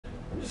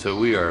So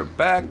we are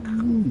back,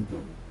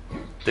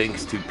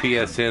 thanks to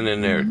PSN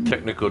and their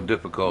technical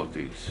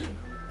difficulties.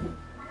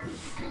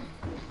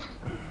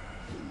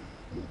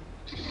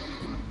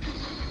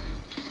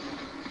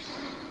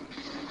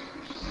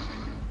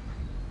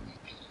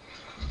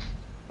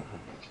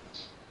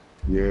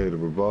 Yeah, the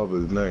revolver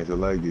is nice. I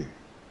like it.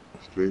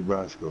 Straight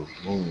Roscoe.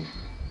 Boom.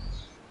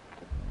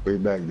 Way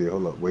back there.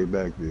 Hold up. Way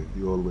back there.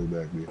 You all the way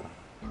back there.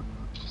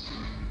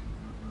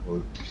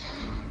 Oh.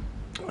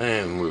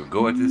 And we'll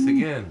go at this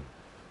again.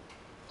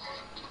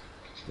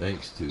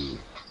 Thanks to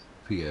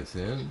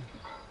PSN.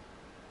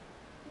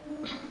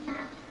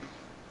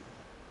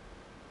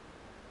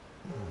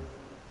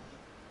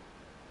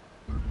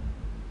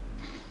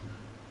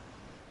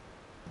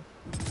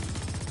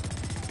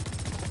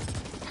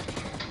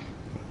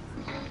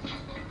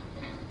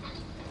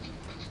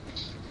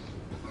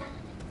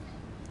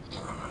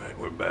 Alright,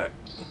 we're back.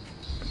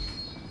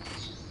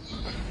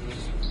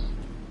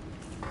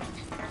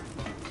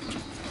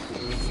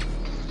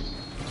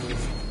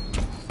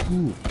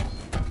 Ooh.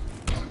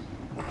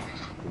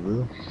 For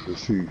real?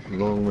 Let's see.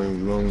 Long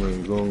range, long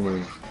range, long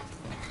range.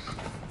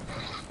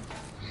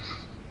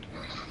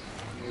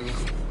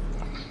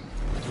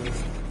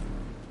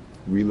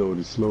 Reload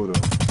is slow though.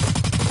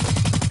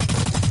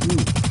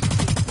 Ooh.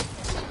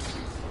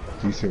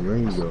 Decent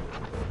range though.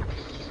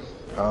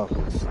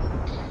 Powerful.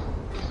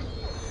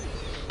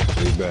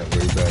 Way back,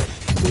 way back,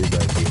 way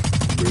back there,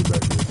 way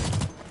back there.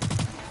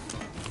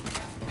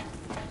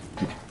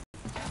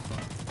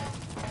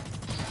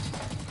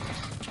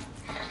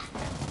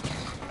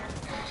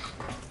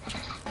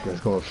 That's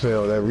gonna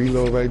fail. That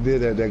reload right there,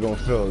 that gonna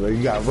fail. Like,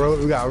 we got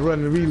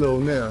run the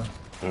reload now.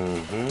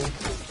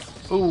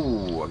 Mm-hmm.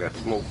 Ooh, I got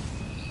smoke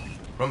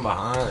from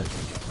behind.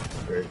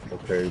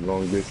 Okay,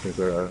 long distance.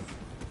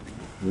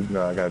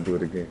 No, I gotta do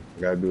it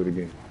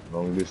again.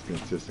 Long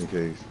distance, just in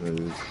case.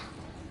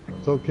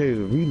 It's okay.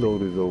 The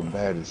reload is so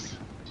bad. I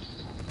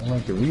don't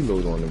like the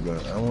reload on the gun.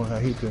 I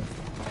hate the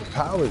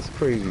power is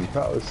crazy.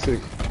 Power is sick.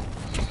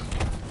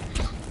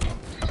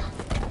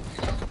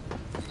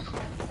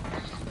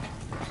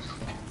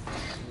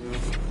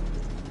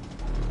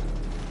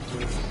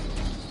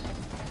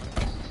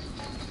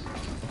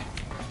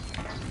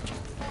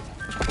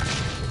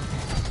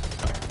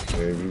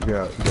 We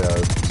got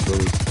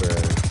those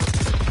fast.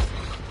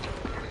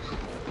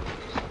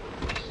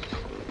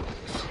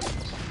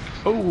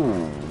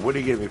 Oh, where'd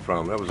he get me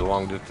from? That was a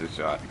long distance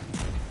shot.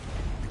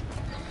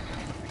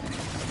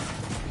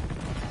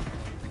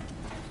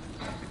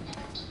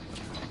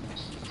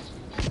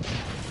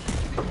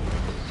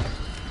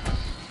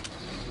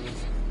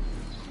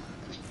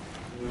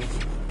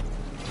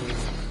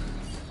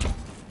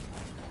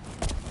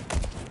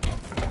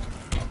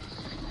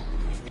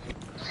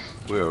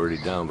 We're already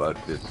down about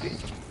 50.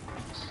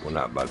 Well,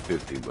 not about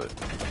 50, but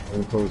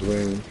in close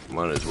range.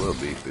 Might as well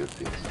be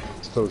 50.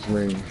 It's close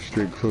range,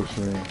 straight close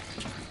range.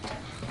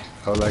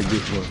 I like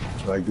this one.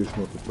 I like this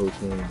one for close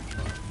range.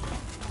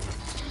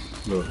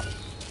 Look.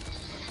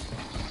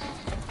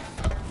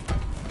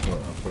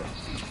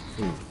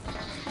 Ooh,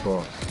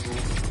 far.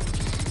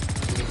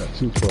 Not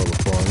too far, but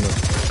far enough.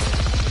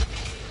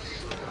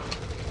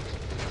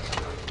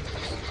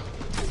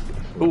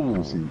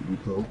 Ooh,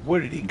 where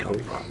did he come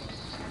from?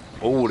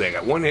 Oh, they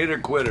got one hitter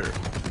quitter.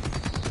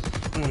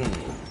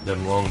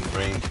 Them long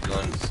range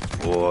guns,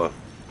 boy.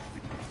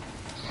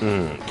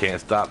 Can't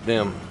stop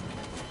them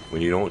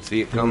when you don't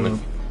see it coming.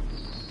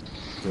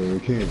 Yeah, we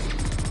can't.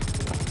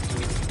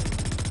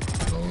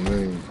 Long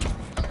range.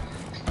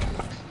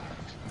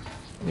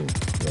 Yeah,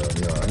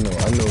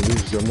 I know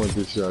this. I want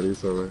this shot.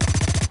 It's alright.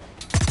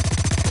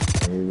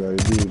 I ain't gotta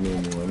do it no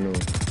more. I know.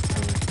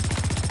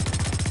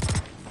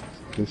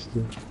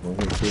 Pistol, one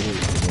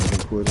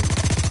hit quitter.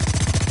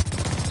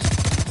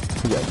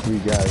 We got 3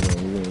 guys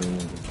on. We don't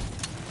remember.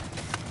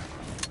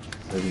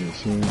 7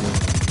 machine gun.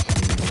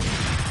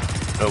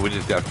 Oh, we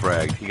just got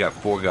fragged. He got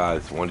 4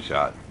 guys, 1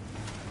 shot.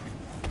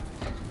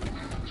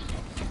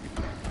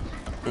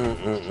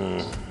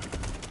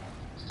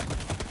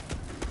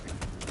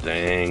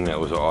 Dang, that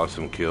was an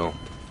awesome kill.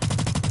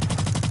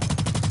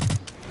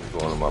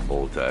 Going to my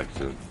bolt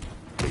action.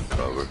 Take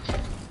cover.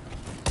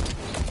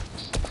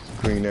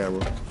 Green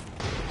arrow.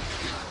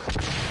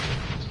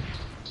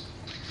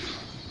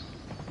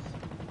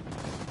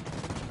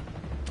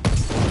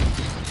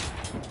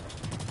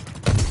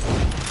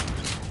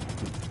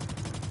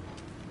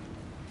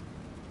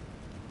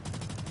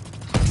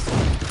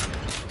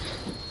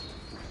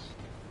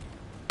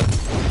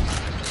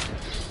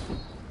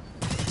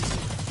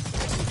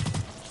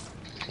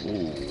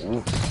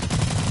 Ooh.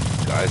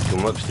 Guys,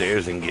 come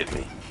upstairs and get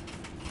me.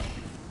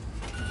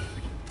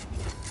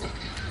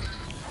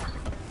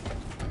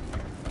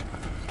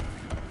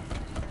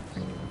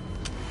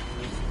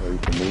 Oh, you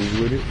can move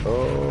with it.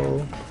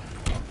 Oh.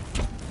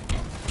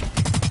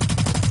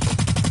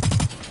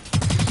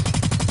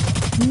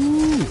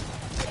 Woo.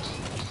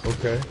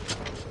 Okay.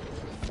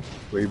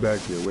 Way back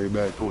here, way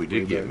back. Oh, he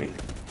did get me.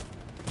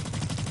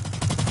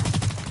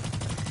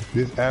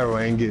 This arrow,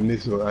 I ain't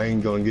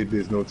gonna get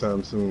this no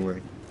time soon,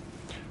 right?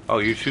 Oh,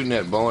 you're shooting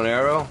that bow and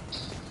arrow?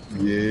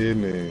 Yeah,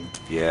 man.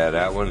 Yeah,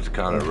 that one's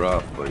kind of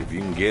rough, but if you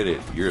can get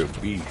it, you're a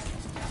beast.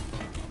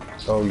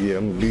 Oh yeah,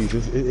 I'm a beast.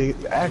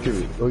 It's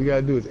accurate. All you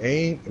gotta do is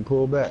aim and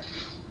pull back.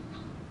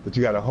 But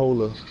you gotta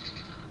hold her.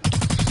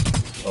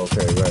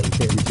 Okay, right. You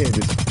can't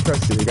just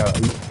press it. You got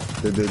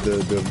the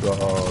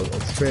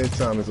expense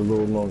time is a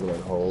little longer.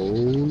 Like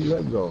hold,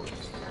 let go.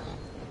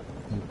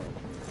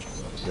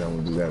 Yeah, I'm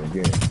gonna do that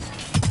again.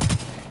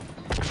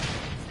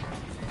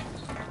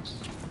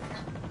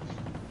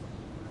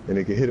 And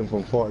it can hit him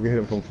from far. It can hit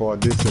him from far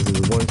distance.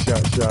 It's a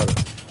one-shot shotter.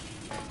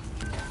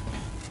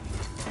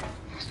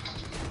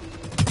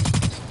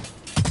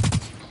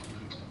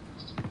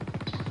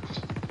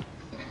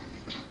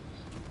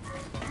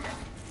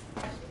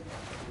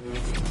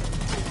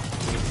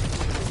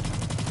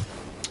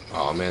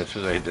 Oh man, as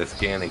soon as I hit that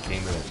scan, it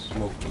came in and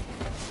smoked me.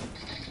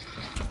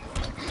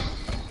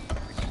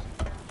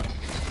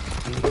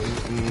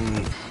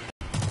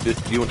 This,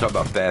 you want to talk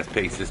about fast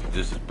pace? This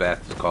is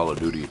fast as Call of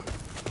Duty,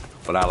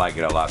 but I like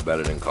it a lot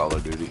better than Call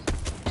of Duty.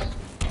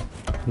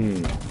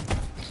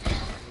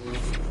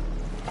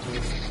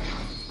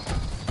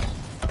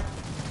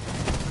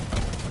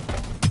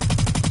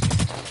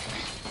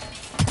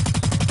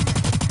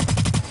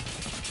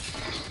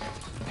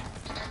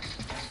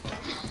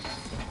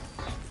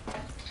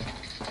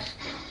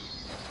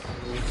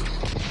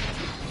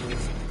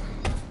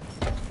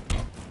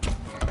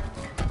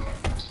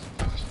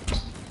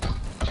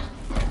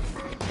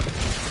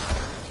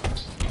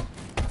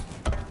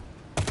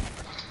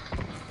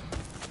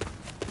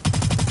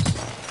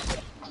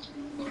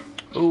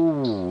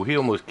 Ooh, he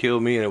almost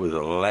killed me, and it was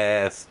the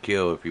last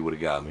kill if he would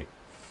have got me.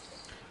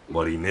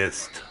 But he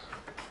missed.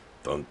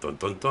 Dun dun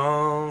dun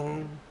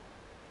dun.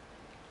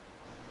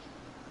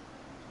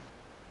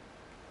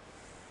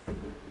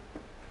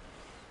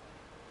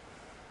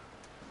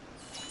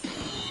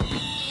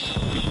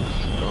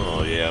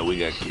 Oh yeah, we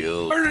got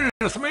killed. Murdered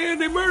us, man!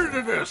 They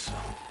murdered us.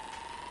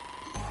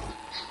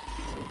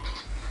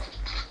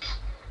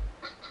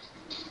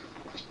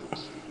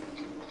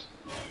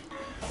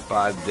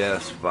 Five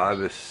deaths,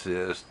 5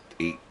 assists,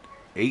 eight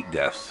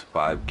deaths,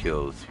 5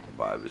 kills,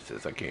 5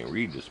 assists. I can't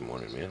read this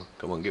morning, man.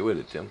 Come on, get with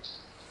it, Tim.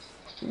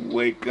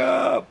 Wake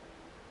up!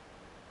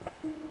 I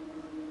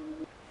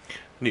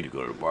need to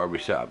go to the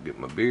barbershop, get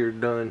my beard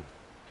done.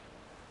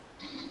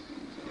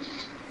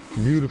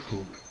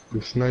 Beautiful.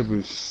 The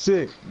sniper's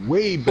sick.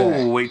 Way back.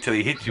 Oh, wait till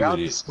he hits you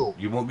with it.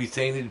 You won't be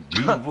saying it's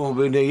beautiful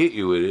when they hit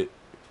you with it.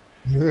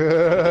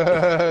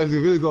 It's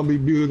really gonna be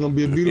beautiful. It's gonna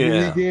be a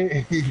beautiful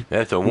weekend.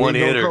 That's a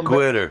one-hitter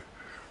quitter.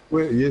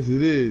 Well, yes,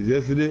 it is.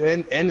 Yes, it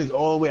is. And it's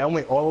all the way. I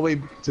went all the way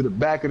to the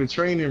back of the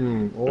training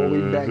room, all the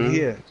way back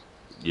here.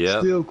 Yeah.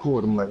 Still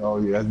caught him. Like,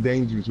 oh yeah, that's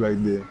dangerous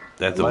right there.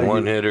 That's a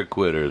one-hitter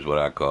quitter, is what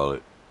I call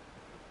it.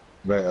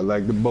 Right. I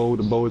like the bow.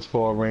 The bow is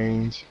far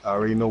range. I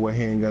already know what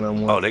handgun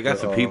I'm on. Oh, they got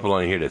some people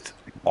on here that's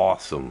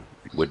awesome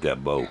with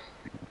that bow.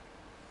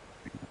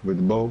 With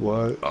the bow,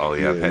 what? Oh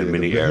yeah, I've had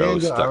many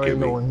arrows stuck in me. I already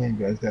know what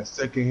handgun. It's that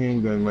second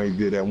handgun right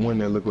there. That one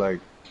that looked like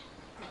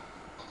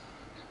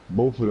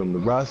both of them, the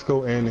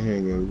Roscoe and the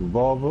handgun.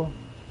 Revolver.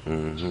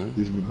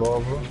 This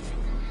revolver.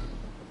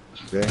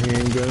 That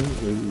handgun,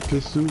 the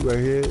pistol right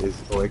here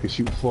is, oh, it can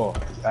shoot far.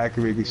 It's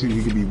accurate. It can shoot.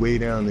 You can be way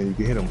down there. You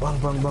can hit him. Bang,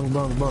 bang, bang,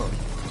 bang, bang.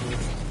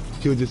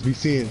 He'll just be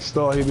seeing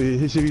star.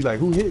 He should be like,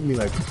 who hit me?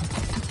 Like,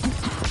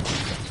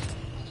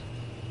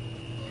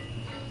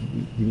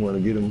 you want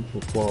to get him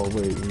from far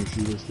away. Let me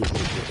see what's this.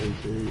 Okay,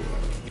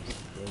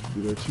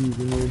 did I choose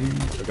any of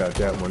these? I got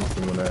that one. That's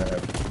the one I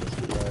had. That's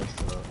the last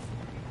time.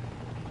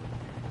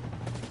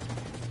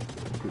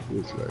 Look at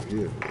this right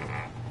here.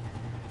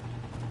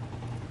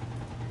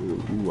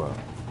 Ooh, wow.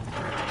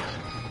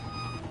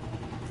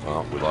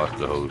 Oh, we lost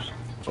the host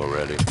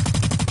already.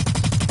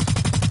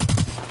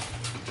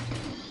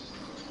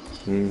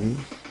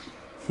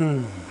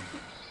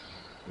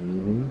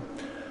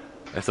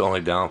 That's the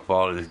only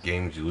downfall of this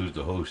game is you lose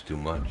the host too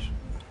much.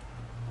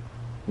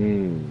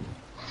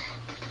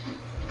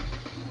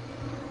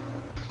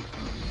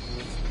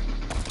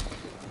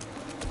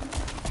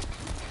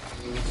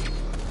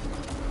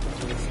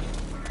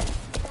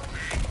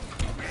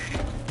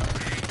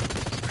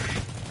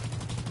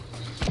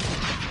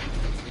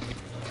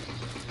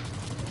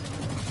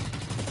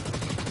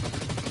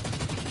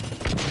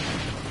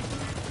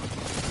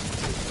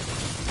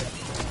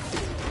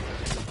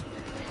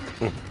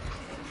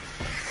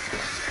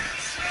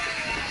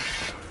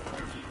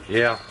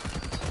 Yeah.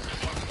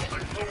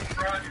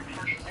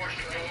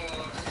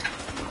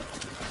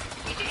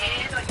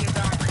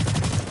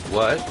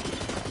 What?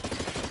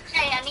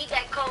 Hey, I need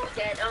that code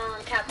that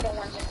Capcom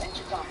wants to send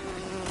you on.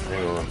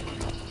 Hang on.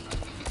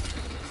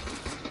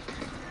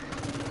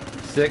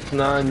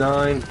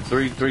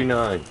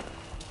 699339.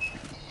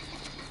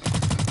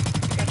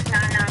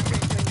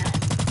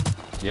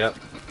 699339. Yep.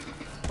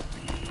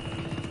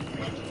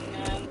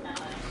 699.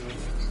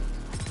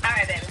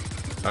 Alright, baby.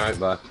 Alright,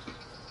 bye. Bye.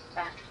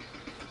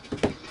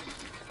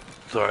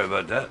 Sorry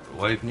about that.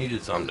 Wife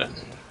needed something.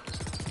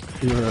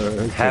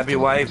 Happy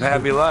wife,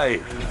 happy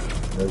life.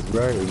 That's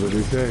right. That's what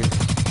they say.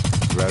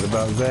 Right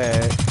about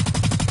that.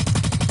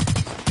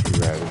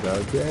 got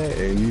that,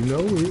 and you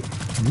know it.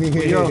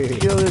 Yo,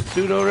 kill this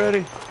dude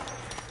already?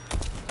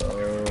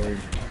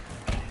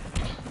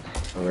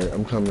 Alright,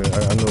 I'm coming.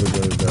 I know the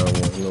gun is down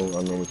one.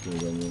 I know which one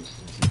gun is.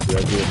 Did I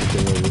do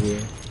everything over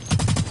here?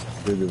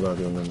 Did the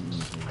rocket on them?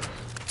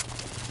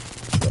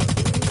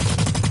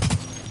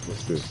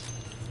 What's this?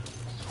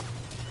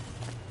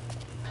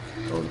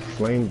 Oh, the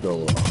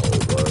flamethrower. Oh,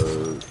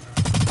 word.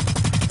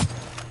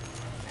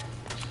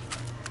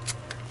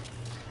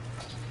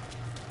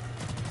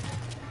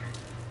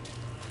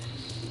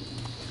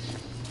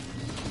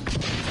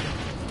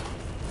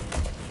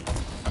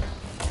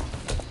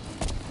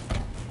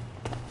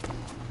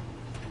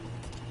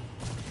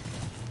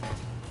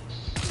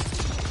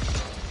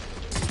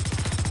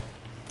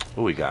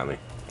 Oh, he got me.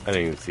 I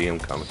didn't even see him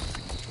coming.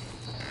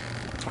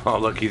 Oh,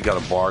 look, he's got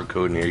a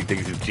barcode in here. He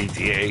thinks it's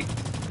GTA.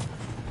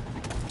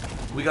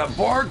 We got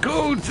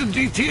barcodes in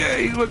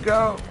GTA. Look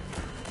out.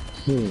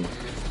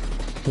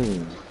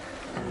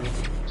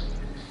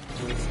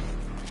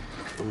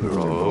 We're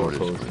all over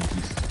this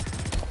place.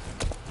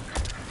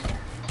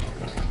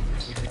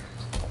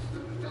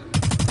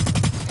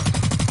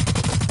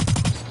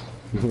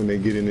 When they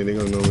get in there, they're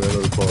gonna know that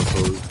other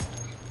barcode.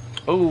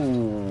 Oh.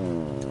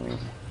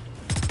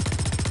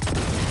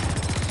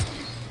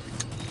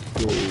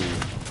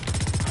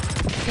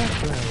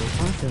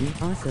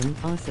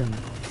 Awesome.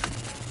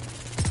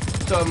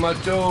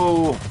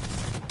 Tomato.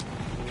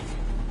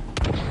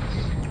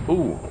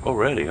 Ooh,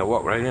 already. I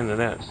walked right into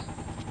that.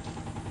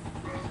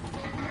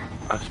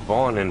 I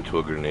spawned into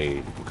a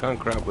grenade. What kind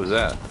of crap was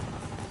that?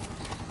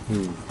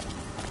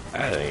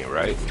 That ain't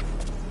right.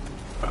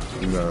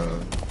 Nah.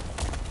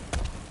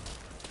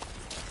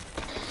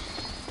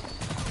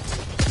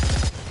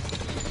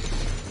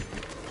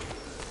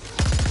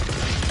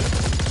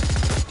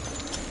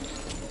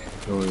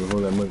 Don't even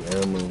hold that much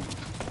ammo.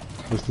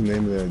 What's the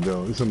name of that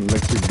though? There's some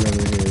electric gun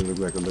in here. It looks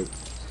like electric.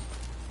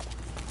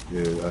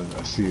 Yeah,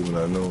 I see it when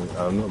I know. I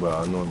don't know, but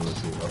I know I'm gonna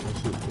see it. Oh,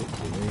 what's the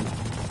name?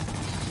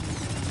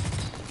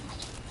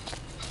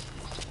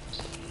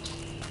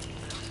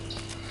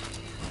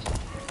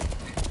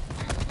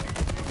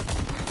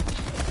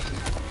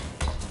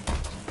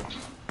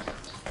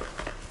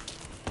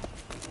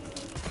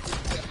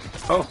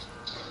 Oh.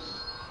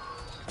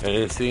 I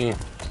didn't see.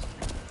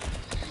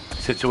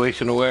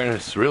 Situation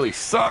awareness really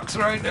sucks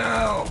right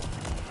now.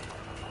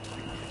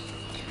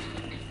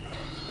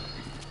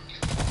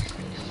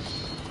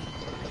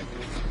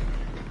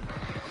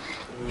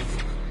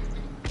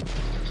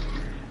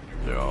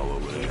 They're all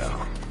over there.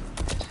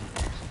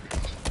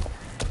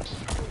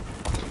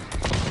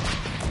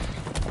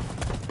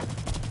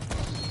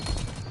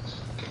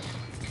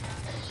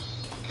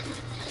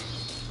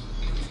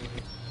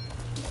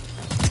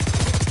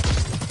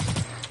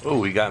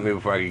 Oh, he got me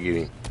before I could get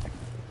him.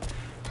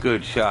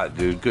 Good shot,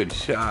 dude. Good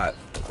shot.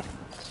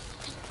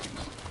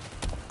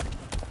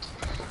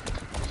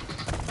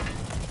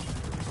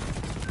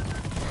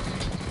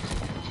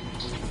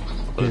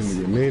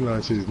 The main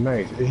launcher is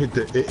nice. It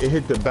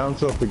hit the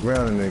bounce off the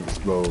ground and then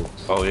explode.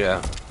 Oh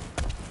yeah.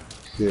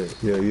 Yeah.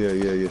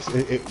 Yes.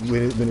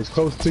 When it's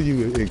close to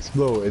you, it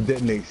explodes. It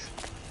detonates.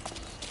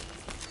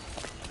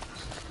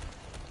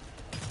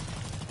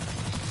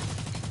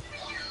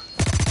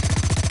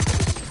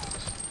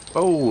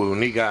 Oh,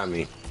 and he got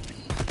me.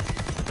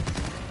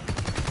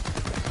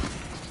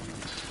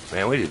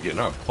 Man, we just getting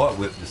our butt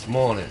whipped this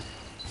morning.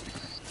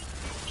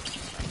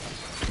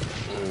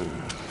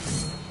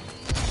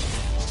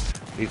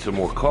 Need some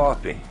more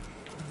coffee.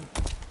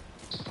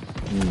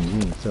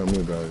 Tell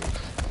me about it.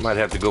 Might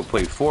have to go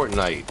play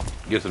Fortnite.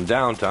 Get some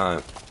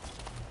downtime.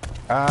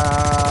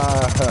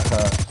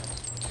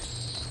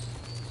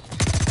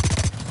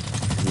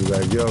 You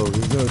like, yo,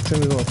 there's no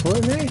tennis on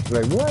Fortnite?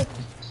 Like what?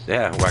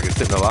 Yeah, where I can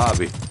sit in the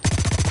lobby.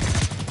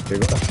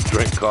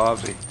 Drink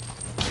coffee.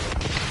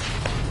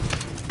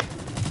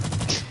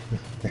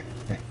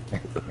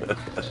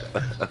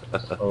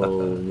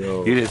 Oh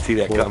no. You didn't see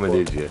that coming,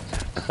 did you?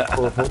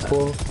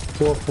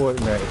 Poor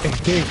Fortnite.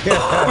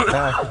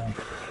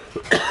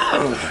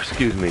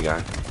 Excuse me,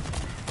 guy.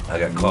 I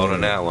got caught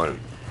on that one.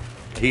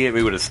 He hit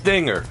me with a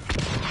stinger.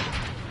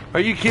 Are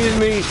you kidding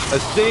me? A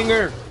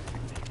stinger?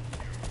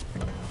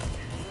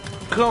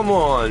 Come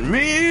on,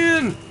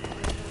 man!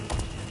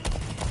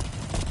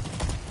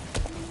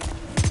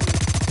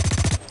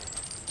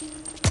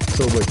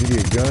 So, but you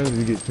get guns,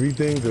 you get 3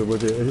 things, or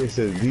what? It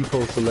says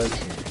depot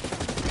selection,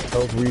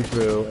 health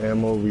refill,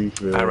 ammo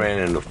refill. I ran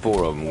into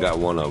 4 of them, got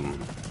 1 of them.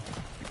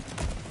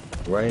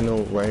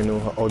 Rhino.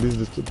 Oh, this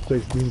is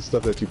the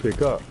stuff that you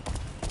pick up.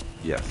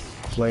 Yes.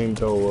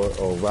 Flamethrower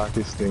or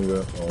rocket stinger.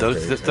 Okay.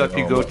 Those the stuff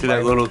you go to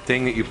that little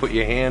thing that you put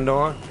your hand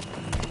on.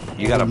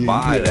 You gotta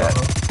buy that.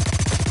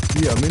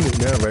 Yeah, I'm in it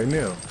now, right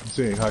now. I'm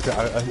saying I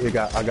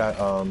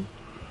got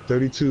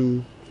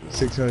 32,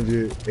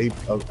 600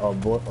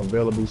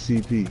 available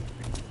CP.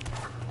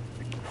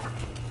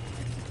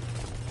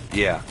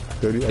 Yeah,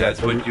 30,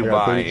 that's what you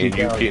buy, and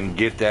you can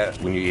get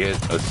that when you hit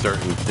a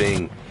certain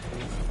thing.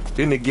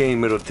 In the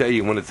game, it'll tell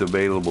you when it's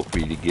available for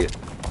you to get.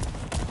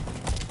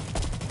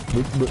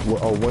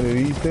 Oh, one of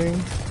these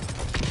things?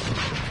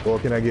 Or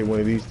can I get one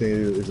of these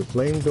things? It's a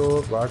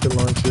flamethrower, rocket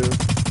launcher,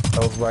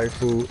 health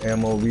rifle,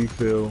 ammo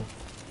refill.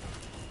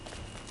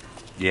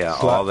 Yeah,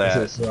 Slot, all that.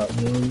 It says slot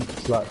 1,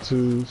 slot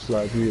 2,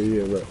 slot 3.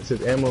 Yeah, look. It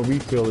says ammo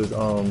refill is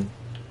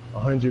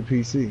 100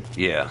 PC.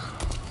 Yeah.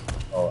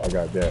 Oh, I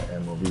got that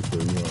ammo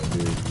refill. You want to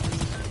do?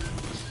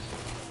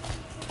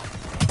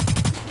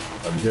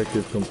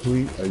 Objective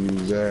complete. I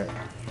use that.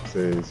 It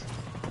says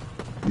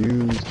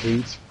use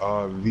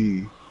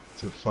HRV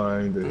to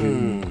find the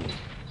hidden.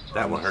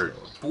 That one hurt.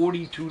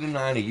 42 to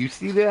 90. You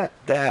see that?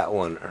 That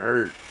one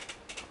hurt.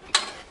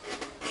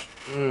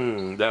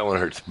 That one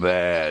hurts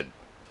bad.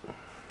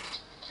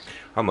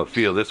 I'm gonna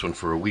feel this one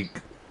for a week.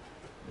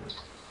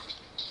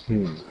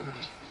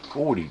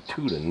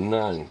 42 to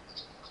 90.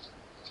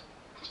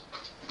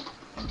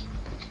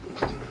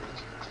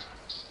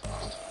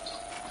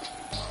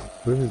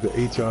 What is the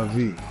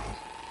HRV?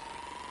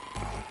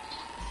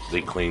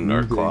 They cleaned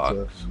our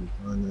clocks.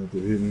 Find out the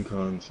hidden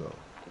console.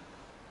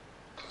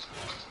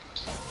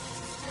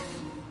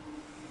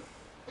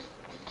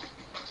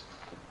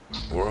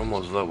 We're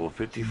almost level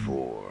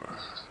 54.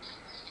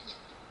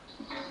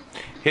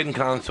 Hidden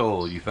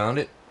console, you found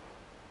it?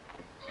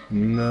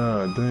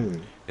 Nah,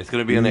 dang. It's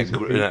gonna be on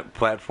that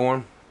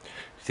platform.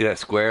 See that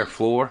square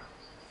floor?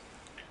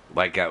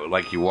 Like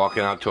you're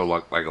walking out to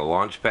like a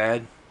launch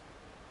pad.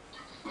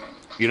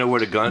 You know where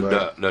the gun,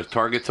 right. the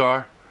targets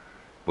are?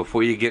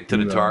 Before you get to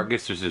the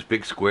targets, there's this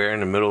big square in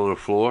the middle of the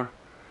floor.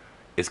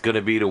 It's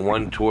gonna be the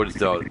one towards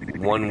the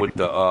one with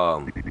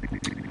the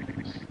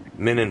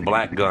Men in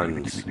Black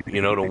guns.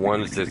 You know, the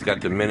ones that's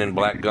got the Men in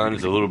Black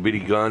guns, the little bitty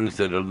guns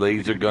that are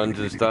laser guns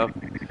and stuff.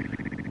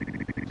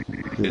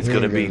 It's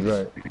gonna be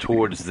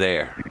towards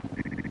there.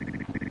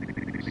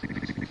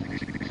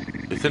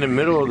 It's in the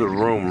middle of the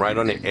room, right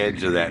on the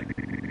edge of that,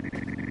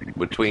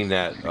 between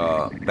that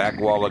back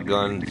wall of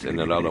guns and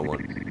that other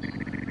one,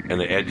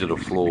 and the edge of the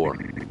floor.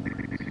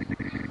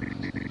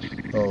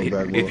 Oh,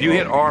 if you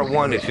hit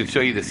R1, it should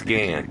show you the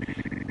scan.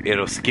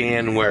 It'll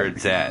scan where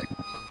it's at. You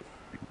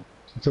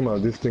talking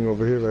about this thing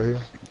over here, right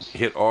here?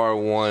 Hit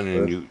R1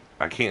 and you...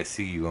 I can't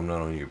see you. I'm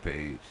not on your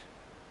page.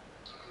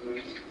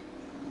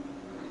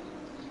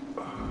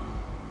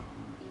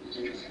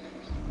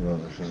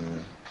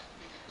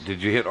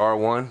 Did you hit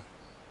R1?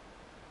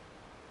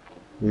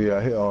 Yeah,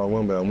 I hit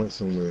R1, but I went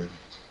somewhere.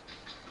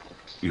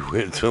 You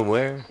went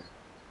somewhere?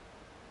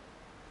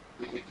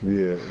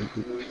 Yeah,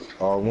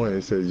 R1.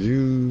 It says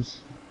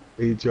use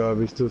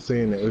HR. It's still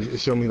saying that. It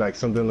showed me like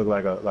something look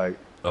like a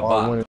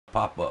R1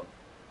 pop up.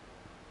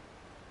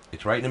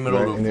 It's right in the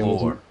middle of the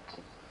floor.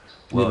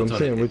 Well, I'm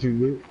saying what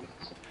you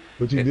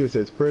did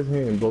says press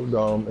hand.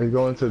 It's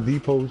going to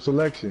depot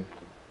selection.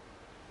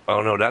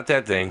 Oh no, not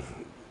that thing.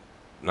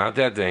 Not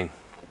that thing.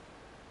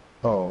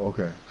 Oh,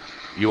 okay.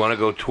 You want to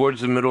go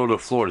towards the middle of the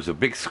floor. There's a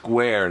big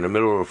square in the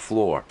middle of the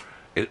floor.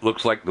 It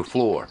looks like the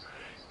floor.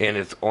 And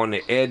it's on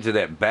the edge of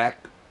that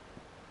back.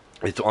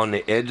 It's on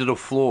the edge of the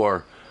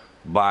floor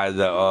by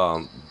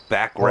the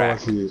back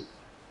rack. I see it.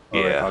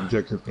 Yeah. Right,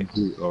 objective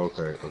complete. Oh,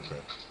 okay.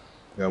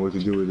 Now what to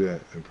do with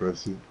that?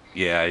 Impress it?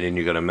 Yeah, and then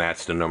you're going to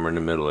match the number in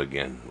the middle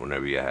again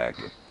whenever you hack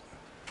it.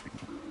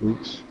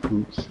 Oops.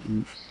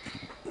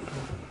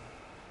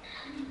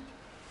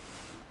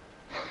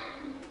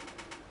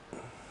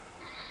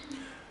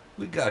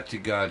 We got you,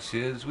 God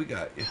Shiz. We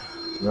got you.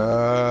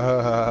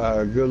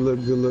 Good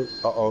look.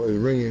 Uh-oh, it's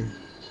ringing.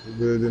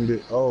 Good than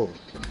it. Oh.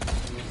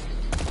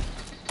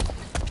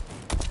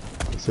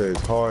 It says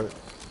heart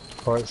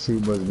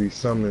suit must be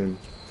summoned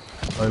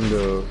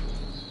under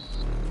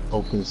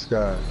open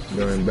sky.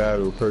 During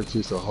battle,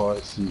 purchase a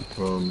heart suit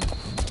from...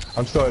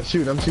 I'm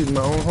shooting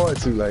my own heart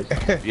suit, like...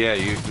 Yeah,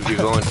 you're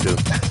going to.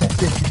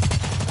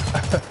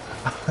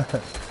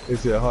 It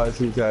said heart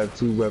suits have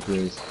 2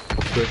 weapons.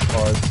 Press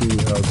R2,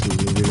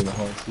 L2, and get in the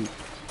heart suit.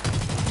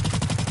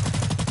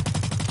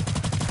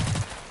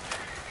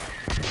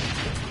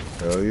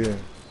 Hell yeah.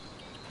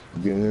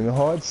 Getting in the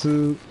heart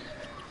suit.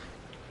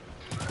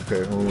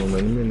 Okay, hold on,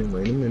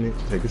 wait a minute.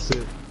 Take a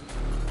sip.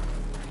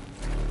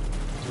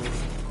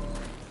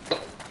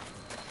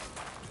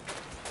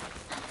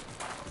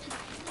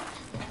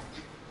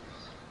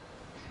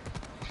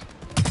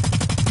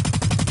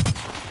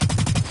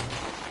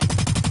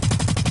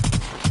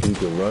 You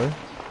can run.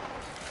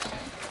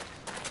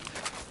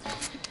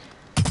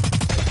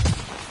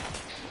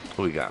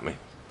 Oh, he got me.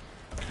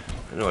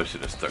 I know I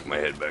should have stuck my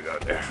head back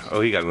out there.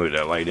 Oh, he got me with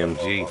that light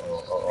MG.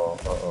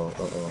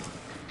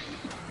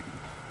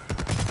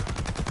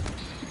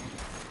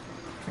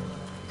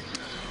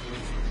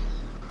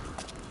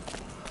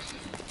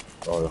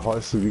 Oh, the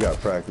heart suit, you got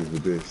to practice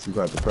with this. You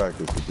got to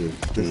practice with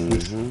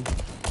this.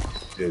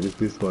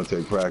 This gonna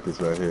take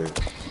practice right here.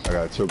 I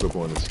gotta choke up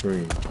on the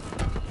screen.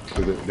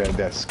 Cause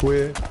that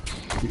square,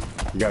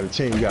 you gotta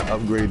change. You gotta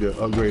upgrade the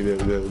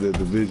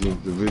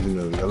vision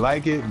of it. I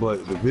like it,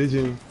 but the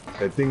vision,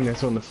 that thing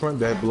that's on the front,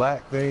 that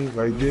black thing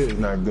right there, is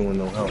not doing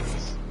no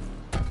else.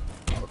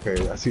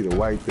 Okay, I see the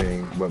white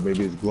thing, but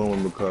maybe it's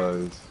glowing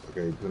because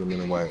okay, put them in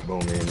the white.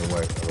 Boom, in the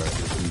white. All right,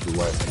 let's use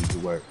the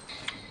white.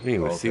 I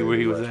didn't even see where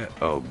he was at.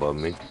 Oh, above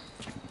me.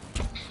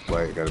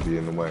 White, gotta be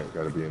in the white,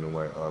 gotta be in the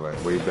white. All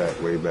right, way back,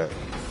 way back.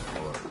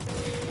 All right.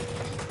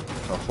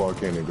 How far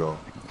can it go?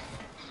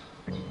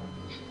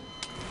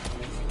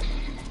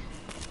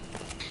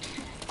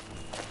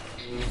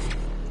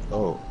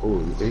 Oh,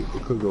 it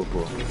could go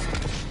for.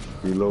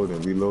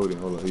 Reloading, reloading,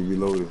 hold on, he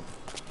reloading.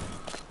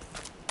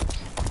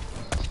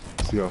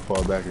 See how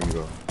far back it can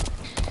go.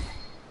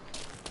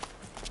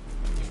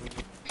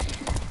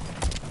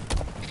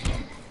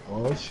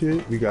 Oh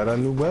shit, we got our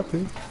new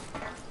weapon.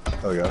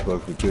 Oh yeah, I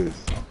fuck with this.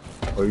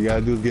 All you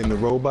gotta do is get in the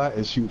robot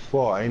and shoot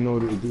far. I ain't know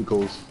that it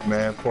goes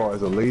mad far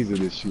as a laser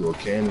to shoot or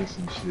cannon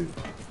some shit.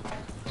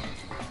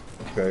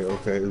 Okay,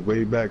 okay, it's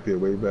way back there,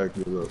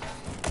 look.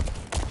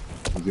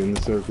 He's in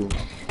the circle.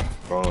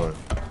 Gone.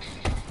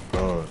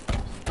 Gone.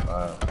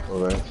 Wow,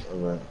 alright,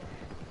 alright.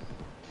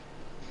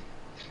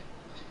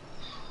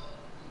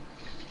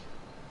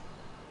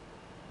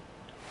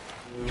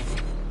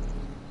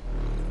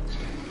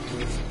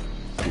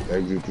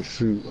 Exit the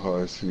suit,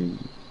 hard suit.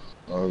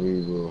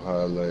 RV will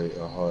highlight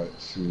a hard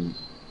suit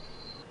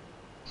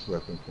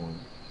weapon point.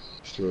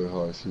 Destroy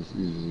hard suits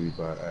easily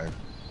by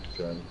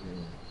acting.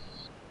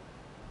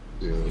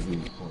 Build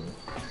weak point.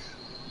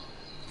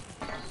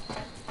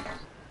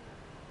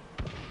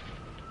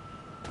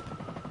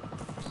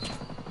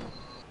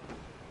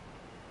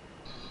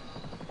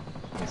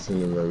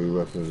 Incendiary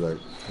weapons like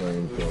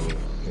flamethrower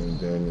and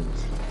damage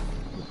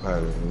the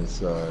pilot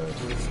inside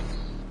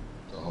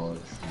the hard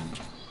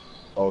suit.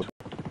 Oh.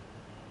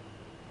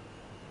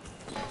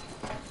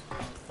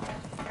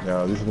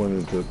 Now this one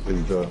is the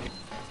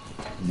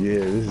yeah,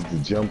 this is the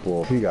jump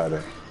off. He got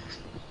a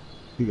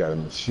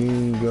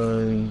machine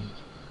gun.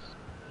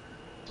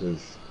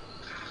 Just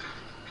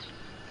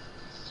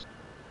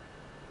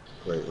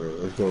wait,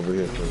 let's go over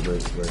here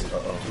first. Wait.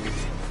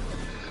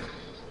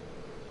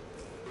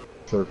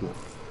 Circle.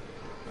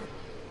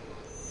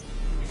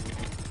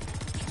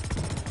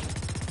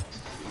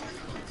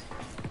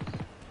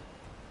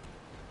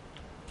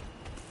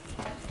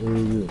 What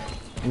is it?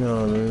 No,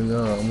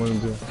 I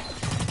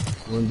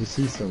wanted to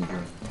see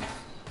something.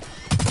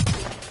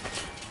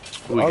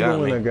 The other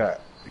one I got.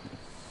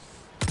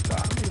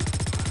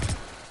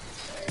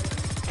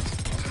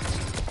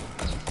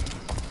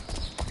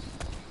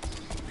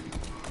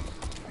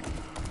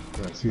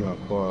 Let's see how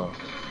far.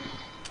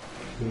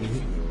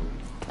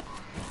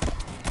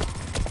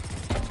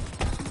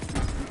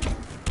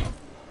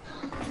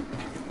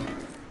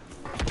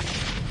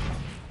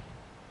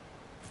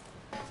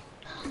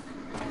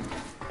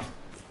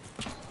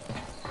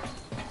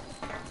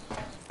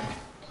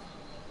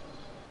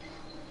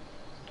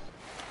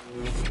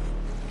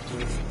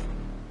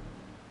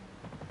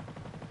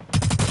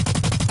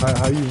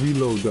 How you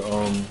reload the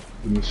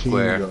machine?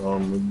 Where?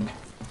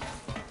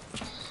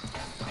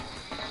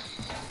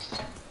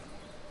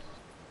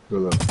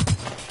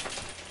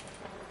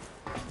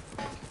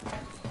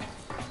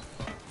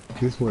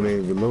 This one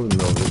ain't reloading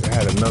though. It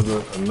had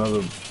another.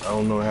 I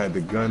don't know. It had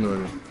the gun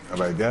on it.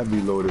 Like that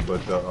reloaded,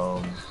 but the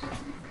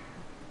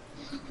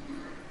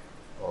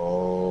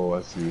Oh,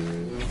 I see.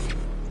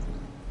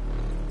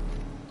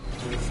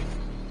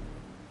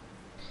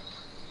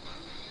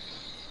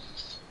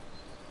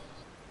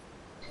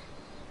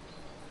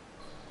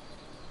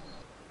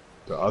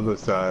 The other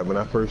side, when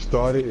I first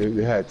started,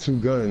 it had two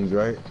guns,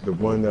 right? The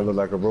one that looked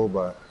like a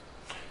robot.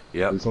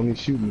 Yep. It's only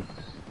shooting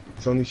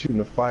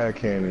the fire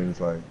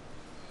cannons. Like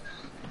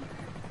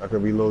I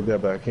could reload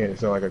that, but I can't.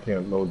 It's not like I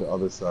can't load the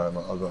other side.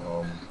 My other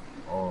arm.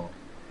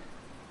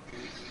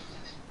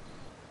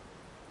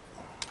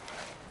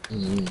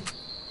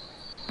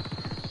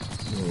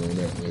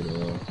 That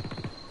later on.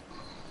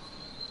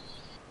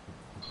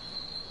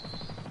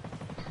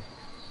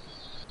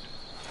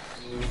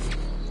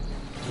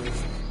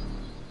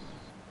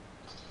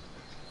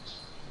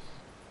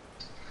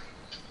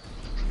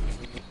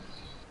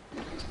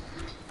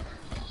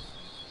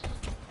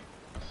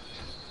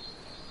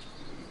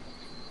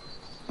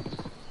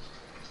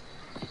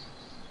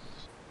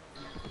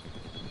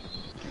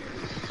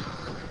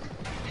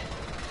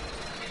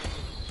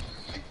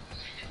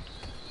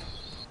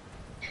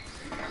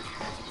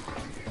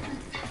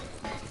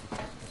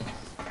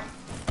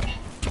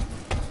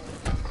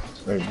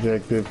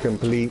 Objective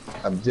complete.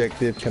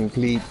 Objective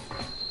complete.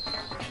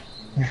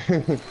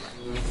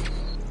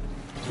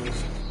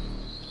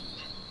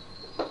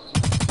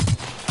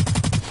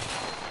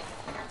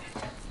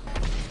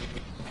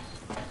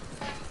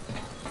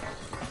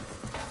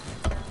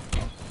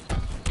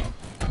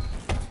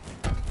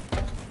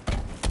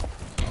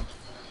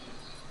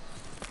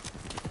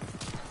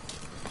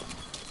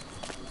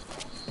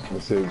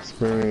 What's the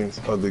experience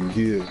of the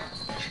gear?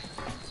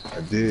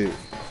 I did.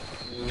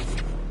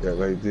 That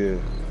right there.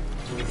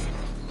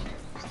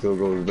 Still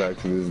goes back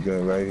to this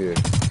gun right here.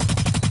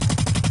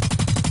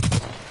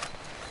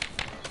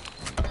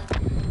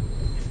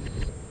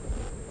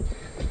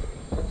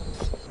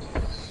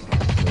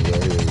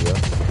 Right here, yeah.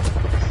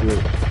 That's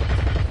it.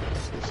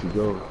 There she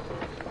goes.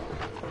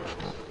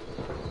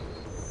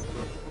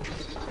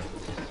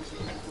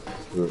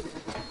 Good.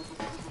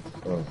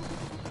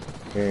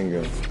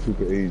 Handgun,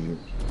 super Asian.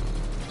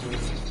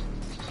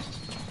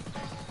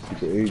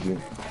 Secret agent.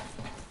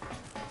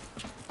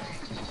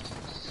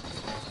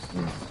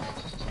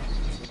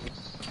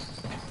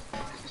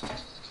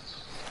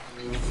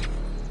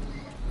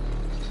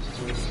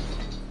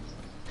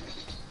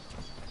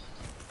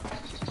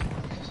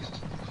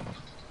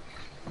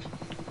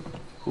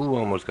 Who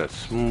almost got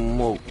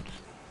smoked?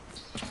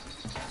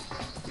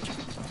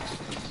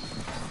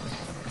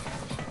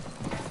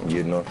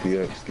 Getting off the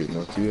X, getting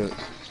off the X.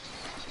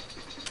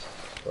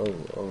 Oh.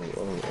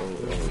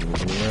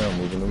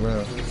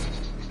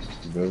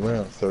 Moving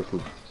around,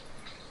 circle.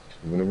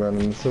 Moving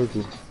around in the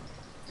circle.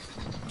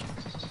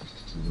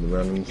 Moving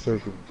around in the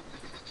circle.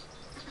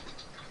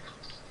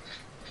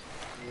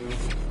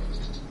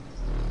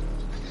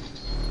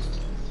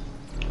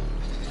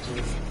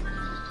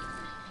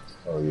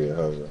 Oh yeah,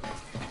 hell yeah.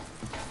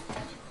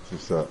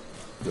 What's up?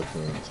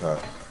 Definitely on top.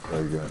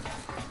 There you go.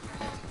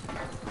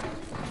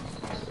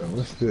 And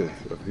what's this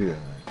up here?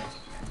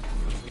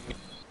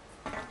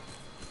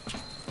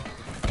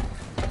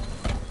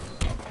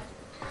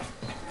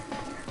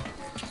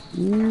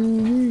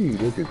 Ooh,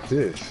 look at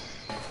this.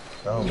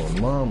 I'm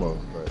a mama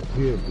right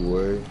here,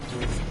 boy.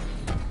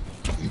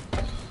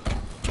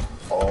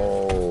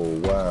 Oh,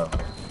 wow.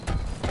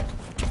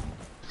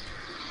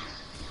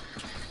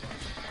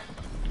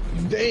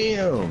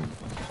 Damn.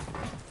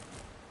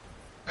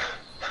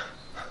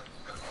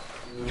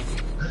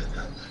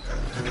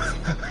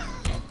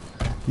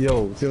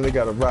 Yo, since they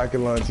got a rocket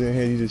launcher in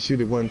here, you just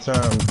shoot it one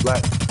time,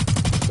 black,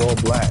 it's all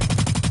black.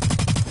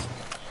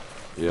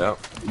 Yeah.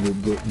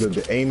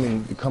 The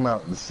aiming come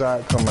out, the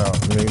side come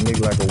out, and they make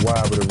like a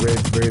Y with a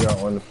red radar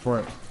on the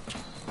front.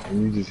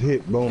 And you just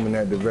hit, boom, in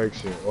that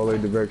direction, all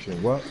that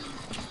direction. What?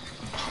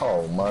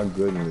 Oh my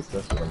goodness,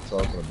 that's what I'm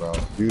talking about.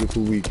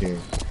 Beautiful weekend.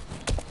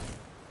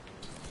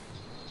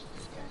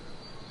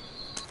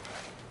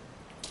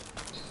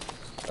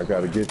 I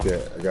gotta get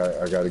that.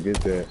 I gotta get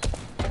that.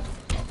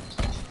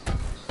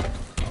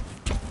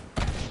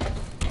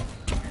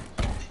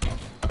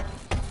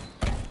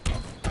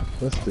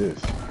 What's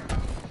this?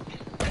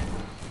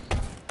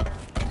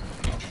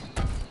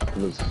 It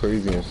looks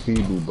crazy and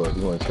feeble, but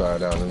we're gonna try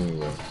it out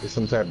anyway. It's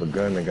some type of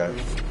gun that got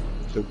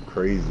took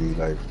crazy,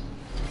 like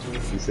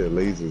you said,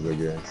 lasers, I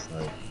guess.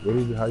 Like, what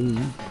is it? How you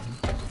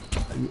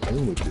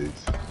aim with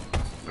this?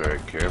 Very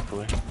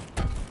carefully.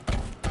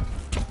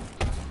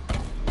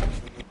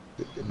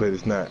 But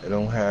it's not. It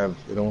don't have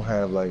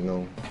like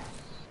no.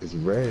 It's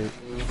red.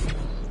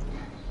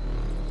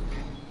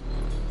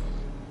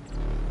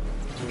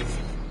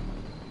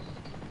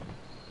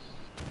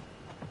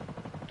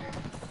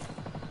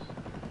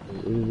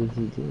 What is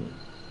he doing?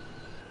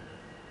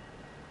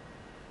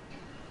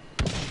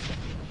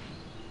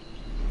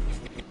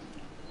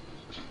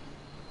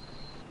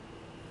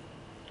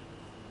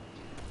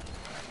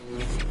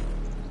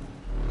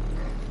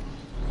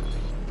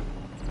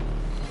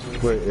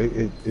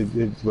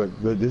 But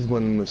but this is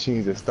one of the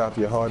machines that stop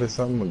your heart or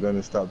something. A gun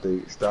that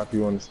stop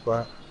you on the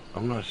spot.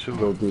 I'm not sure.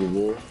 Go through the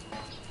wall.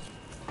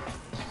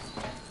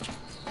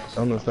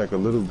 Almost like a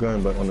little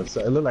gun, but on the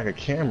side, it looked like a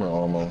camera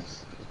almost.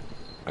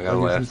 I gotta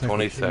last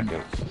 20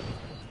 seconds.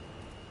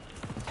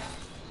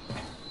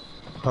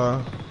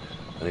 Huh?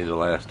 I need to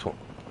last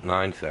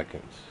 9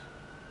 seconds.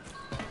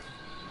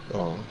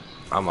 Oh.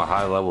 I'm a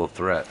high-level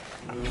threat.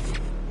 I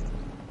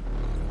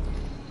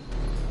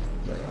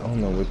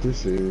don't know what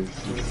this is.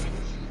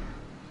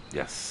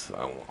 Yes,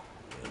 I will.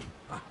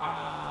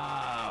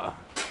 I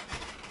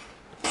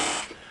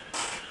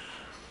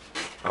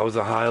was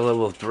a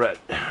high-level threat.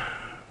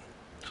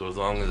 So as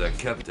long as I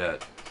kept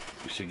that,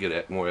 we should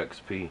get more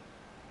XP.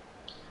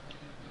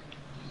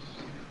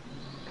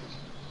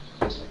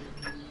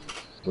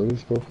 What are you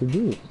supposed to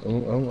do? I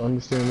don't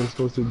understand what it's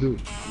supposed to do.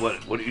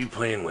 What are you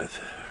playing with?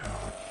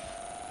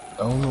 I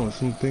don't know.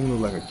 Something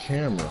looks like a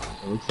camera.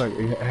 It looks like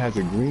it has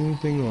a green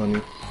thing on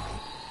it,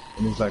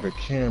 and it's like a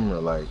camera.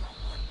 Like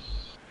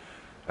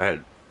I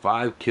had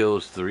 5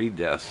 kills, 3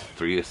 deaths,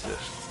 3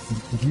 assists.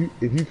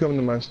 if you come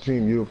to my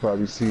stream, you'll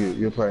probably see it.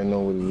 You'll probably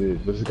know what it is.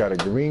 But it's got a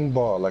green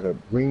bar, like a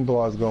green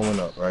bar is going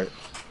up, right?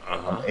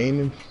 I'm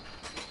aiming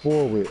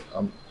forward.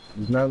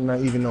 It's not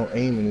even no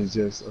aiming. It's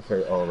just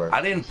okay. All right.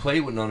 I didn't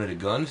play with none of the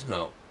guns,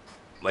 no.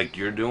 Like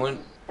you're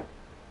doing.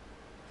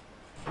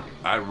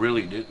 I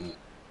really didn't.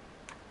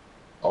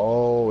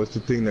 Oh, it's the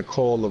thing they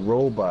call a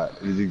robot.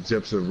 It's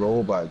just a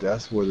robot.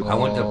 That's what. I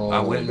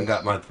went and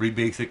got my 3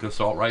 basic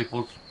assault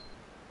rifles,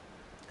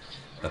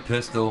 a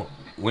pistol,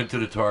 went to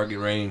the target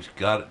range,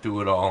 got it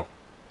through it all,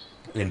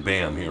 and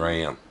bam, here I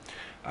am.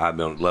 I've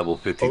been level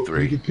 53.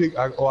 Oh, you can pick.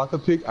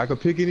 I could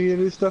pick any of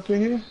this stuff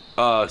in here.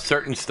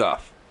 Certain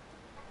stuff,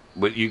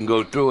 but you can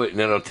go through it and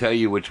it'll tell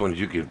you which ones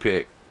you can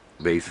pick,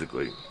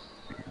 basically.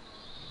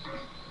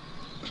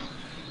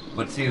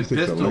 But see,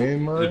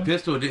 the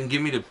pistol didn't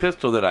give me the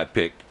pistol that I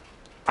picked.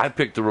 I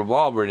picked the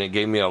revolver and it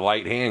gave me a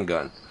light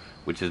handgun,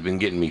 which has been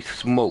getting me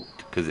smoked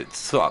because it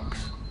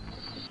sucks.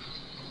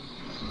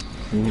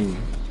 Mm-hmm.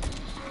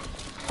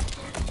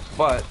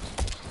 But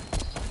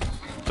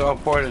it's all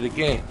part of the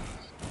game.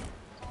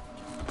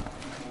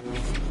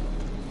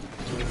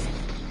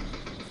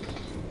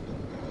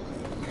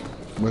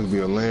 Must be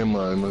a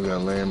landmine. Must be a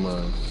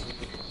landmine.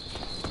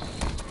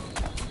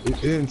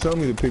 It didn't tell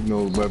me to pick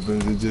no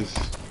weapons. It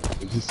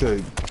just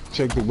said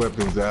check the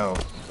weapons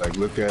out. Like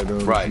look at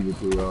them, right. see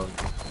what they are.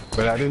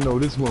 But I didn't know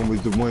this one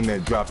was the one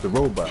that dropped the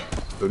robot.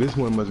 So this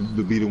one must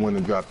be the one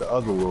that dropped the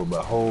other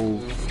robot.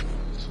 Whole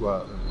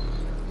swap.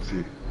 Let's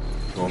see.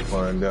 Gonna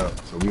find out.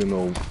 So we'll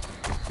know,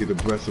 get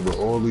abreast of what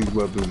all these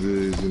weapons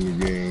is in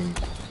the game.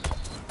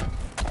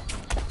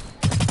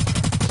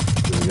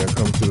 So y'all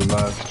come to the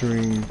live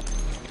stream.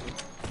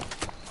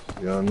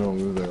 Y'all know,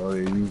 we was like, oh,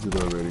 they used it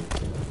already.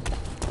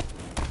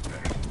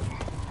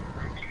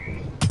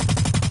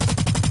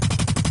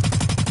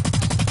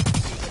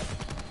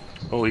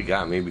 Oh, he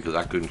got me because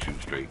I couldn't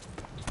shoot straight.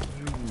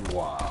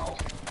 Wow.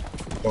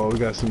 Oh, we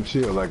got some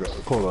shit like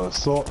called an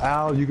assault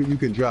owl. You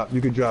can drop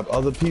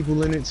other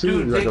people in it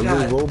too. Dude, like a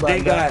little robot.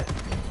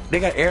 They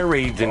got air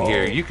raids in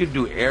here. You could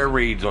do air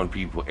raids on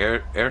people.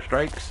 Air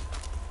strikes.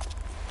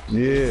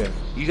 Yeah.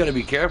 You got to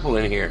be careful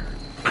in here.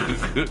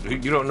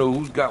 You don't know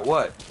who's got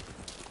what.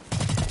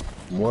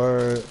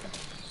 Word.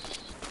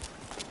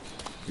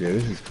 Yeah,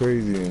 this is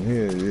crazy in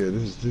here. Yeah,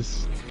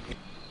 this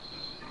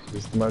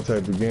is my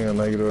type of game. I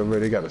like it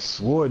already. They got a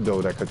sword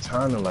though, that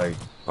katana like.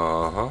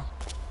 Uh-huh.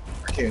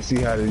 I can't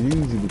see how to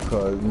use it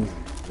because I'm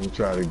gonna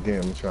try it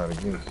again.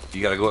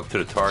 You gotta go up to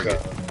the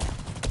target.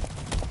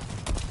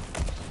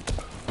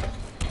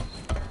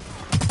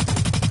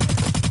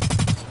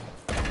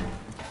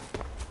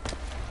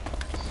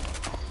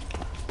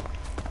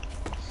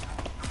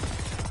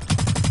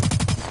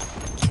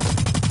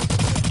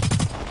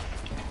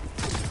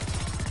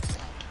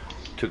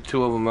 Took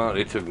two of them out,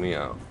 they took me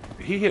out.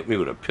 He hit me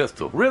with a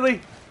pistol. Really?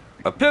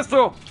 A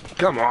pistol?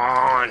 Come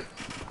on!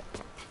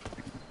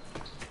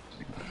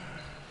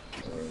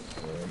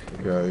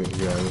 Got it.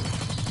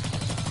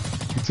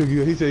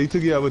 He said he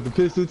took you out with the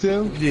pistol,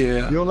 Tim?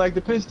 Yeah. You don't like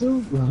the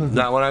pistol?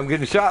 Not when I'm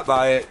getting shot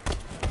by it.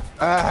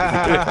 I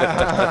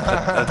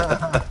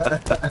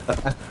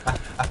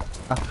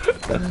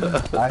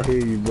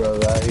hear you,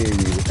 brother. I hear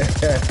you.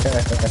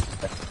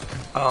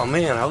 Oh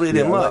man, I lit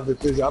him up.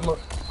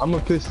 I'm a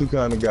pistol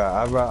kind of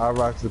guy. I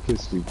rock the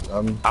pistol.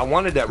 I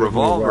wanted that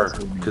revolver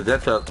because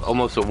that's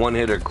almost a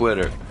one-hitter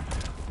quitter.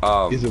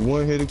 It's a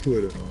one-hitter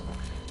quitter.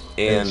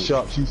 And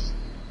sharp.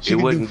 She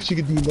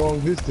could do long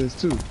distance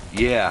too.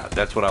 Yeah,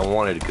 that's what I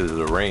wanted because of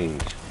the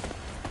range.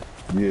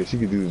 Yeah, she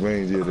could do the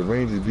range. Yeah, the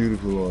range is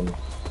beautiful on her.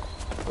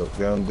 So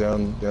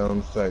down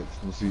the sights.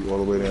 You see all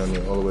the way down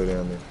there,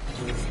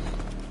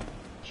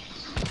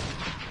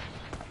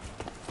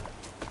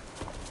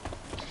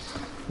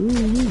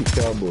 Ooh,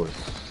 cowboy.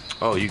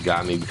 Oh, you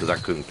got me because I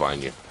couldn't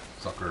find you,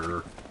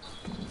 sucker.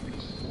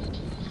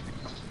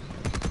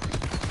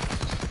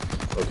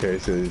 Okay,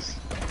 it says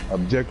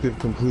objective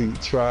complete.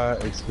 Try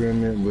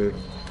experiment with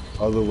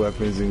other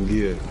weapons and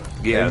gear.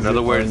 Yeah, in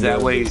other words,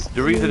 that way,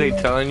 the reason they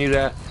telling you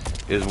that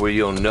is where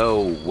you'll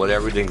know what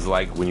everything's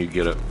like when you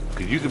get up.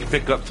 Because you can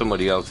pick up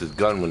somebody else's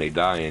gun when they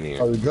die in here.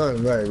 Oh, the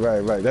gun,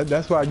 right.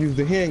 That's why I use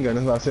the handgun.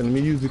 That's why I said let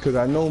me use it because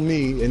I know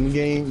me in the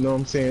game, you know what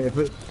I'm saying? If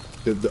it,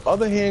 the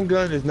other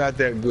handgun is not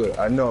that good.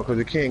 I know because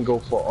it can't go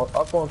far.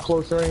 Up on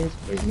close range,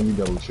 let me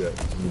double check.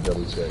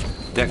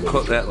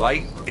 That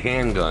light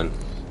handgun,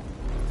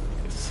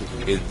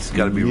 it's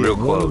got to be real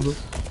close.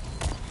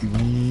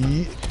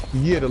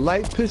 Yeah, the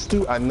light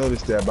pistol, I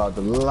noticed that about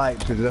the light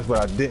pistol. That's what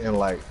I didn't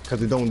like,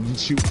 because it don't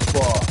shoot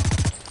far.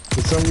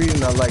 For some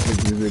reason, I like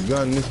the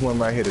gun. This one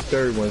right here, the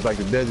third one, is like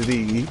the Desert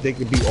Eagle. They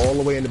could be all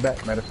the way in the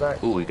back, matter of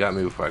fact. Ooh, he got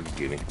me before I could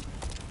get him.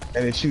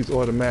 And it shoots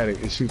automatic.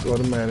 You see?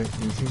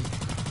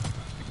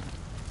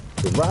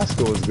 The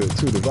Roscoe is good,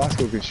 too. The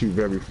Roscoe can shoot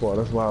very far.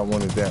 That's why I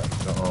wanted that,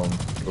 the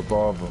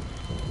revolver.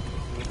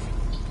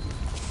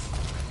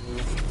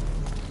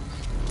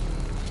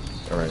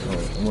 Alright,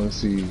 I want to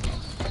see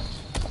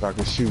if I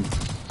can shoot.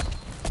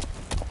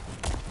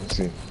 Let's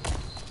see.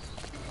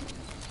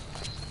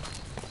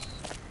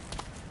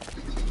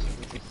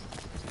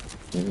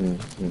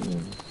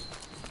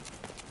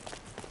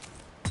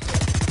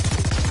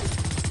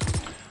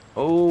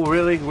 Oh,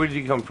 really? Where did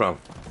you come from?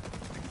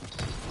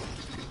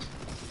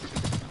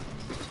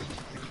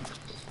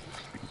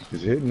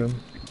 Just hitting them.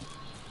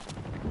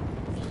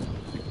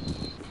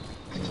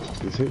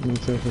 Just hitting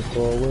them from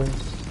far away.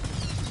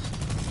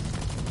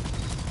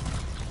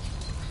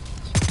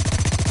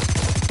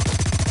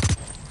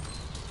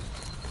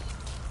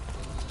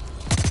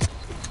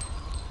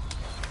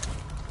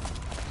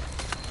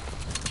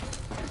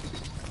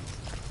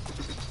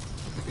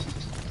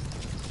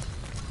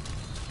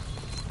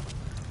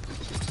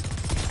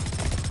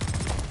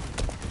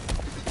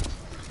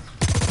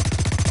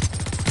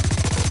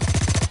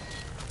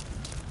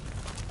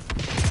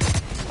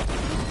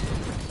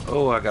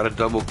 Oh, I got a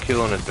double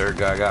kill and the third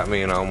guy got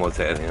me and I almost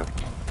had him.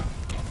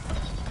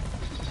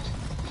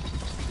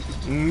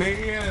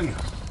 Man!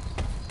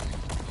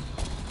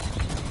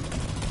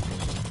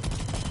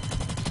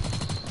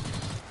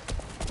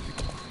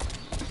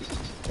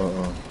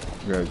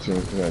 We gotta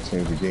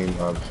change the game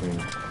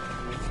option.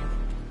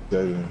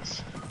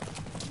 Settings.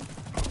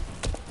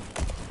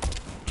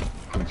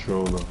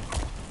 Controller.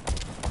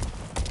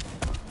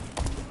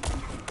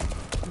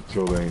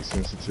 controller ain't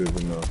sensitive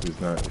enough.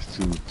 It's not. It's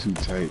too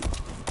tight.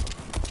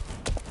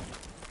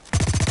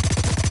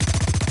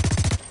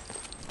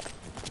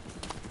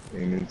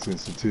 Aim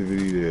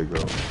insensitivity. There you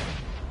go.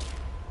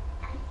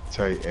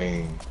 Tight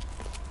aim.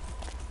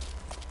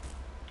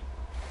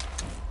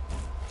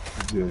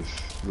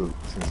 Just look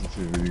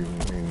sensitivity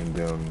when aiming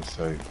down in the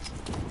sights.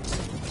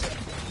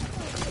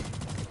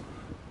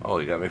 Oh,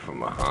 he got me from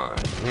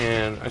behind.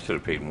 Man, I should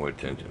have paid more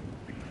attention.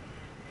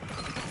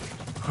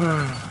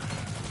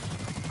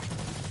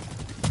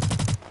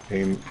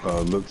 Aim,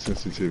 look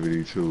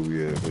sensitivity too,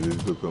 yeah, but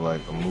it's looking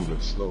like I'm moving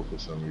slow for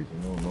some reason.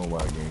 I don't know why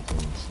game's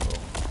moving slow.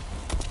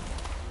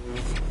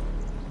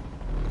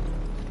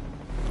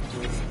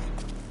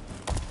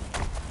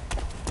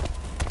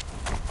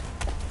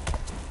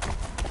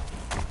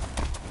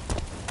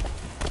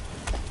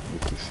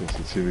 Lift the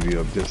sensitivity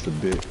up just a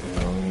bit, you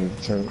know.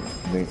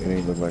 It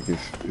ain't look like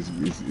it's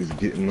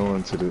getting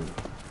on to the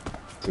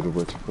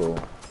what you call.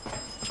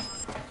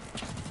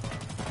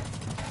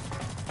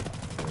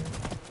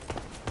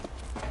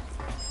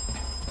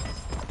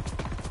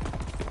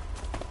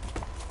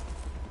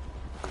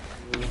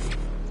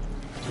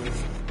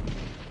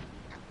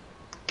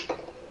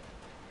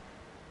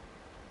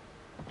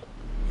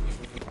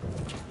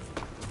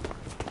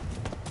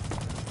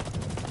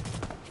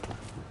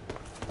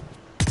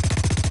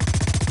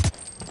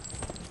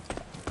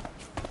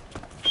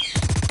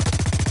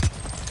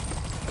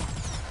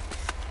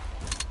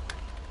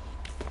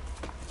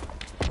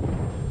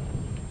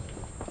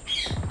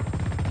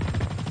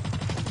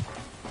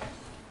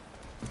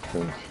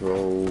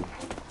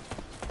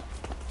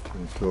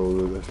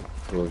 Controller, that's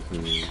what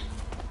it is.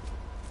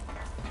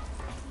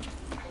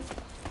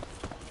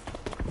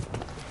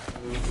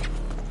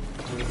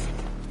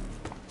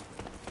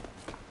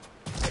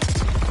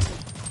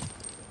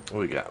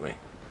 Oh, he got me.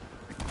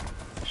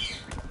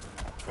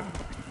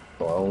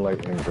 Oh, I don't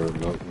like invert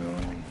look, no.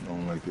 I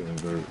don't like the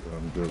invert.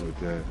 I'm good with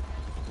that.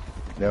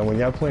 Now, when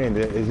y'all playing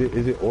that,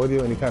 is it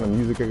audio, any kind of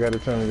music I gotta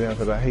turn it down?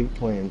 Because I hate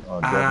playing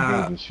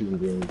games and shooting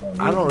games.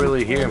 I don't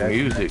really hear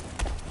music.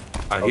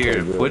 I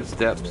hear good.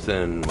 footsteps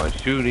and my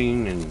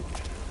shooting and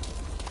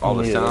all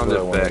the sound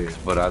effects,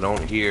 but I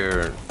don't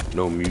hear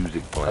no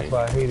music playing.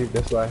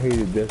 That's why I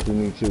hated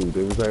Destiny 2.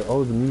 They was like,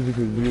 oh, the music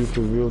is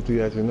beautiful, real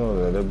theatrical.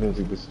 No, that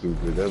music was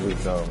stupid. That was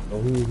dumb.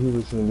 Oh, who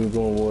listen to me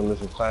going war and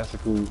listen to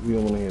classical? You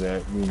don't want to hear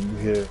that. You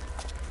hear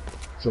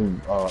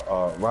some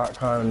rock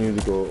kind of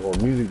music or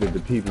music that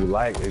the people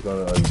like. They're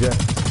gonna adjust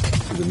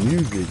to the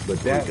music,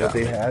 but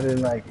I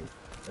didn't like it.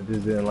 I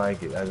just didn't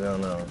like it. I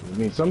don't know. I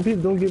mean, some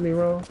people, don't get me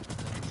wrong.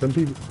 Some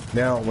people.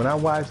 Now, when I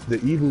watched The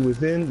Evil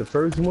Within, the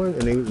first one,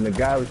 and the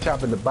guy was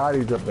chopping the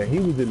bodies up, and he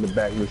was in the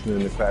back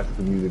listening to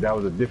classical music. That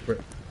was a different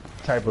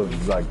type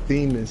of like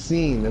theme and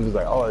scene. It was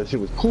like, oh, that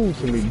shit was cool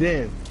to me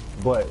then.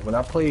 But when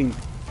I played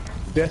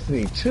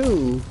Destiny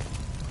 2,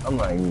 I'm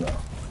like, no.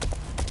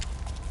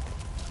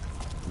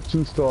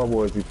 Too Star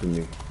Warsy for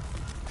me.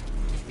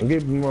 Don't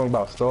get me wrong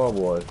about Star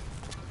Wars.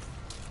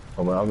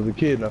 When I was a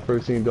kid and I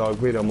first seen Darth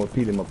Vader, I almost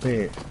peed in my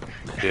pants.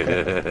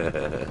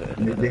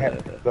 They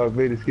had Darth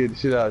Vader scared the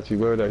shit out of you.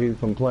 Word out, he was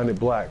from Planet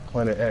Black,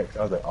 Planet X.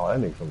 I was like, oh, that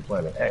nigga from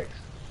Planet X.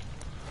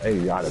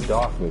 Hey, out of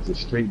darkness, it's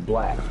straight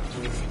black.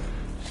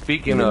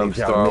 Speaking of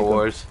Star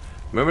Wars,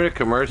 remember the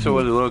commercial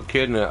with a little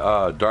kid in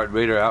a Darth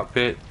Vader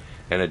outfit,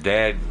 and the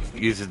dad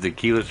uses the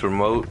keyless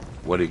remote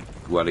while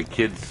the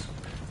kid's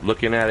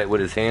looking at it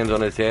with his hands on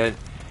his head,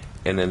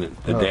 and then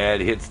the dad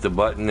hits the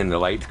button and the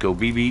lights go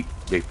beep beep,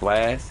 they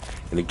flash,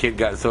 and the kid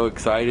got so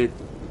excited.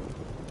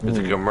 It's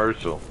a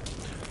commercial.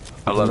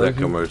 I love that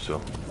commercial.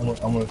 I'm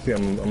gonna see.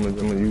 I'm gonna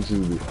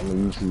YouTube it. I'm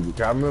gonna YouTube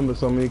it. I remember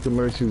so many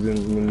commercials in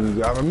the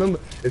news. I remember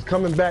it's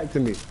coming back to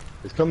me.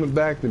 It's coming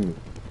back to me.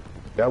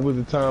 That was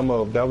the time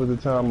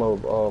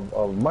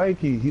of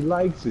Mikey. He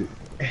likes it.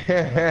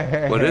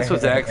 Well, this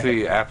was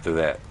actually after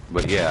that,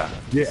 but yeah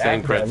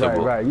same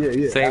principle. Right.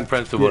 Yeah. Same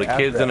principle. The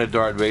kid's in a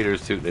Darth Vader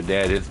suit, and the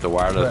dad hits the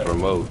wireless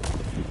remote.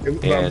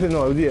 It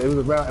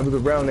was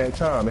around that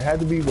time. It had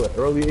to be what,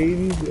 early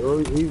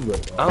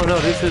 '80s, Oh no,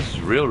 this is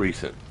real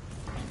recent.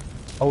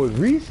 Oh, it's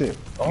recent.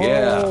 Oh,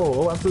 yeah.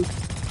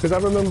 Because I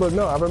remember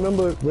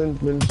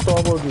when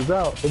Star Wars was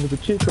out, it was a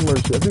kid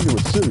commercial. I think it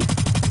was cereal.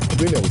 I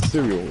think that was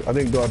cereal. I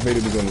think Darth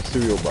Vader was on the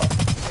cereal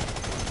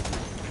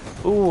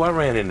box. Ooh, I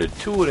ran into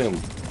two of them.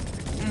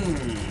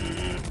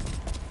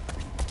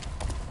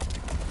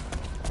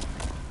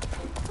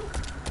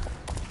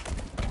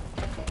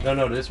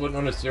 No, this wasn't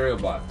on a cereal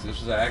box. This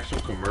was an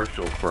actual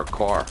commercial for a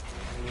car.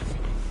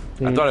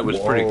 I thought it was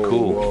pretty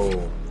cool.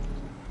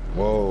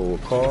 Whoa, a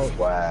car?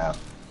 Wow.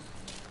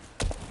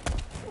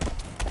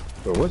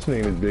 So what's his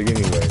name is big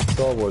anyway.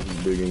 Star Wars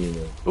is big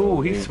anyway.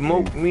 Ooh, he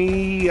smoked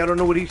me. I don't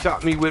know what he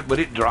shot me with, but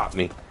it dropped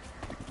me.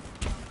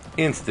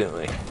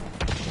 Instantly.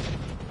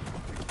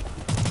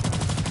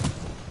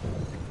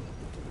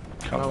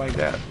 Kind of like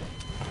that.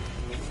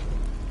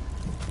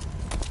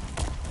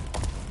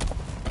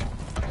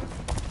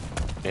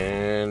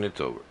 And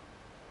it's over.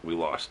 We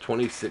lost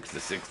 26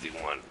 to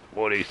 61.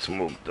 Boy, they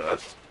smoked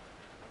us.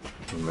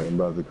 I'm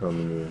about to come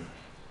in there.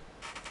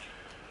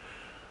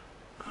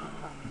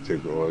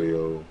 Take the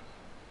audio.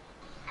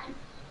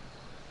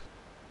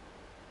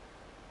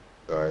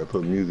 Alright,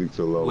 put music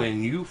to low.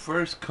 When you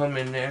first come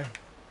in there,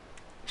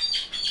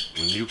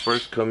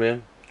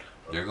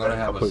 they're gonna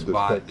have a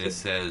spot that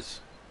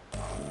says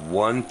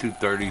 1 through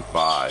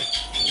 35.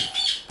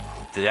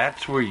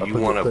 That's where you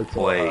want to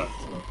play.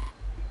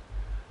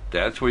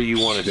 That's where you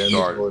want to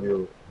start.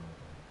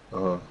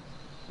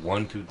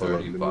 1 through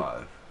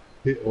 35.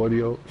 Hit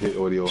audio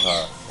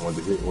high. I want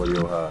to hit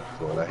audio high.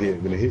 So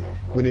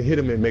when it hit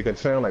them, it make a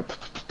sound like.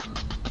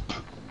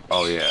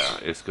 Oh yeah,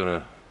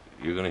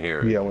 you're gonna hear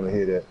it. Yeah, I want to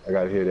hear that. I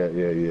gotta hear that.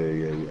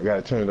 Yeah. I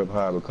gotta turn it up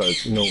high because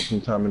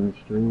sometime in the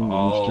stream.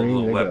 All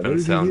the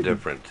weapons sound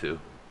different too.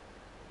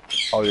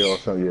 Oh yeah,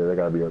 that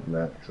gotta be up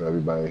max so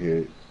everybody hear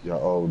it.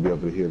 Y'all all will be able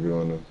to hear it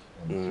on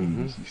the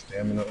TV. See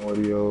stamina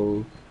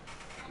audio.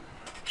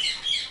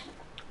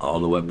 All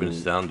the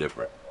weapons sound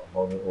different.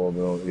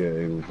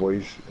 Enable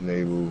voice,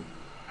 enable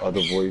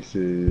other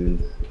voices.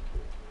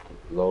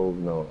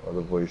 Other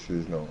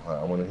voices. No,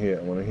 I want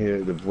to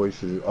hear the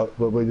voices.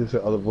 But you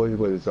said other voices,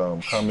 but it's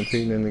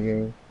commentating in the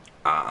game.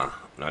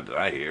 Not that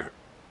I hear.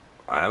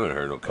 I haven't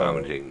heard no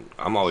commentating.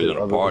 I'm always in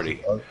a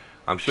party.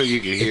 I'm sure you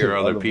can hear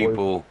other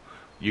people.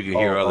 You can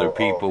hear other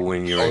people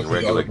when you're in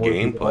regular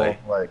gameplay.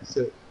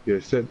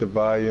 Set the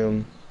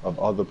volume of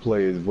other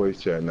players'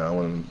 voice chat. Now I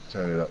want to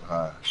turn it up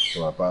high.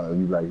 So I finally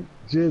be like,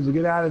 Shiz,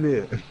 get out of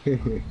there.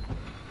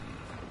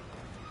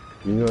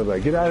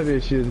 Like, get out of there,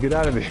 Shiz, get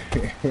out of there.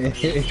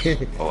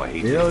 Oh, I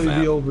hate this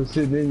map. Be over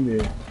sitting in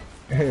there.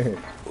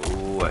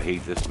 Oh, I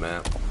hate this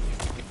map.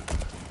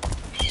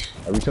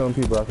 I be telling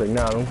people, I was like,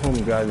 nah, don't call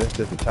me God, that's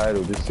just the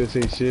title. Just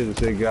say Shiz or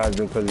say God,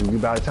 because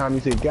by the time you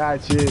say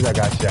God, Shiz, I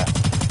got shot.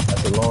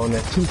 That's a long,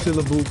 that's two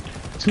syllables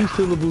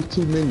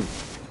too many.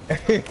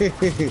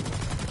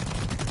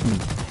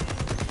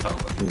 Oh,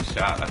 I got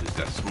shot, I just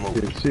got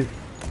smoked.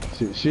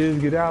 Shiz,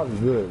 get out,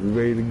 good, we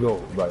ready to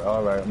go. Like,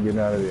 alright, I'm getting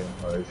out of there.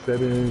 Alright,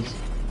 settings,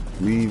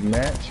 leave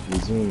match,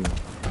 resume.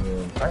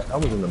 I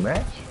was in the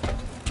match?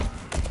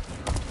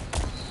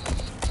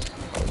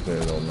 I was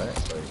in no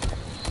match, like,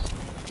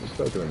 what's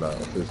talking about?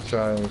 It says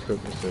try on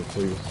script, it says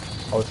please.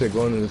 I would say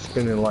go into the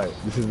spinning light.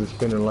 This is the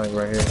spinning light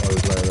right here. Oh,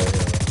 it's right here.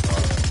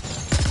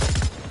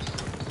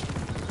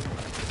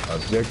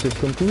 Objective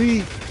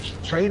complete.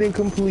 Training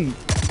complete.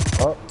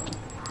 Up.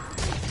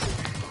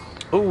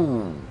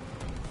 Ooh.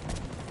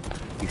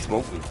 He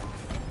smoked me.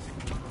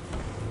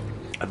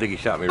 I think he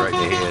shot me right in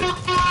the head.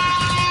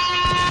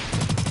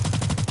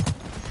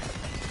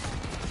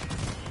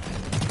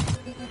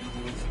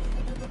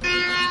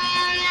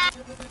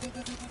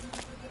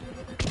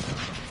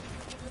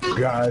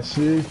 Gosh,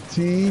 it's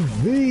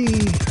TV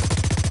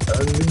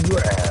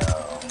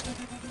underground.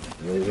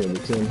 We're here to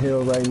Tim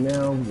Hill right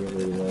now. We're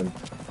ready to run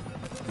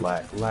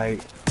Blacklight.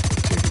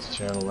 Check this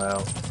channel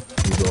out.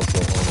 He's also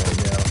on right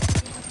now.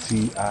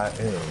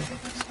 TIM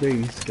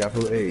space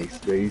capital A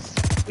space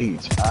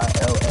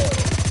HILL.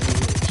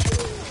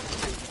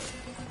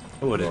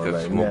 Oh, it just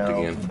got smoked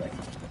again.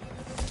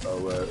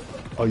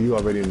 Oh, you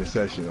already in the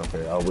session?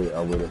 Okay, I'll wait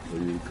up for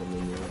you to come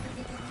in there.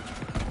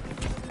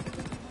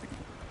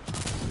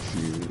 Let's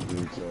see.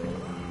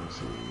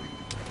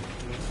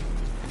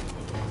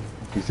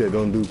 You said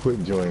don't do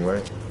quick join,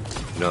 right?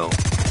 No.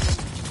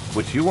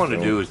 What you want to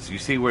do is, you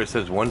see where it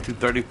says 1 through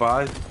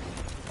 35?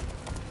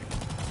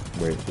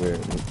 Wait.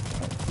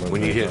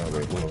 When you hit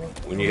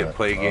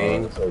play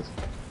game.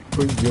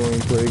 Quick join,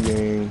 play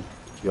game.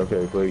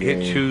 Okay, play game.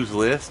 Hit choose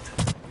list.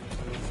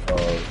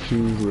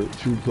 Choose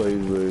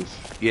playlist.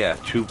 Yeah,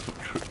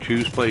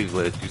 choose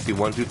playlist. You see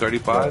 1 through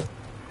 35?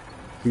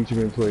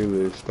 Featuring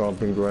playlist,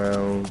 Stomping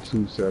Ground,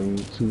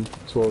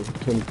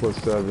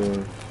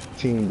 24/7,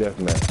 Team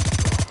Deathmatch.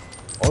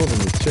 All of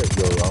them is checked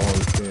though, I don't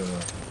understand.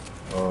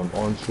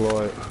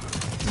 Onslaught,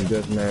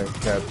 Deathmatch,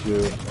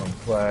 Capture,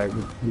 Flag.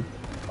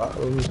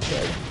 Let me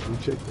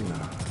check them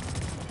out.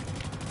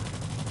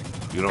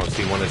 You don't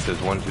see one that says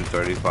 1 through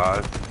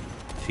 35?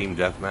 Team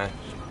Deathmatch?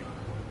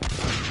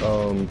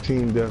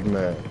 Team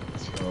Deathmatch.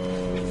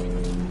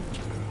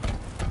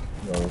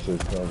 No, it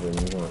says something.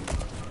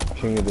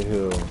 King of the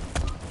Hill.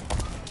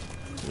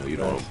 No, you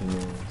don't.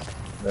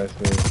 Last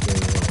name.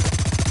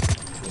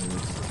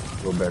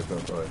 Go back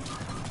up. All right.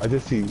 I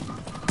just see.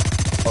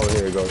 Oh,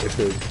 here it goes. It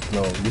says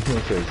no. This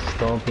one says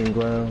Stomping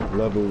Ground,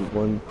 level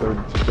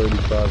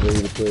 135,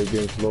 ready to play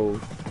against low.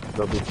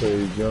 Double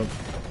play jump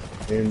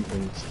in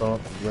and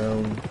stomp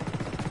ground.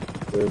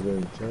 There's an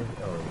intent.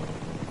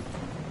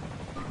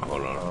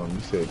 Hold on. You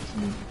said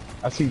team.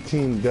 I see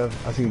team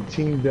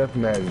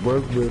deathmatch.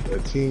 Work with a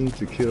team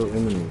to kill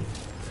enemies.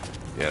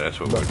 Yeah, that's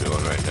what we're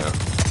doing right now.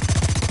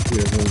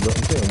 Yeah, but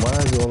I'm saying, why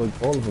is all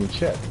of them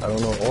checked? I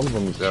don't know. All of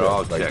them is They're checked.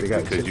 all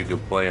checked because you can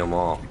play them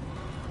all.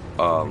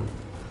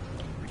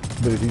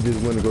 But if you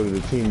just want to go to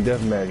the team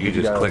deathmatch, you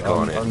just click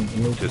on it.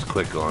 Just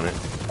click on it.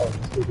 Oh,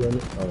 just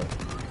click on it.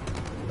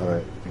 All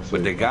right.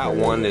 But they got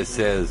one that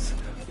says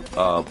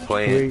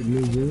playing. Create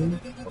new room.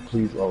 Oh,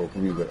 please. Oh,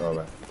 please. All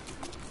right.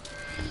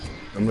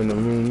 I'm in the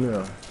room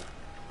now.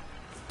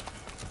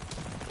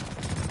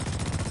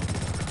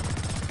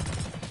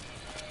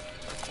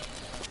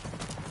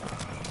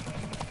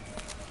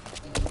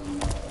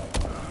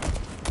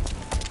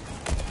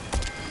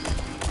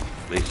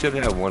 They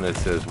should have one that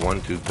says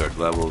 1 2 3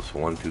 levels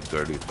 1 2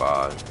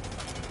 35.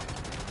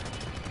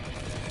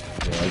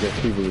 Yeah, I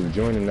guess people are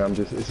joining now.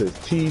 It says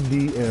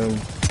TDM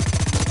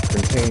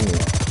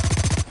containment.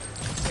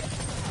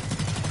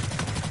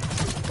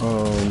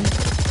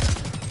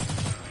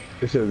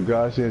 It says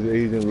Gaussian's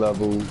agent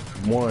level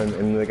 1, and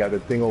then they got the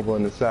thing over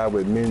on the side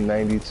with min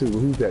 92.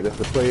 Who's that? That's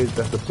the players.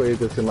 That's the players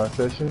that's in my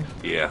session.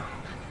 Yeah.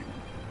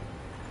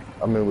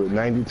 I'm in with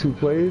 92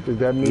 players. Does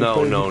that mean?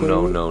 No. I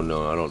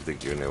don't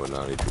think you're in there with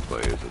 92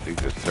 players. I think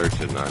they're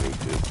searching 92.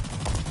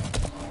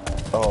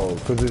 Oh,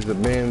 because it's a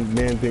man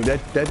thing.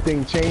 That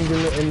thing changed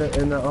in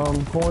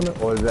the corner,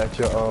 or is that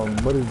your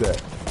what is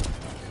that?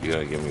 You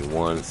gotta give me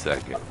 1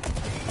 second.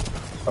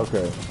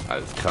 Okay.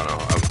 I'm in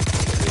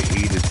a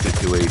heated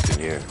situation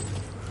here.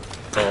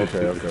 Oh,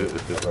 okay.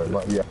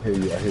 Right. Yeah, I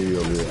hear you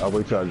over there. I'll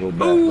wait till I go back,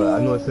 but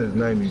I know it says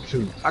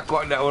 92. I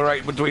caught that one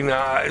right between the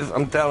eyes.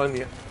 I'm telling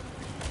you.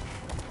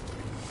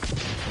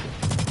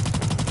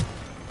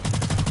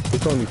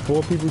 It's only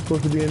 4 people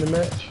supposed to be in the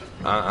match?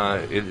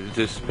 It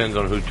just depends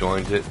on who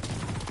joins it.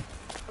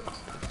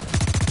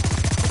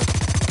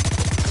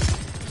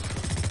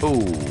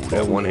 Ooh,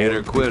 that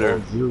one-hitter quitter.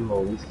 All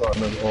 0. We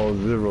starting at all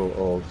 0.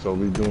 Oh, so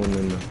we doing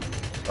in the...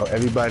 Oh,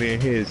 everybody in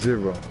here is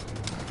 0.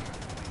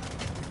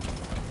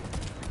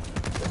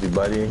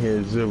 Everybody in here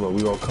is 0.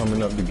 We all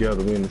coming up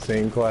together. We in the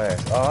same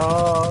class.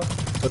 Ah,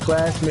 the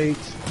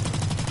classmates.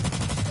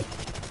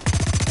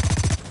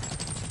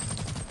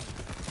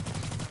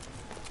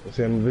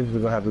 See, I'm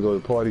eventually gonna have to go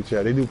to party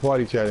chat. They do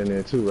party chat in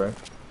there too, right?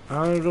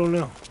 I don't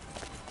know.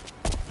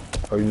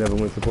 Oh, you never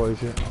went to party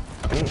chat?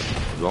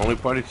 The only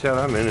party chat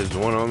I'm in is the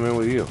one I'm in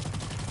with you.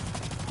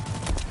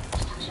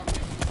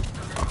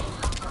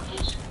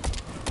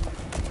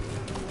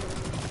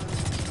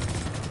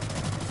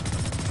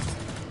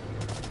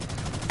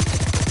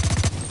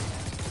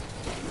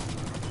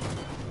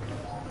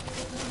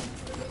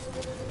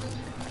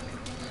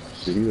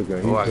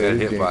 Oh, I got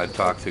hit by a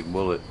toxic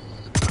bullet.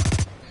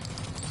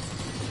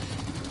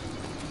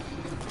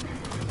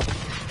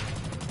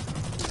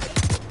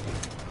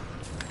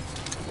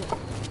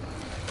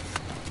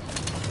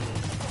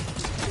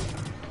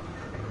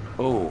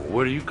 Oh,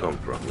 where do you come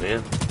from, man?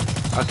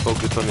 I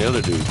focused on the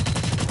other dude.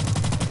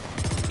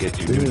 Get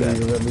you do that. They didn't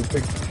even let me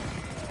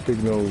pick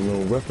no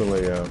weapon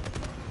layout.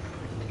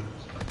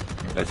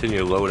 That's in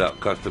your loadout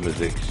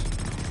customization.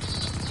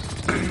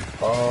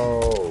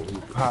 Oh, you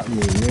popped me,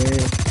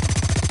 man.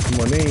 Come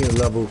on, they ain't a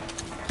level.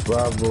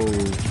 Bravo,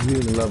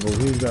 he's a level.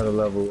 He's not a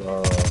level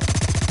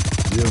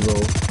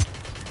 0.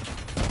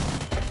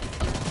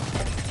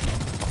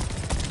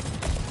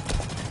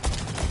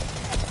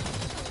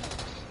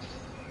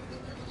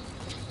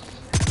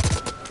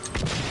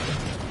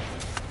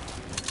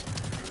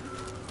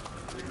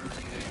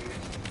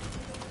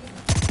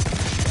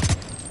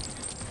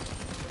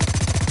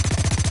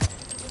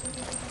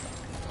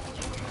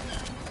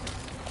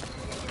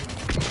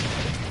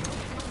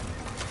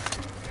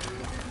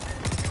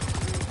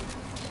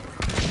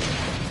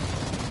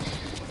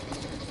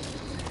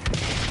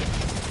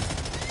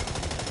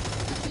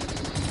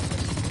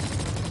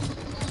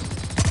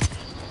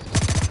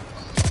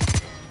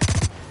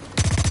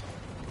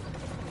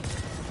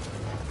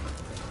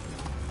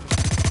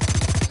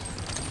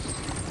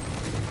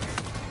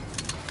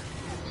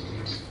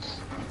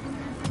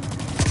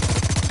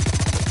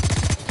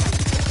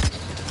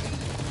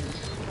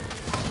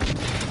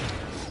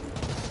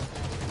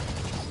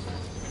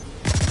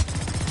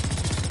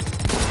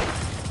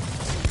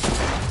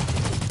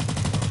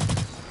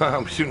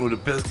 I'm shooting with a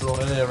pistol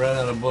and I ran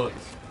out of bullets.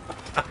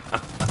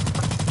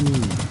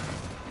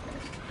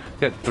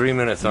 Got 3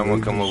 minutes. I'm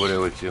gonna come over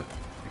there with you.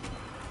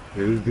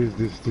 Yeah, this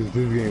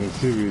game is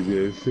serious.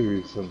 Yeah, it's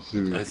serious. Something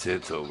serious. That's it.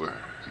 It's over.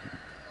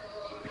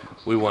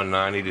 We won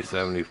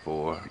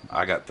 90-74.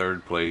 I got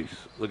 3rd place.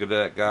 Look at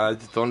that,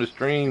 guys. It's on the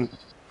stream.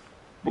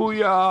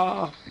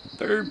 Booyah!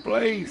 3rd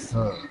place.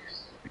 Oh,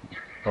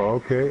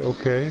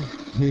 okay.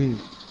 You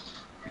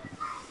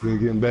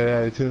getting better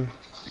at it too?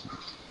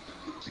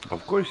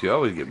 Of course, you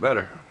always get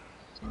better.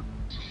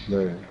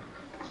 Man.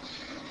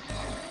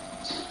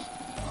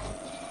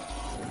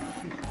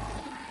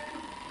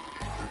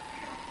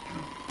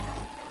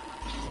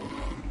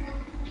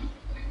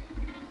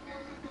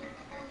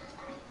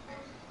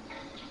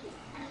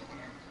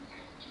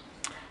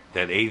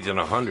 That Agent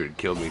 100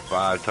 killed me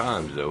 5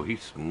 times, though. He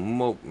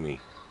smoked me.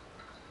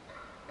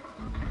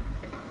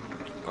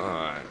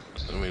 Alright,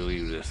 let me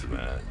leave this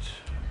match.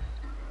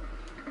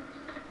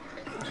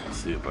 Let's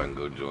see if I can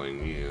go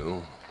join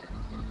you.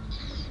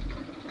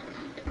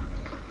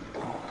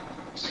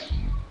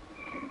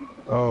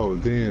 Oh,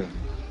 damn.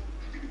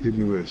 Hit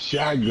me with a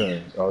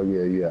shotgun. Oh,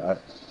 yeah.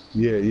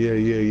 Yeah.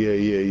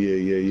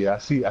 I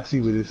see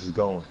where this is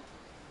going.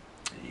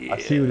 Yeah. I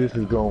see where this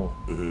is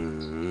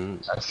going.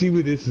 I see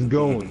where this is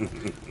going.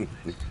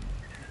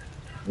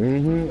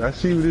 I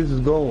see where this is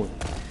going.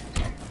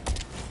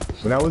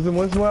 When I was in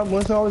once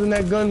I was in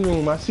that gun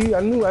room, I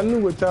knew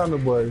what time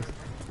it was.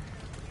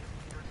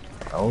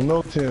 I don't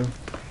know, Tim.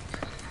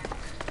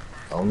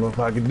 I don't know if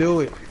I could do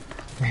it.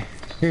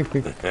 I'm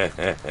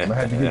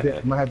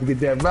gonna have to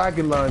get that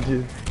rocket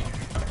launcher.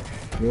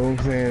 You know what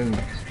I'm saying?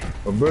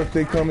 My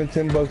birthday coming,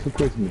 $10 for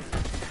Christmas.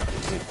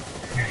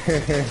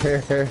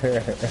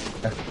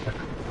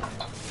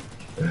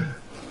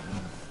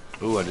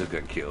 Ooh, I just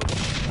got killed.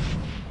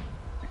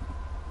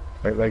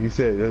 Like you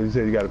said,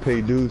 you gotta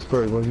pay dues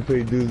first. Once you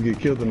pay dues, you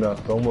get killed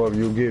enough. Don't worry,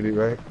 you'll get it,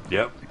 right?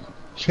 Yep.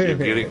 You'll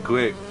get it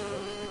quick.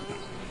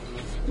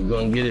 You're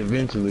gonna get it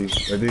eventually.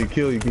 After they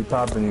kill you, keep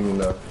popping you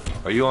enough.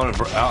 Are you on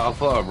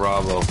Alpha or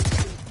Bravo?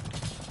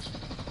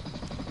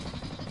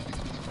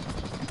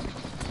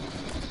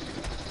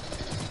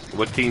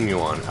 What team you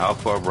on?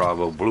 Alpha or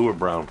Bravo? Blue or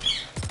brown?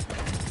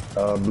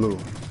 Blue.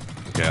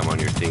 Okay, I'm on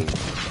your team.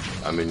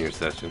 I'm in your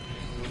session.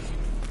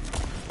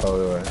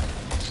 Oh, right.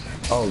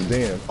 Oh,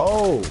 damn.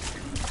 Oh!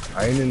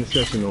 I ain't in the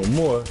session no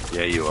more.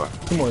 Yeah, you are.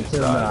 Come on,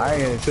 tell me now. I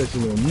ain't in the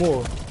session no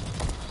more.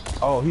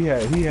 Oh, he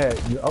had,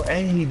 oh,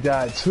 and he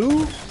died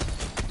too?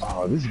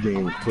 Oh, this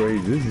game is crazy.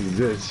 This is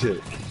just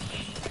shit.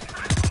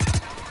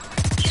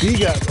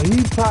 He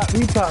popped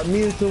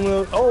me and someone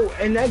else. Oh,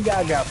 and that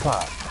guy got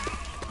popped.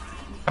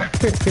 I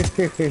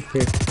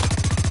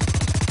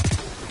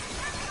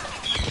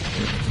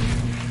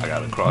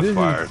got a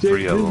crossfire,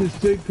 three of them. This is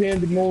straight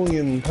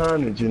pandemonium and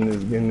carnage in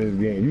this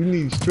game. You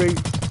need straight.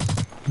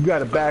 You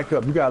gotta back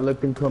up. You gotta let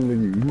them come to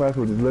you. You might as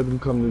well just let them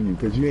come to you,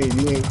 cause you ain't.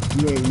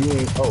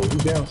 Oh, he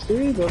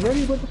downstairs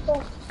already? What the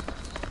fuck?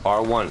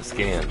 R1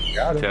 scan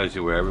tells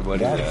you where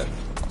everybody's at.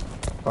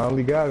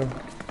 Finally got him.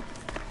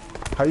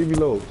 How you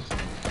reload?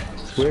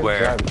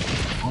 Square.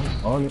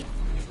 On it.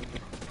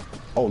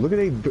 Oh, look at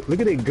they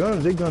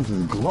guns. Their guns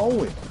is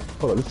glowing.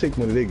 Hold on, let's take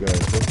one of their guns.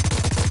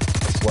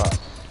 Swap.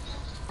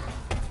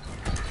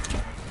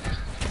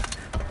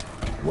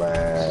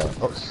 Wow.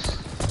 Oh.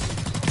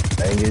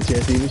 I didn't get a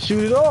chance to even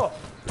shoot it off.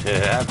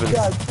 It happens.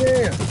 God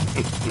damn.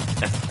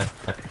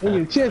 I didn't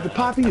get a chance to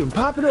pop it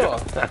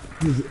off.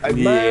 Just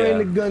admiring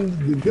the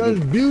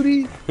gun's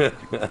beauty,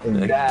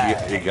 and die.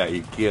 He got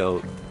you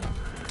killed.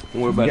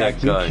 Don't worry about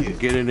that gun.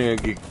 Get in there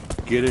and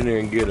get in there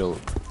and get him.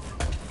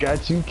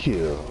 Got you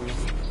killed.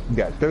 We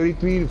got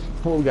 33 to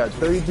 4. We got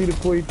 33 to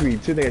 43.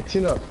 Today,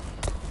 10 up.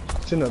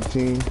 10 up,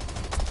 team.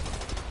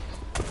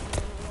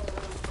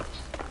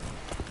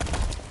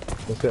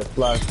 What's that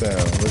flash down?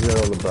 What's that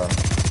all about?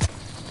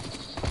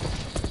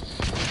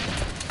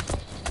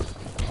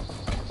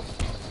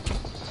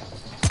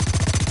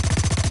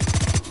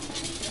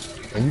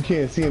 And you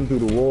can't see him through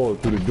the wall,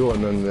 through the door,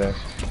 none of that.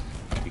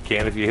 You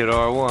can if you hit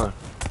R1.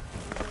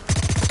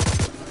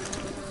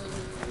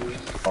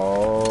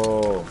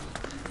 Oh.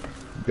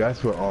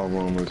 That's what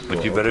R1 was for.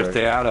 But you better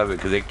stay out of it,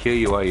 because they kill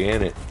you while you're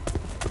in it.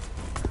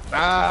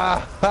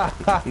 Ah!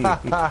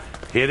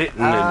 Hit it and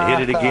then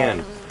hit it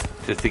again,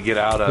 just to get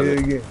out of it.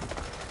 Again.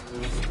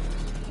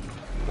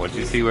 Once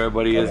you see where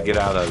everybody is, get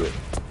out of it.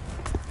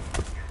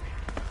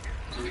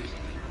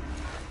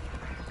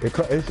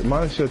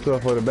 Mine shuts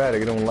off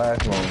automatic. It don't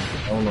last long.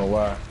 I don't know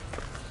why.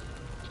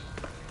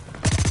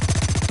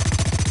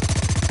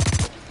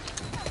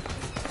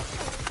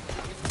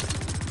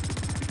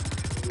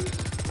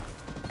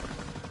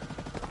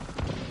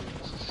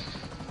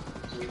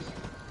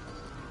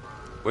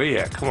 Where you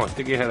at? Come on,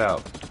 stick your head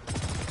out.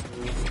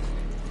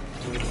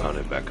 Oh,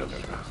 they're back up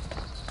there now.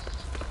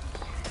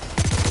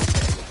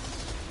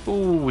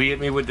 Ooh, he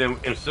hit me with them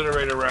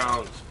incinerator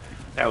rounds.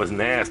 That was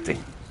nasty.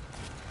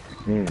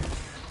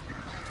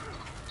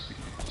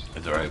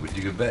 That's alright, but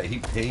you can bet he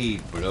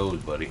paid for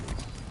those, buddy.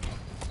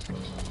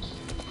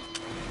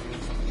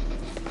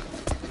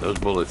 Those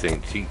bullets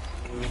ain't cheap.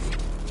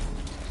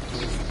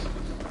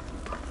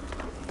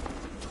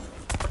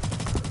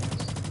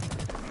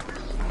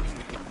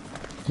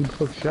 Who the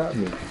fuck shot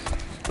me?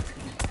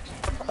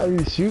 How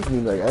did he shoot me?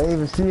 Like, I didn't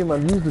even see him. I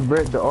used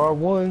the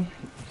R1.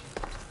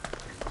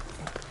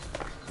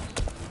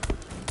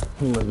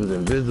 He must was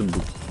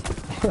invisible.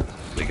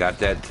 They got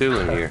that too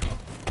in here.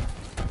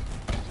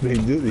 They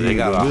do. They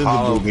got a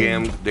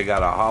hologram. They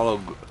got a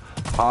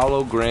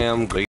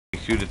hologram. They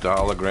shoot at the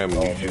hologram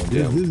and you shoot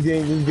them. This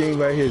game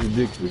right here is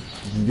addictive.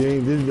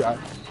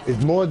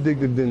 It's more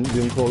addictive than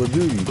Call of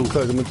Duty.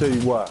 Because I'm gonna tell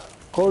you why.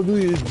 Call of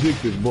Duty is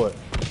addictive, but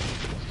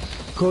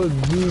Call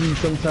of Duty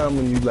sometimes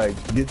when you like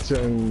get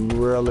certain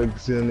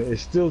relics in it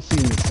still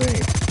seems the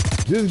same.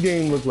 This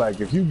game looks like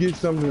if you get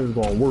something that's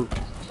gonna work,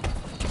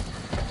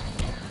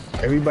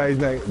 everybody's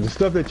not the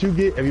stuff that you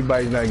get.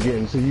 Everybody's not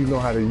getting, so you know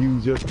how to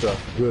use your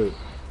stuff. Good.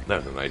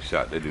 That's a nice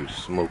shot. That dude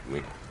smoked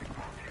me.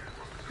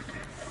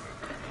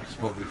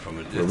 Smoked me from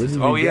a distance.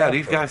 Oh yeah,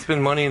 these guys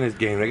spend money in this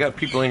game. They got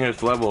people in here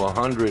that's level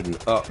 100 and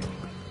up.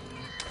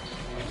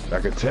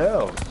 I could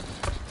tell.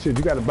 Shit,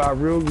 you gotta buy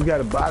you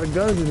gotta buy the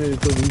guns in here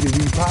so you can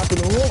be popping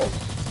them off.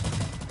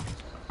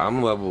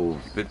 I'm level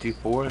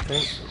 54, I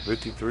think, or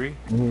 53.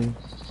 Mm-hmm.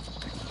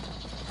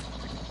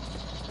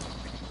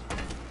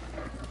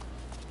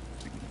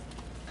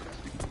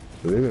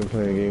 So they've been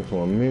playing the game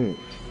for a minute.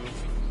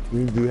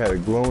 This dude had a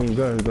glowing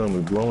gun. His gun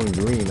was glowing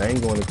green. I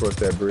ain't going across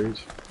that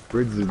bridge.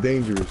 Bridges are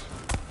dangerous.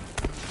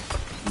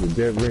 There's a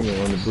dead ringer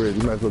on the bridge.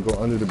 You might as well go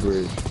under the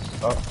bridge.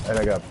 Oh, and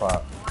I got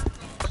popped.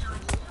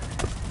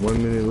 1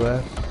 minute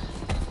left.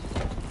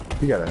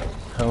 He got a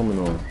helmet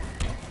on.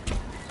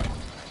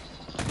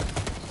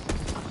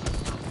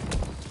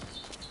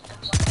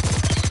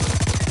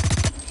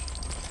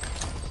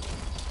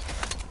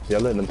 Y'all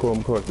letting them pull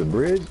him across the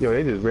bridge? Yo,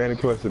 they just ran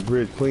across the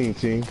bridge clean,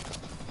 team.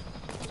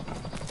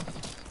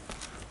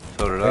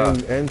 So did I.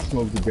 And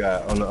smoked the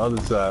guy on the other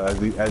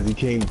side as he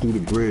came through the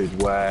bridge.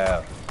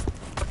 Wow.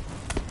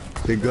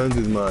 Their guns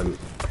is modded.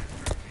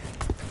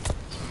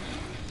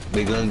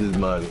 Their guns is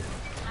modded.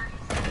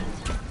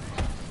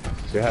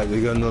 They have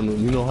their guns on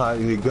them. You know how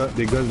their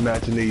guns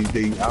matching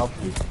they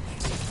outfit.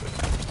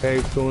 Hey,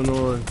 what's going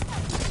on?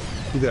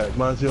 Who's that?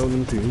 Montiel, let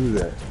me see. Who's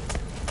that?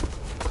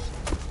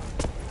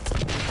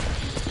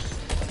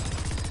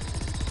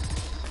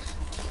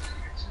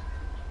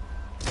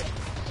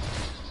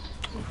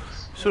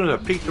 As soon as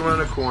I peeked around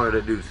the corner,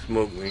 that dude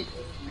smoked me.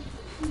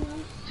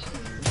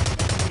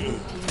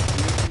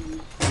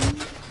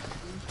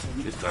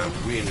 It's time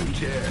for me in the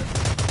chair.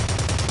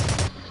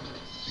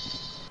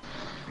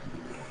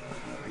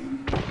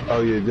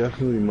 Oh yeah,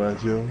 definitely,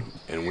 Macho.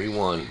 And we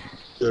won.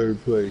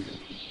 3rd place.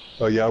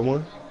 Oh, y'all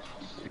won?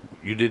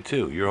 You did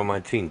too. You're on my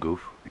team,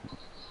 Goof.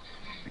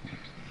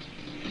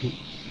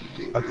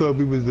 I thought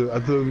we was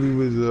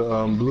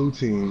the blue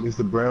team. It's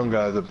the brown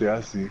guys up there. I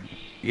see.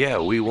 Yeah,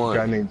 we won.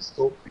 Guy named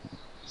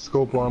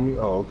Scope on me.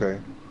 Oh, okay.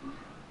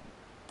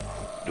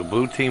 The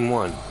blue team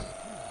won.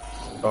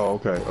 Oh,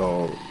 okay.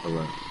 Oh, all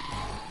right.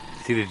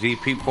 See the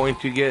GP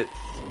points you get?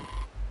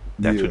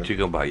 That's Yeah. what you're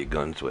gonna buy your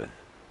guns with.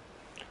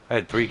 I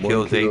had 3 1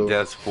 kills, kill. 8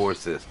 deaths, 4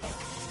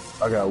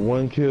 assists. I got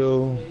 1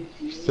 kill,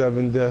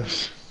 7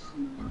 deaths.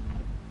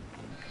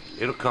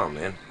 It'll come,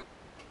 man.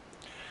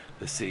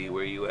 Let's see,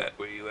 where you at?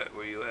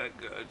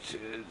 Gotcha.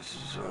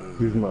 This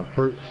is my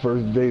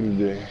first day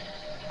today.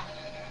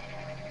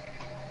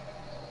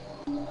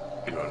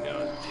 You're on the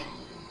other team.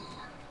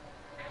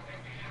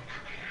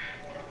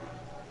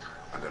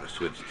 I gotta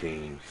switch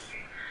teams.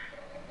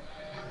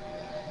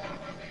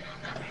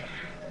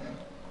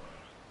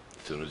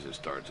 As soon as it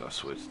starts, I'll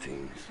switch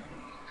teams.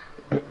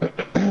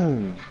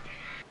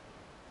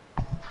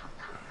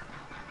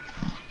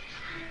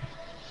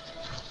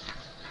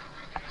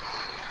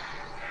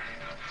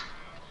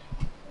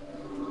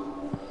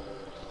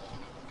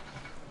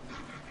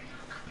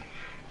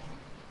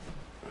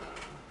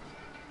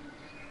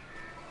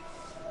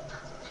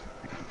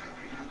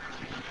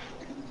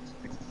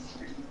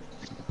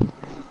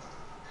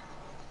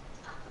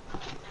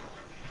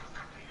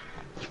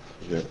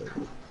 Yeah,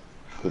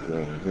 put that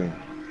on thing.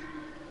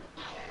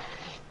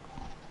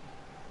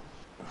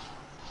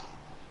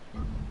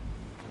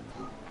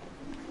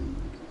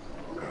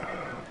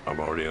 I'm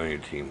already on your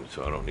team,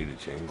 so I don't need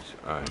to change.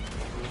 Alright.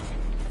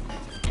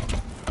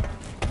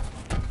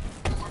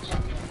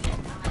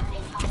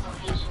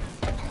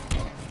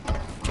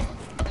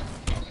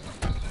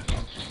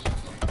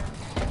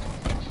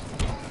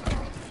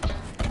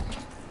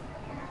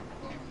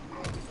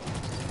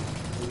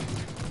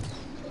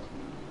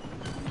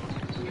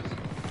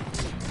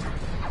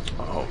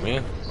 Oh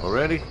man,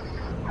 already?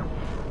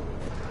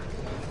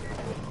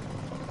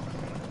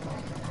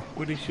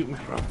 Where'd he shoot me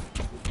from?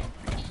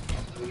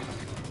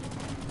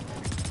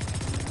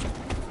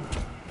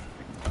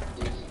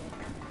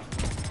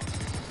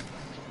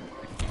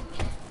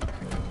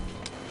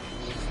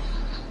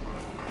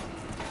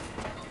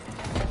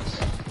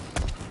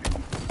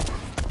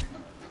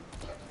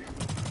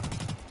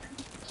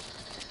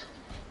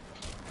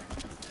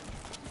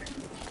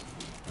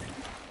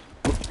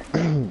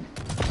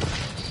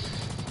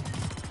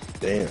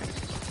 Damn.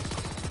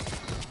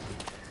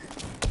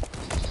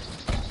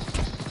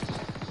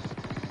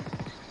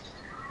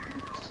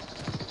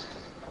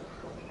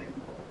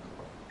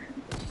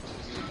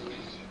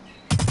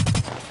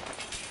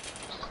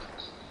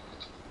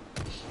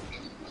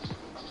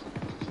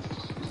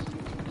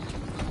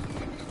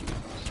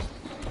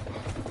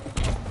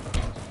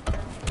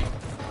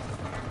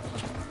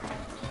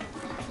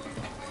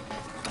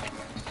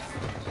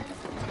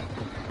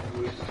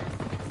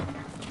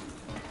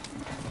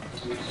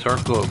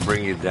 Circle will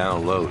bring you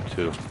down low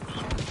too.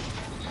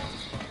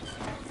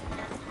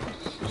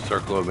 The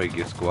circle will make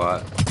you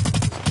squat.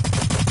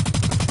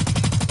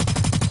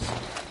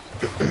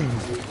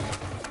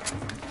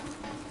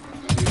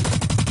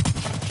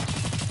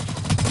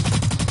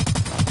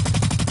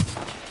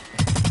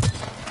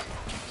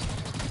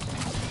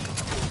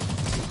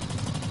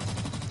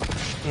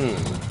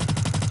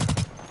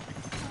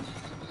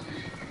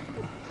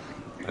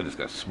 I just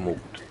got smoked.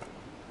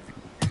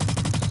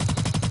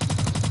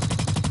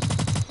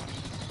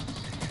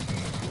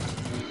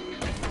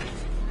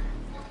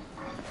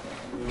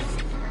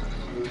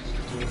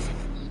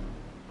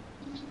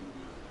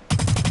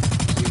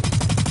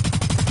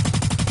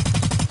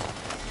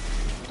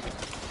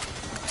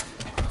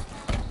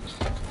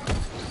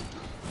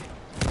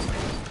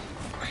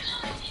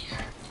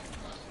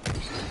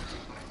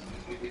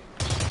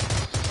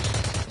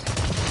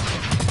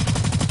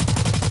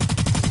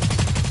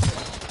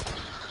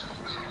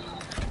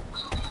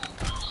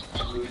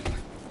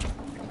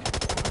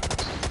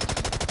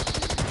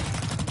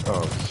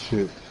 Oh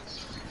shit.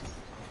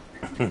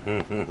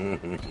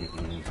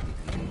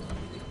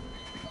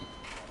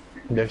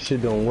 That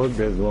shit don't work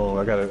that long.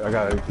 I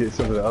gotta get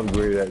something to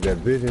upgrade that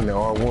vision to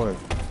R1.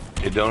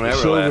 It don't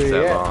ever last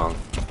that long.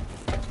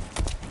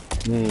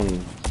 Hmm.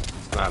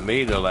 It's not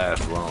made to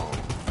last long.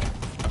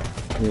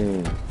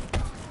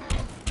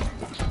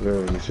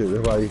 Yeah, shit,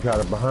 that's why you caught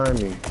it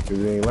behind me,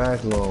 because it ain't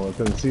last long. I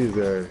couldn't see his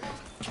ass.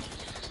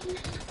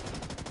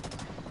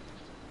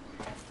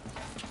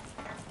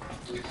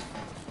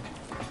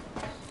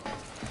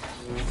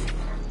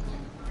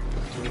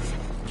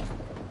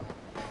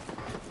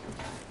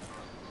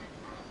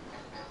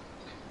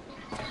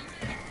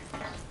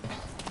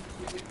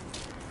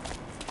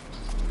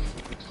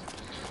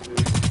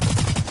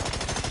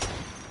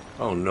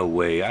 Oh, no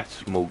way. I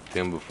smoked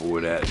him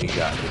before that. He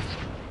got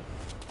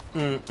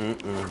me.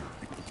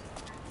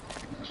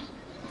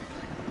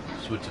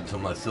 Switching to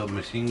my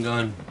submachine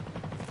gun.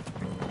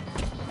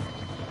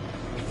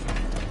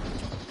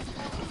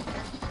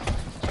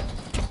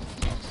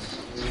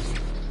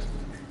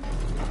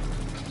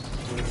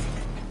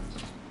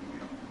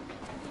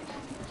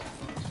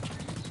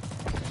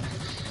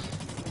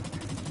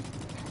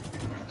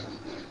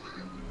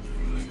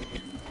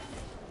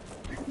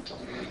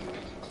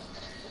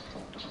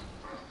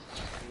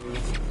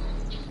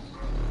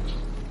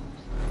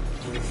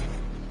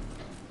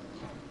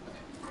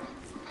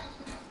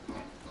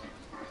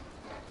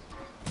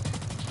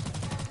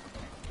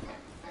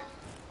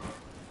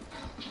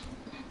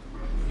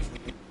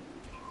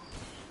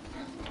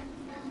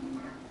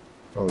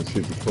 Oh shit,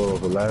 you fall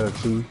off a ladder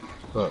too?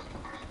 Fuck.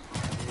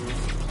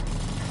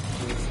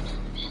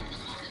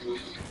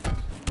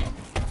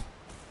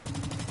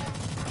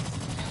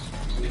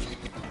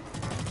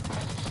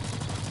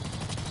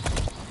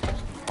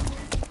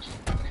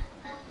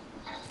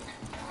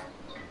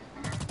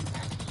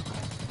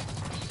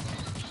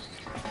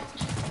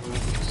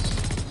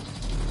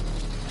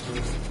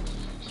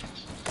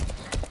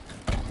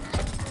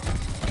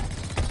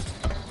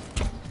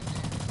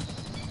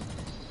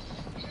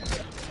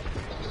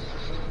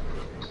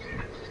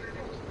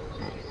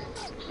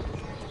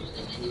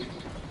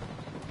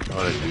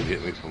 Oh, that dude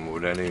hit me from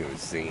what I didn't even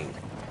see.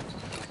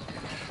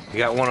 You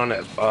got one on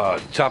that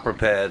chopper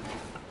pad.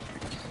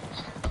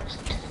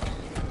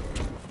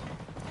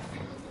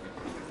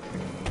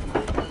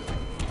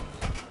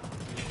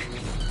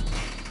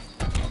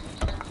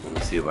 Let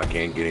me see if I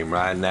can't get him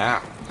right now.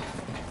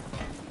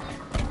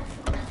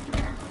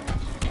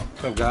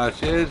 What's up, guys?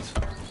 Shids?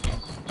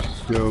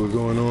 Yo, what's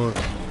going on?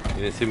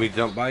 You didn't see me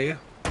jump by you?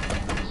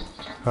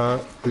 Huh?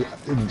 You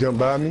jump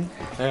by me?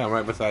 Yeah, I'm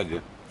right beside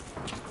you.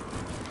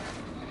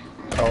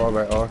 Oh,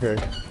 alright, okay.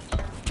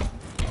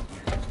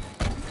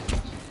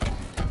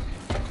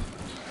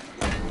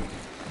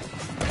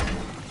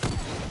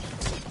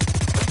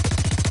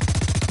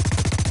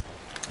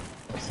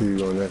 I see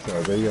you on that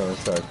side. There you go, on that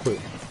side, quick.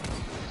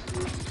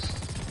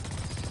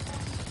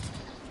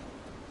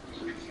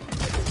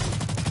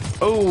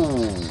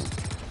 Oh!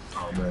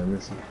 Oh man,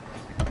 listen.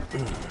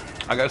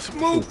 I got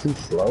smooth. It's too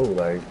slow,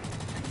 like.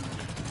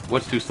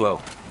 What's too slow?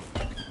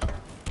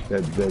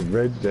 That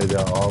red, that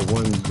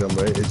R1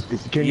 number.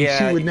 Can you Yeah,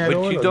 shoot with that but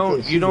on?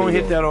 you don't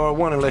hit that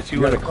R1 unless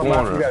you're in a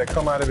corner. You gotta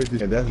come out of it.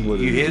 And that's what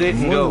you hit it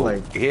and go.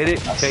 Like, hit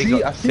it, I take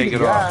see it the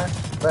guy,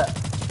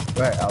 off.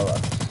 Right,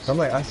 I'm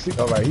like, I see.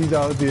 All right, he's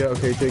out there.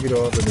 Okay, take it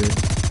off, and then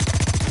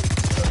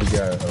we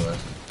got it. All right.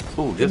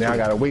 Ooh, And now I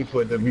gotta wait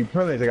for it to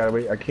replenish. I gotta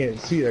wait. I can't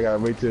see it. I gotta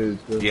wait to.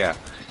 Yeah,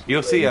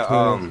 you'll see a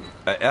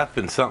F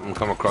and something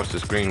come across the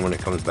screen when it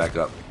comes back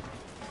up.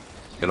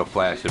 It'll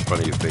flash in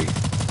front of your face.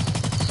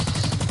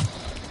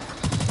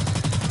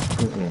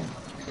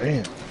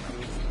 Damn.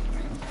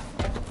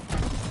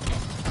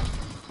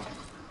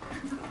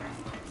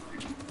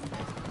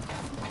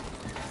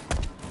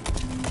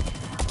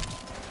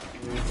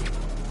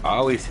 I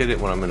always hit it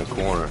when I'm in a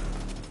corner.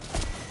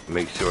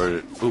 Make sure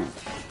that, ooh,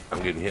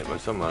 I'm getting hit by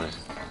somebody.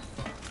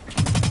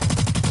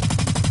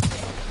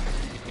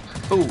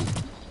 Ooh,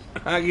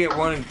 I get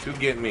one and two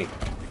get me.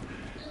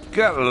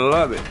 Gotta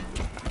love it.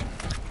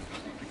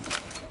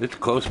 It's a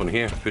close one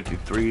here,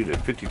 53 to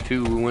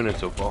 52, we're winning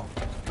so far.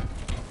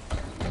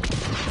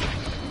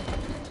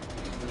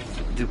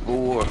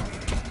 54.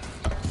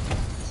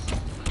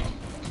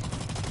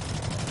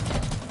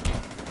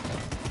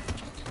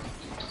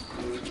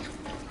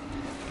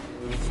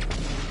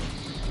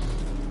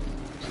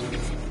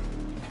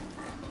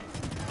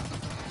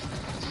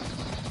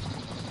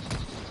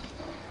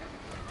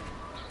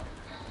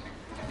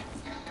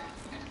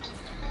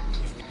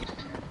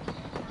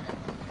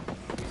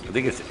 I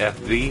think it's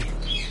FV.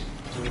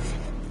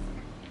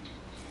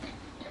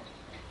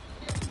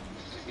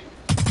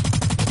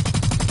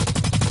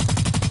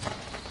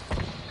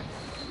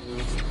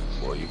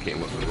 Boy, you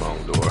came up the wrong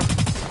door.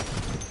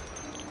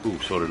 Ooh,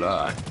 so did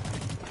I.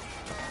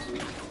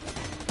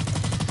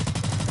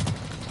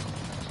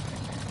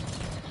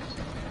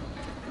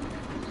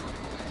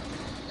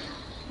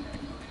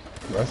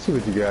 I see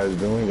what you guys are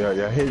doing.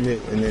 Y'all hitting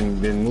it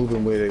and then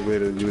moving where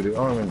the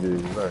orange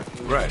is.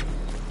 Right.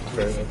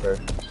 Okay.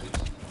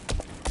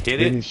 Hit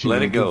it,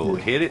 let it go.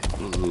 Hit it,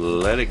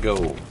 let it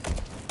go.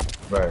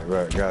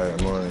 Right, got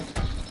it, I'm on it.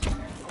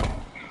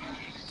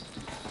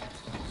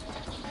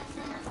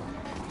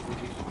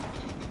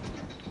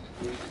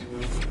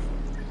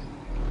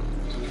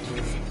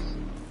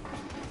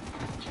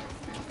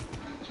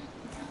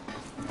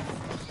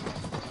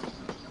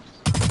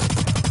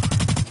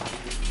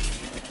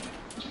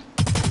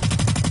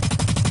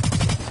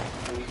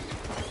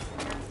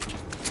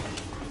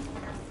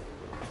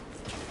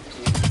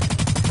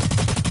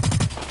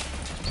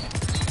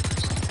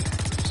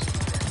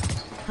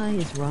 Hi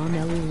is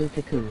Ronelli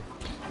Lukaku.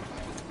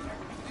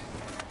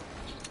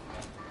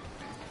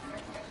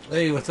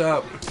 Hey, what's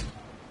up?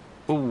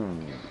 Ooh,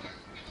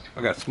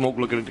 I got smoke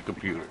looking at the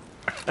computer.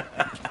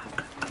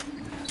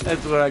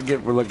 That's what I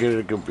get for looking at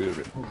the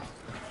computer.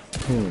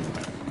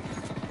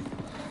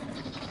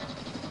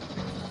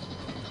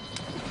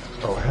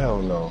 Oh, hell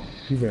no.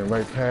 He ran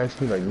right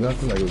past me like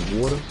nothing, like it was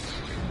water.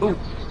 Ooh,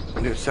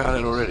 I got shot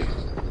at already.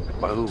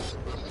 By who?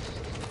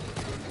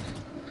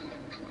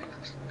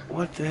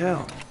 What the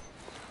hell?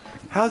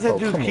 How's that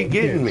dude keep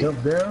getting me?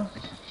 Jump down?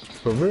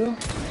 For real?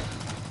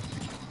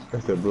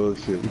 That's that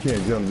bullshit. You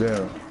can't jump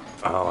down.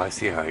 Oh, I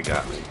see how he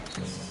got me.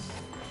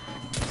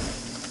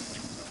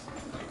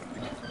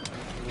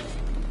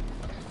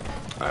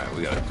 Alright,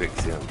 we gotta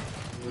fix him.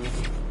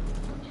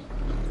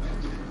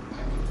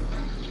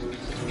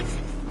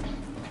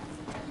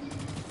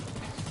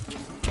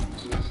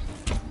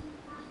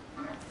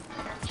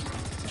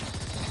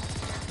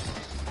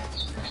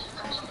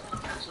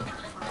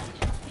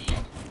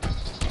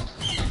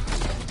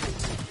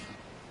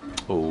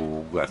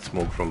 Oh, got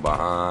smoke from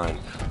behind.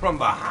 From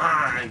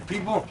behind,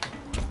 people!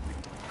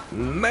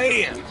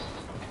 Man!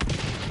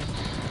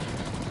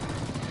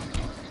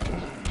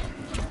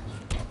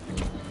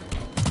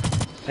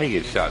 I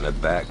get shot in the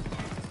back.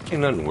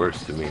 Ain't nothing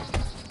worse to me.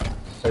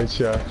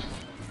 Headshot.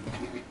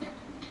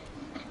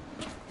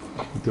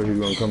 You thought he was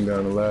gonna come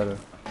down the ladder.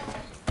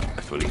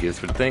 That's what he gets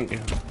for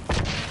thinking.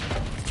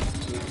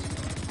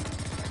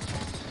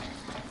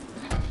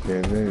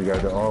 And then you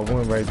got the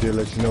R1 right there,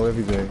 let you know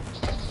everything.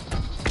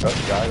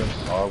 Oh, got him.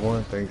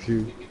 R1, thanks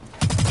you.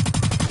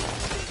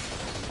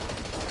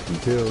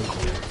 Until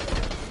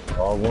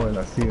R1,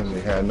 I see him,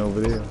 they hiding over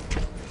there.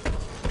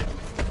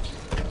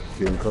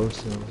 Getting close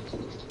to him.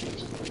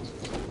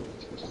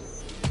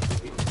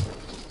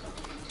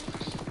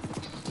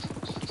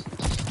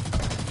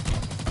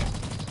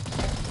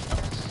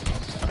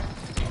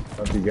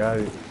 He got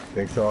it.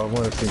 Thanks to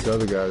R1, I think the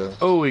other guy though.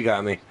 Oh, he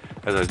got me.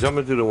 As I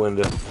jump through the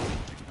window.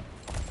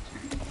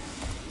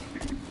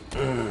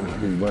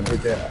 One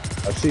hit that.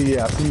 I see you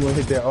one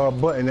hit that R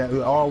button, that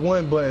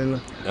R1 button.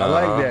 I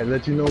like that.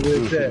 Let you know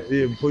where it's at.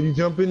 Yeah, before you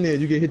jump in there,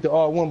 you can hit the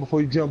R1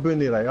 before you jump in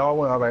there. Like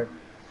R1, all right.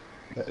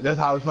 That's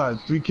how it's fine.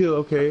 3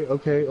 kills. Okay.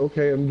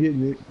 I'm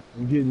getting it.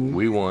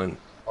 We won.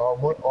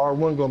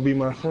 R1 gonna be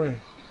my friend.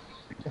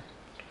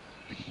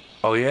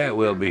 Oh yeah, it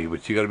will be,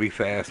 but you gotta be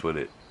fast with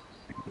it.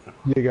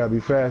 Yeah, you gotta be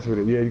fast with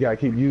it. Yeah, you gotta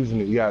keep using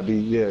it. You gotta be,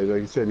 yeah,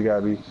 like you said, you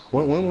gotta be.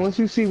 Once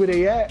you see where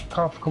they at,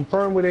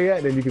 confirm where they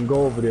at, then you can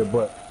go over there.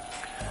 But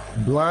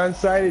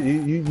blindsided,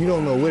 you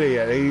don't know where they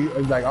at.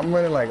 Like I'm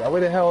running like,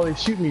 where the hell are they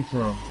shooting me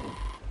from?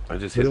 I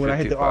just hit 55. Then when I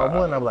hit the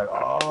R1, I'm like,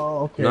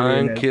 oh, okay.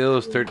 9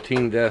 kills,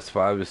 13 deaths,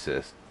 5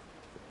 assists.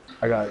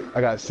 I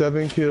got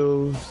 7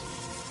 kills,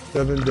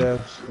 7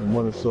 deaths, and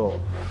 1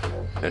 assault.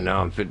 And now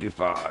I'm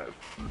 55.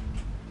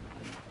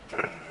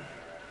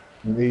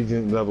 I'm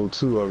agent level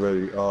 2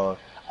 already.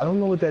 I don't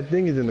know what that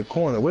thing is in the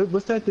corner.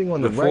 What's that thing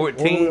on the right?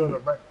 14? On the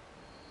right?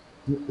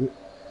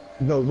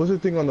 No, what's the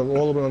thing on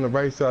all the way on the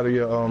right side of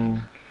your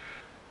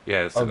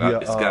Yeah, it's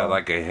got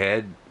like a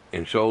head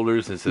and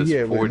shoulders. It says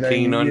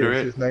 14 under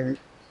it. 90,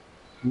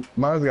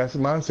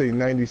 mine say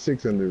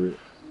 96 under it.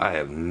 I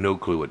have no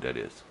clue what that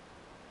is.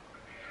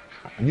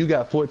 You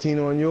got 14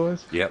 on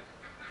yours? Yep.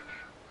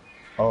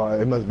 Oh,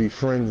 it must be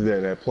friends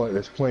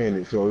that's playing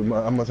it. So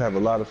I must have a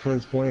lot of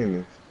friends playing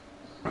this.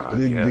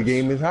 The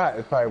game is hot.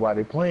 That's probably why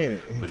they're playing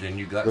it. But then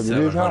you got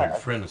 700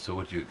 friends, so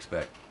what you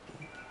expect?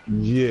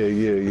 Yeah. I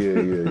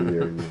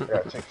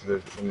gotta take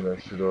some of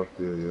that shit off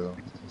there, yo.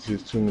 It's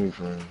just too many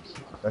friends.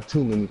 Not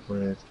too many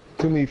friends.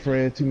 Too many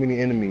friends, too many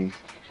enemies.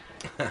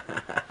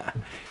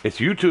 It's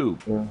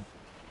YouTube. Yeah.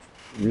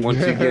 Once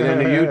you get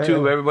into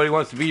YouTube, everybody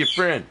wants to be your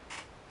friend.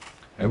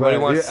 Everybody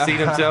wants to see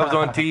themselves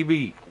on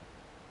TV.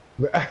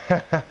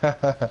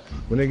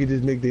 When they can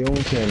just make their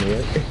own channel,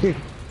 right?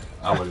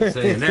 I wasn't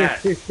saying that.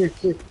 He said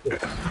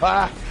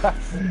I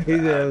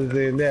was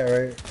saying that,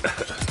 right?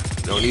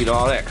 Don't need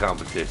all that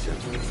competition.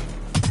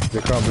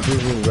 The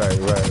competition, right.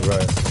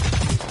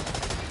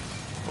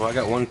 Well, I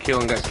got 1 kill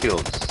and got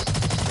killed.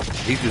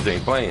 These dudes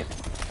ain't playing.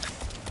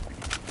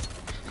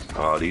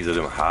 Oh, these are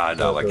them high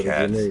dollar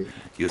cats.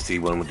 You'll see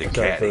one with the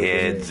cat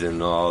heads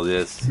and all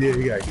this. Yeah,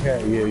 you got a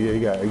cat. Yeah, you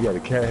got a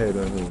cat head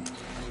on him.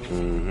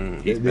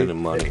 He's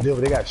spending money.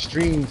 They got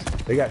streams.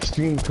 They got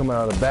streams coming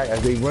out of the back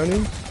as they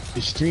running.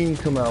 The stream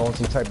come out on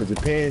some type of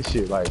Japan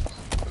shit, like,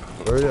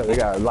 they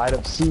got a light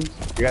up suit.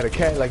 They got a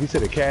cat, like you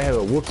said, a cat had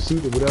a wolf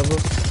suit or whatever.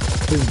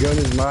 His gun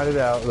is modded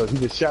out. Look, he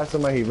just shot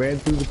somebody. He ran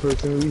through the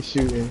person who he's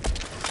shooting.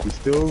 He's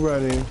still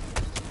running.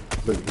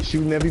 Look, he's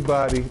shooting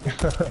everybody.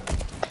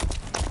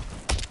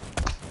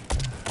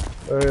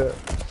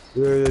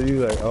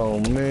 You like, oh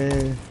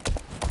man.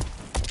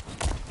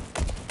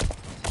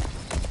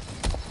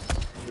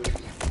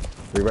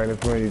 They right in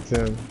front of you,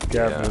 Tim.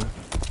 Careful. Yeah,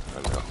 I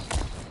know.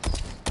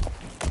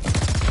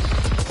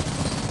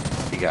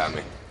 He got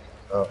me.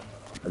 Oh,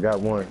 I got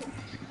one.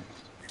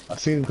 I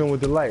seen him come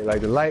with the light.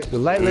 Like the light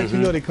lets you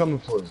know they're coming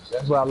for you.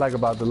 That's what I like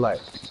about the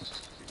light.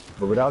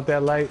 But without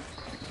that light,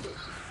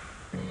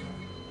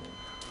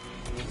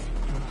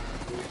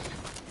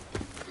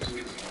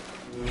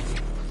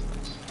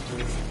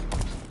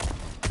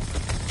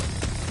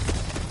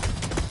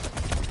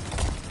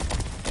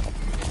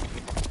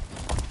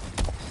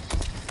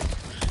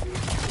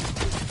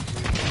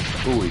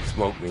 Ooh, he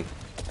smoked me.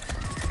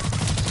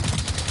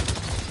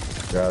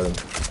 got him.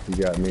 He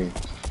got me.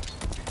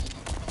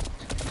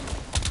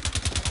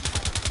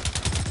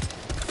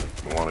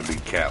 I want to be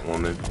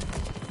Catwoman.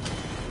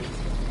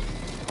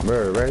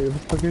 Murder, right? What the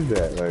fuck is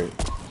that? Like,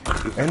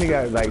 and they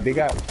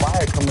got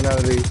fire coming out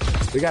of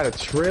they got a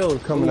trail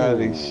coming out of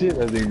their shit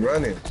as they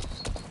running.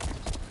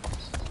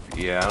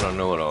 Yeah, I don't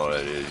know what all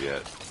that is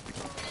yet.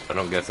 I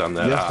don't guess I'm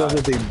that That high. stuff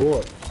that they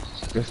bought.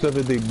 That stuff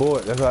that they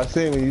bought. That's what I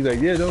say when he's like,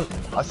 yeah, don't.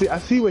 I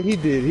see what he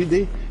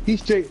did.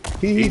 He's straight.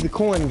 He's the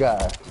coin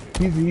guy.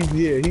 He's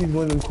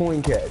one of them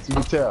coin cats. You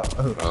can tell.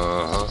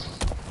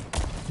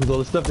 With all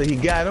the stuff that he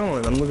got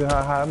on, I'm looking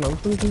how high. I'm like,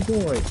 what the fuck is he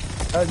doing?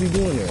 How's he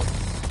doing that?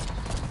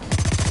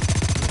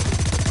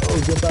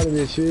 Oh, jump out of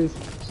there, shiz.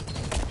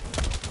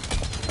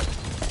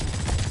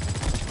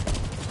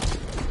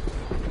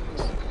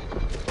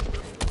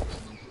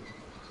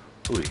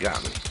 Ooh, he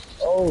got me.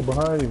 Oh,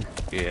 behind him.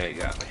 Yeah, he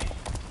got me.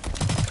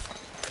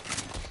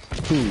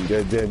 Ooh,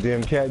 that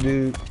damn cat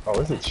dude. Oh,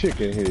 there's a chick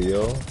in here,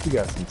 yo. She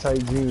got some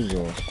tight jeans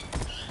on.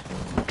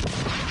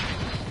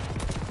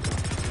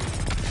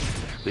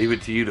 Leave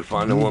it to you to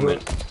find a woman.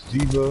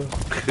 Diva.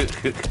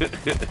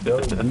 Yo,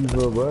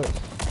 Diva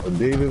what? Oh,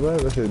 David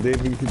what? What's that?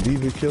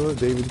 David Killer?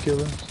 David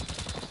Killer?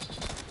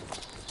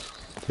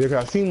 Yeah, 'cause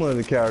I seen one of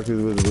the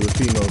characters with a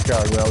female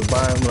character. When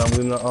I was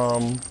in the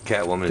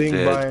Catwoman thing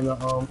dead. buying the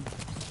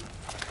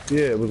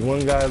yeah, it was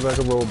one guy like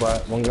a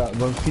robot, one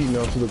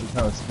female, she looked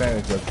kind of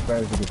Spanish, like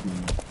Spanish looking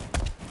female.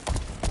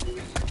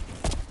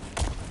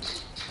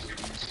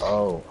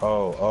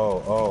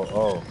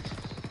 Oh.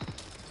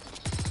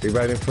 They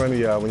right in front of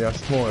y'all when y'all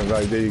spawn,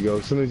 right there you go.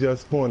 As soon as y'all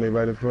spawn, they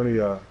right in front of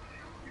y'all.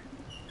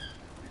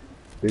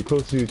 They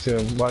close to you,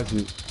 Tim. Watch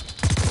it.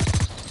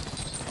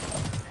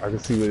 I can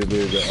see what it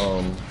is.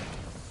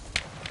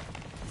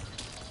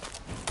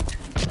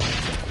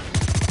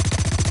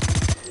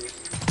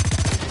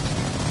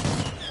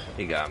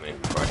 He got me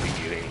before I could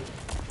get him.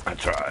 I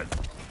tried.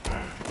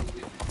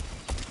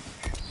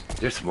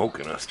 They're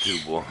smoking us too,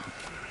 boy.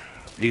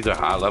 These are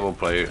high-level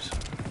players.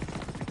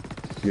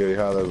 Yeah, they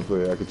high level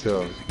player. I can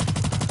tell.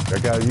 I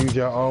gotta use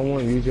your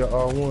R1. Use your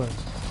R1.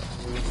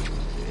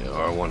 Yeah,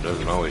 R1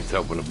 doesn't always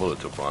help when the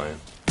bullets are flying.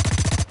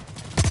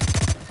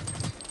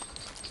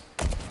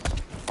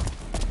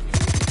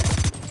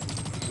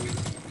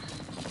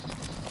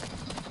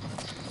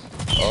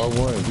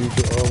 R1. Use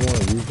your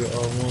R1. Use your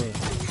R1.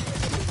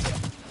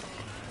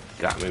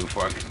 Got me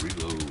before I could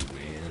reload,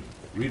 man.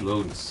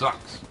 Reloading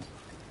sucks.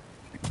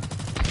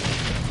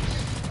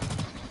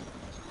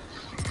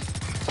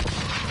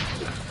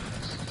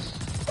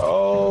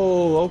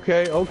 Oh,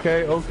 okay.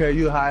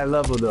 You high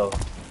level though.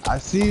 I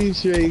see you,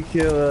 Straight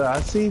Killer.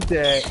 I see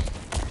that.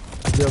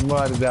 Your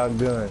modded out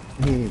gun.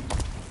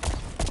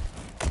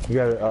 You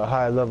got a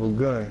high level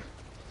gun.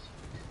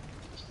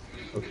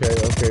 Okay.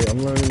 I'm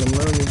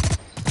learning.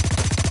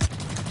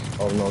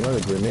 Oh no, not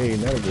a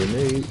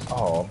grenade.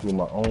 Oh, I blew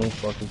my own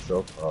fucking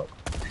self up.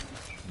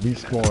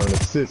 Respawn,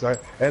 assist.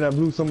 And I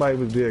blew somebody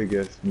was there, I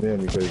guess. Man,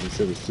 because it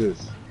said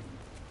assist.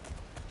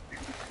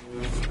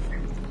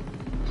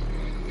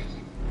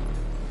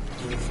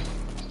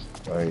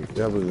 Like,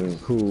 that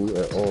wasn't cool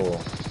at all.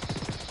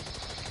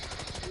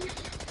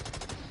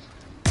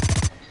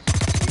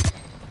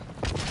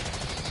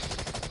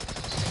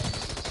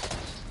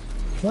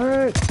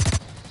 What?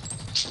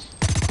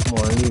 Come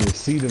on, I didn't even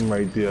see them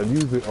right there. I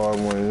used the R1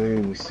 and I didn't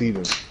even see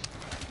them.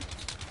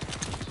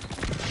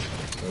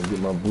 I'll get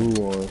my blue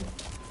on.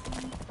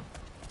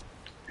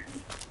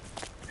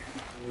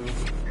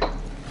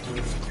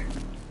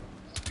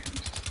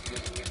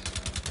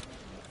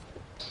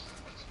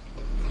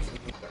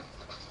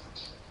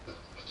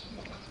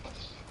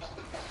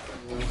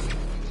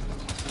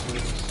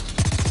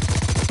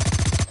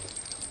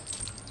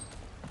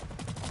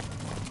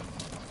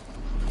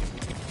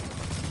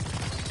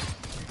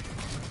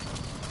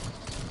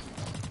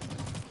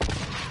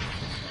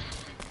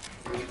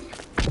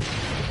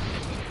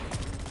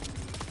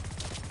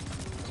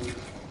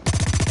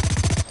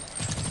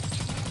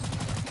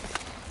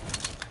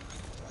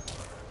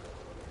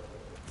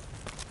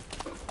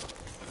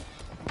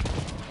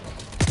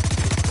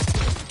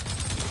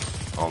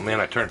 Oh man,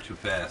 I turned too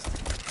fast.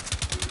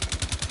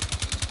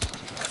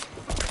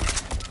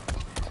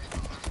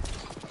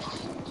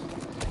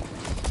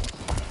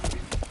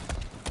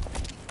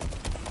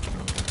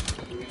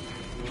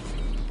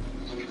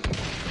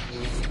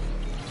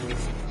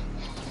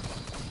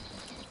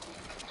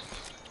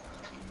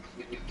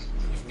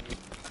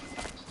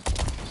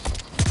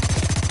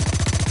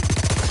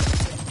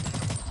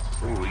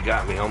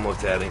 got me.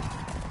 Almost had him.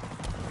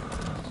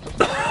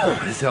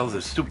 His health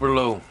is super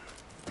low.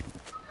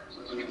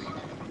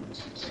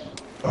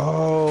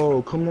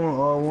 Oh, come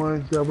on, R1.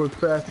 You gotta work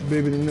faster,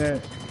 baby, than that.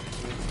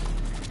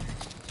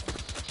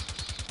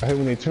 I hate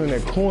when they turn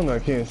that corner, I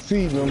can't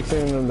see, you know what I'm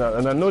saying?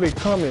 And I know they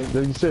coming.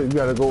 You said you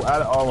gotta go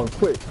out of R1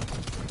 quick.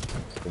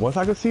 Once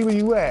I can see where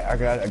you at, I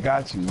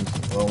got you.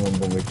 R1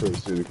 gonna make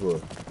first city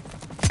court.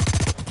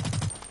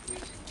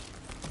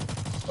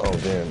 Oh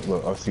damn,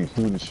 look, I see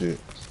through the shit.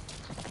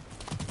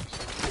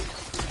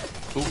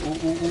 Ooh.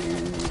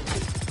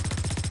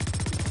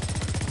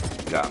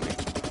 Got me.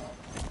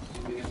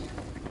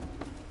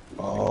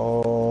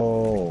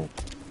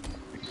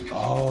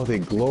 Oh, they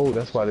glow.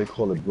 That's why they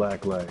call it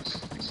Blacklight.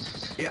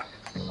 Yeah.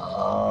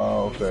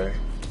 Oh, okay.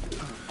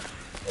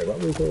 Hey, why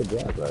do they call it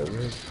Blacklight,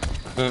 man?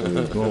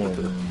 It's glowing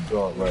in the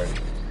dark, right?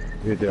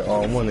 You hit that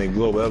R1, they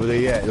glow. Wherever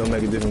they at, it don't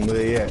make a difference where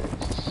they at.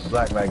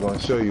 Blacklight gonna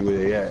show you where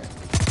they at.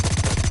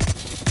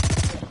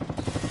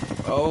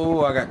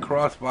 Oh, I got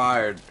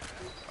crossfired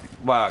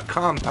by a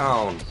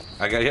compound.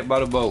 I got hit by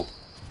the bow.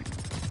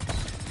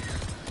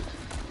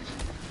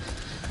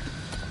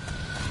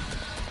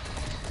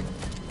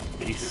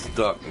 He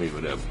stuck me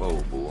with that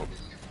bow, boy.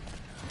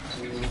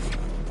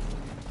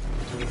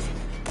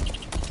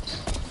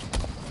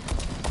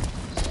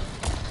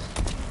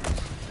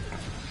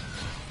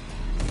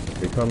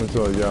 They coming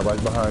towards y'all,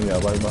 right behind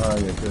y'all, right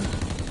behind you, Tim.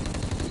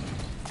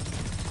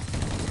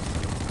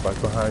 Right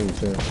behind you,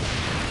 Tim.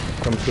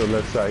 Coming to the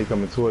left side, he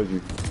coming towards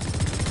you.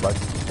 Right.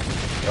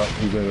 Oh,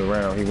 he went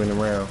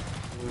around,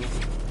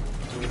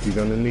 He's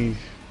underneath.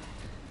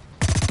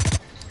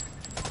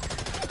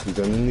 He's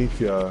underneath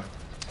y'all.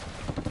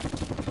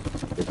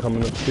 They're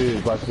coming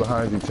upstairs, right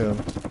behind you, Tim.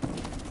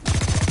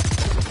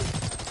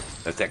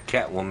 That's that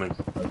cat woman.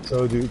 I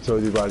told you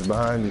right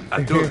behind you.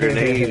 I threw a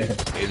grenade. It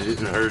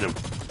didn't hurt him.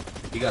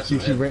 He got she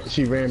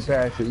ran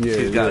past it. Yeah,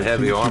 she's got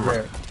heavy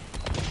armor.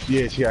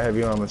 Yeah, she got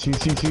heavy armor. She's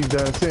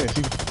done since.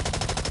 She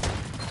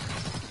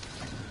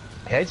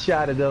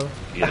headshotted though.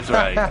 Yeah, that's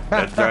right.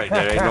 That's right.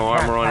 There ain't no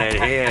armor on that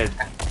head.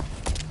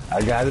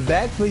 I got it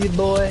back for you,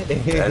 boy.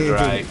 That's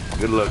right.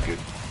 Good looking.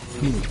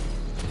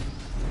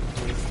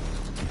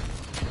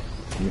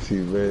 Let me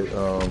see, red,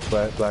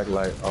 black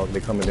light. Oh,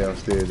 they coming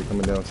downstairs. They're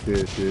coming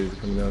downstairs. Here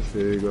we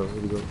go.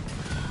 Here we go.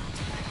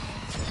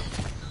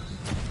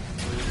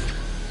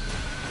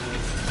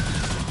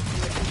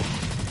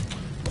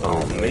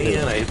 Oh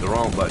man, I hit the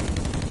wrong button.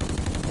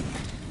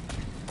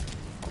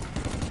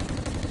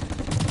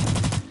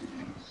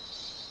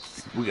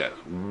 We got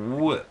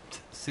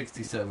whipped.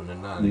 67 to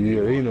 9.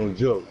 Yeah, ain't no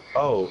joke.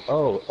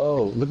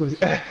 Oh, look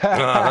what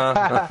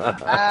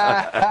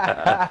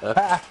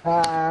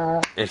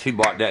And she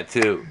bought that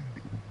too.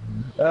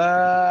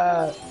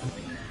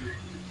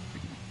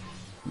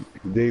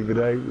 David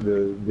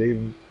Iker.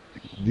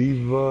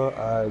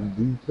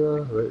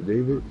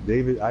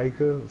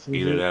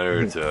 Either that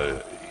or it's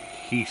a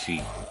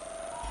he-she.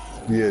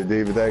 Yeah,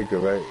 David Iker,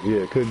 right?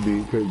 Yeah, could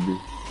be.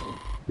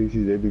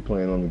 They be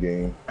playing on the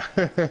game.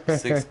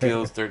 6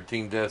 kills,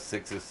 13 deaths,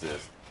 6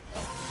 assists.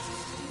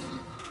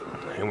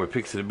 And we're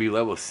fixing to be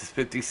level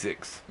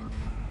 56.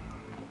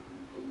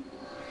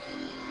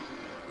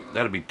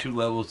 That'll be 2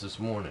 levels this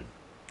morning.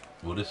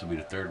 Well, this will be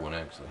the 3rd one,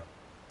 actually.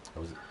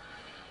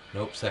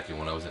 Nope, 2nd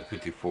one. I was at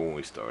 54 when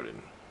we started.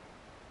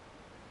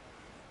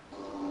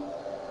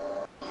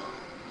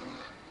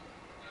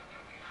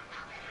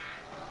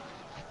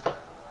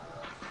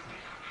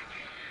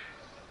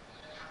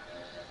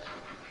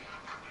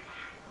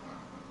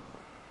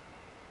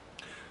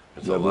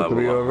 There's level a level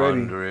 3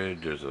 already.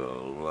 100. There's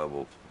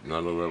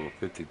another level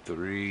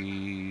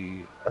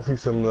 53. I see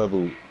some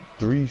level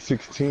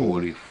 316.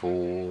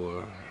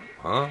 44.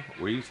 Huh?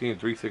 Where you seeing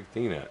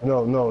 316 at?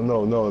 No.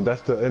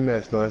 That's the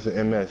MS. No, that's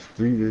the MS.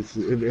 MS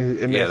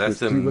Yeah, that's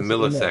the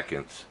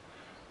milliseconds.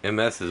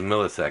 MS is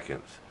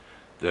milliseconds.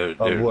 Their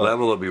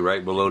level will be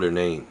right below their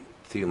name.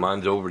 See,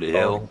 mine's over the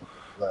hill.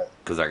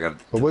 Because I got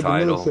the what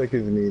title. What the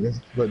milliseconds mean? That's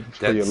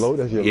for your load?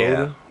 That's your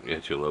loading? Yeah,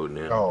 it's your loading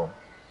in. Oh.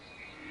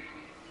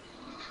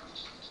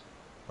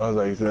 I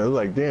was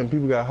like, damn,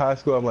 people got high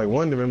score. I'm like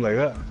wondering, like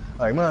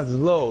mine's is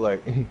low,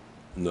 like.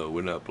 No,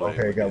 we're not playing.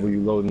 Okay, got where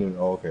you loading in.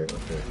 Oh, okay.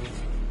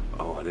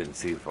 Oh, I didn't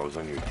see if I was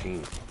on your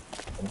team.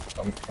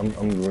 I'm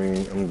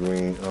green.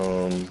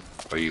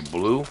 Are you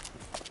blue?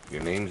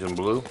 Your name's in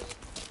blue?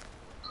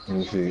 Let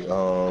me see.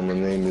 My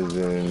name is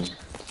in.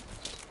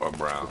 Or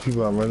brown? The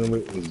people I'm running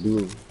with is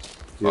blue.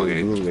 Yeah,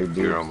 okay, blue.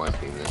 you're on my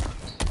team then.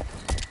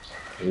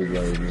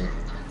 Everybody blue.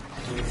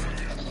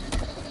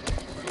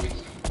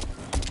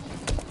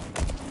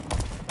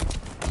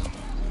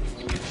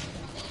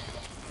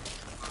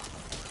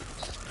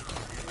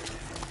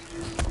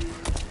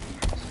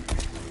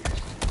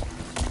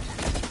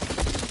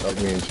 Like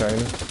me in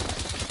China.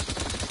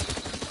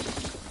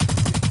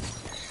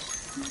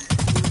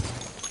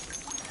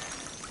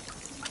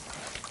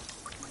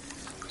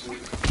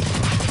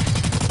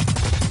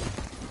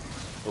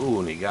 Ooh,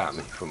 and he got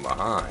me from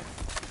behind.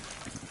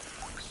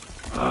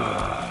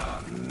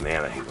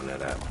 Man, I hate when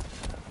that happens.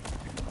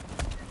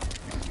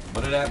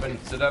 But it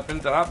happens. It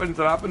happens. It happens.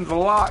 It happens a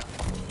lot.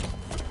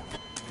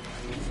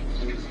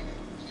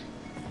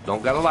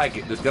 Don't gotta like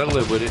it. Just gotta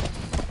live with it.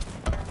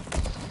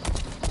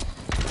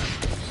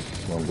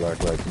 Come on,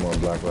 Blacklight. Come on,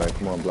 Blacklight.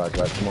 Come on,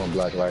 Blacklight. Come on,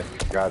 Blacklight.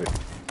 Got it.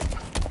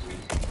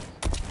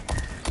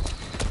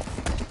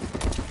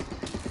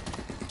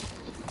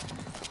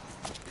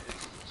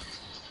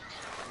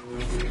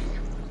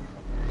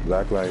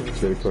 Blacklight.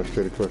 Straight across,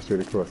 straight across,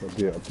 straight across. Up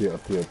here, up here,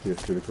 up here, up here.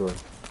 Straight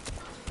across.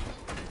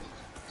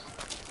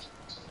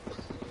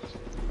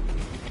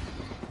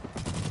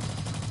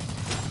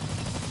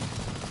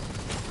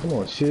 Come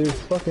on, Shiz.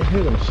 Fucking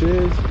hit him,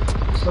 Shiz.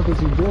 What the fuck is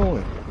he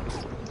doing?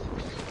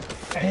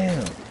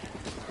 Damn.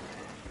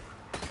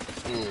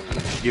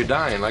 You're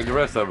dying like the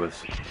rest of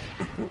us.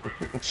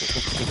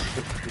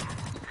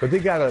 But they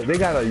got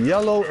a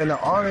yellow and an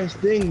orange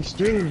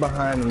string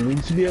behind them. You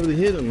should be able to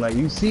hit them. Like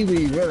you see where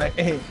you run. Like,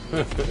 hey,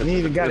 you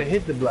even gotta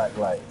hit the black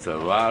light. It's a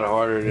lot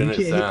harder than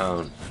it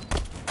sounds.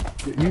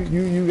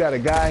 You got a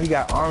guy. He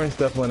got orange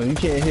stuff on him. You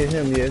can't hit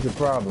him. Yeah, it's a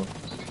problem.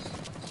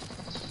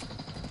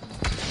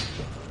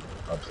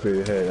 Up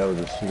straight ahead. That was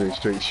a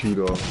straight shoot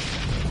off.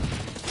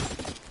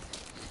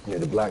 Yeah,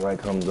 the black light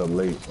comes up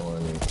late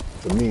on me.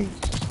 For me,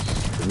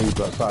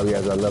 probably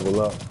as I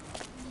level up.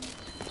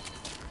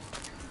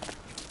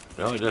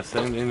 No, it does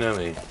same thing to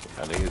me.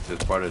 I think it's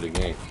just part of the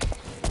game.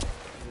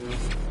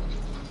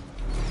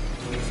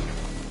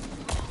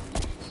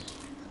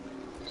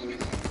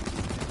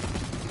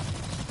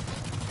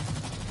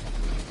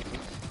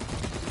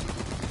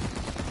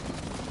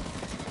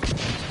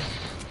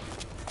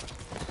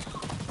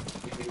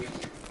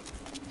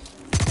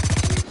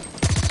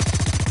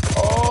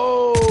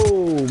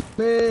 Oh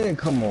man,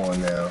 come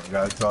on now.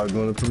 Gotta start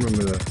doing the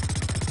perimeter.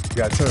 You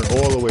gotta turn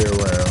all the way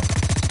around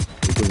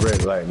with the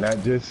red light,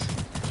 not just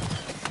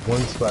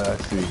one spot I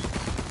see.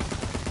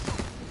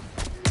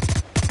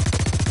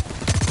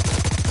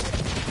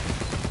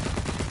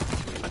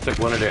 I took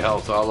one of their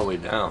healths all the way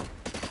down.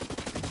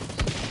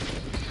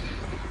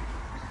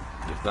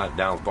 It's not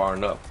down far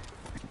enough.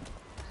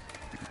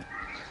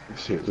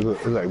 Shit, it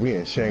looks like we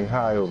in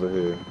Shanghai over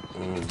here.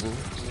 Mm-hmm.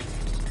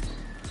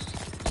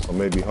 Or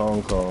maybe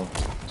Hong Kong.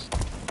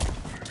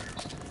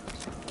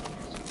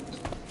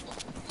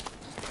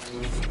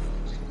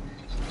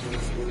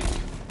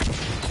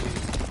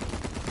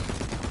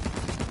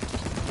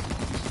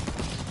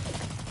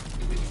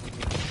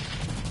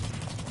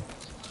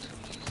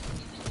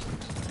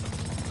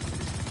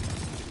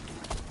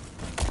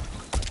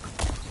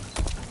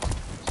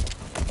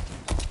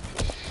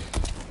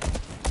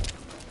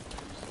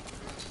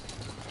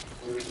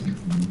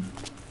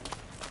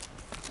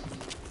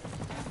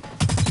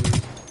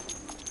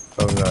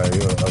 Oh no,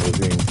 you're on other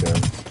things, Tim.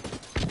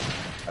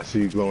 I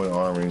see you glowing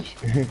orange.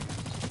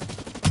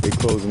 They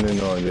closing in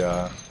on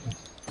y'all.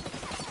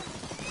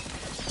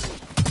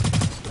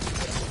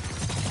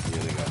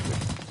 Yeah, they got me.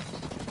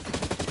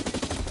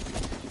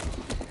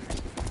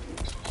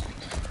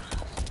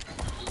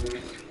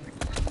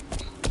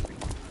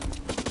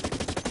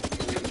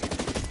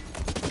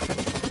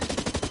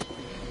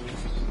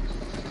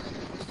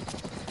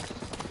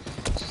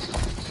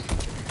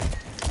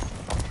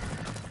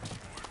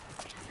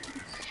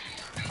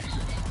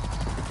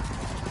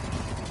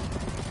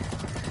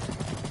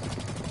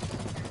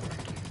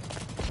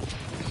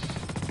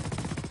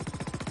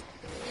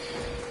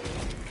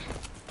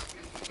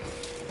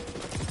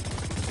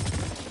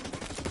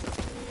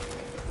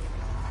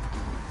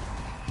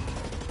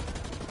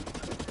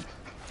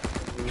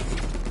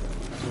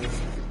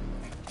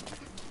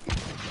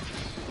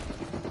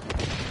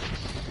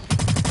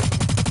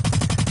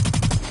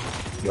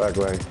 Black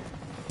light.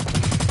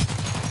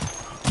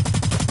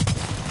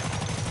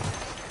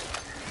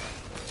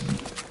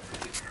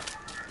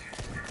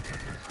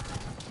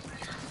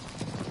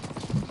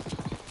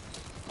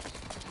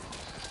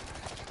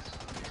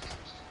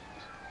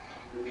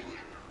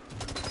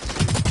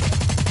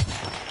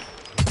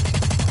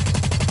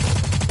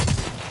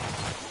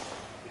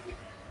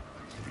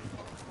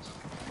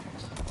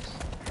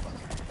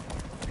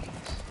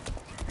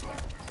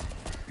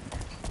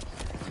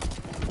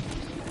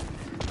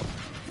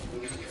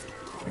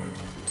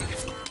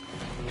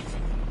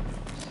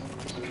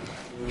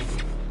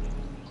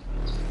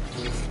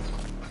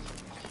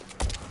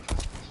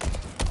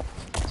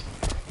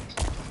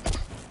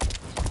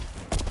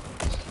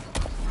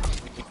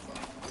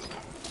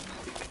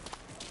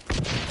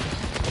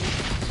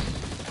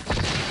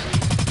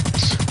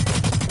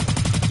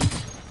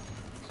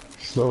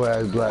 Slow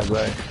ass black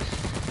light.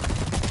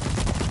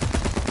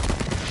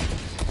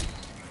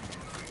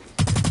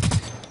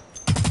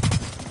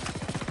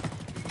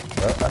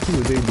 I see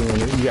what they doing.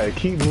 You gotta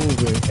keep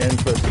moving and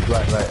press the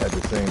black light at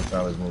the same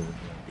time as moving.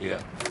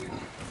 Yeah.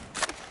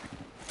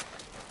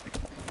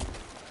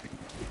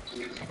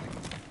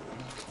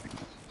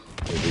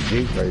 There's a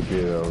gate right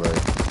there, though, right?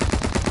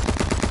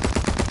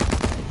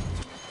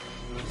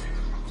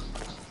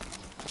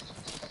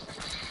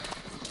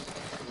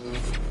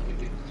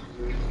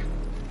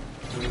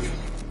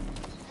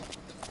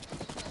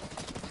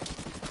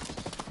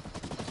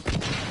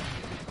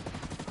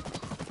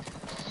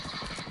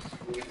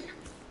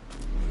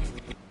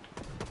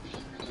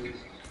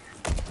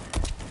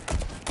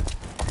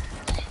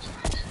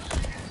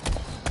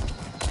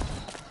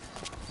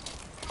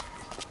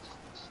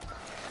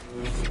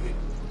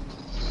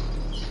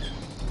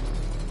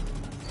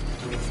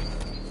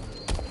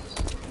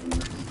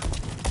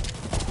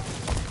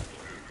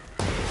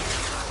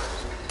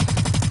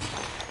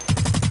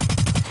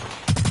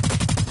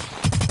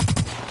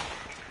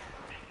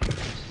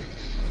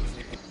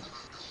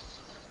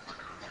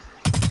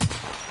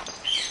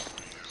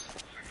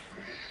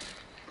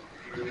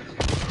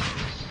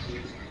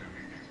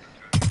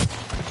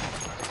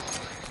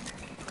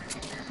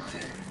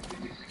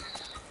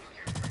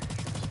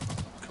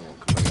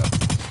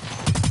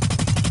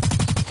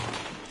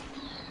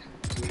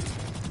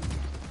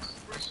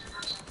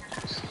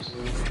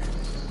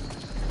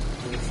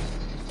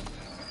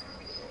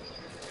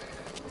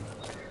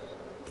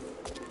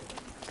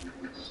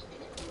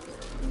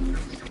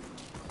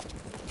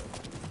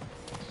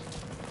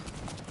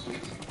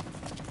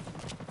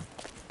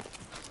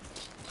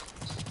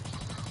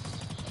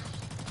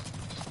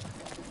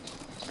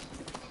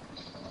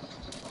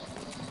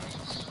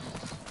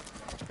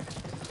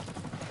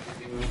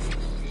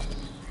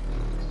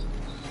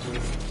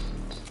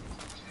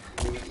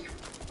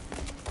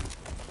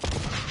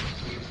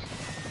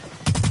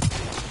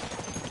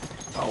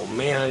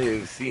 man, I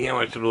didn't see him.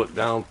 I should have looked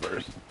down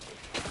first.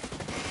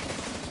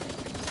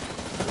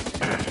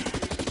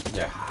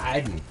 They're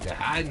hiding. They're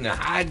hiding. They're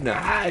hiding. They're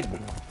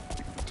hiding.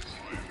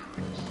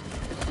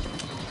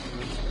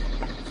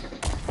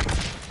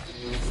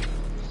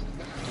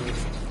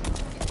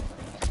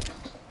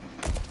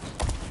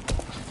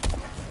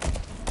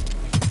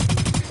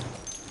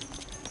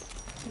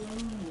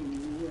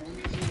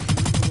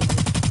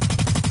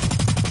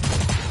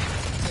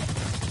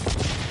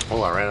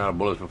 Oh, I ran out of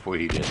bullets before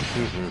he did.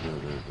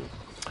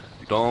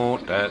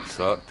 Don't that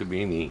suck to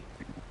be me.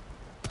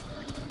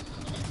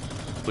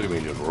 Look at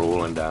me just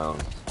rolling down.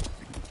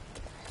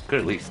 Could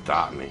at least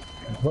stop me.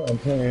 I'm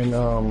playing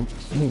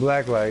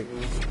Blacklight.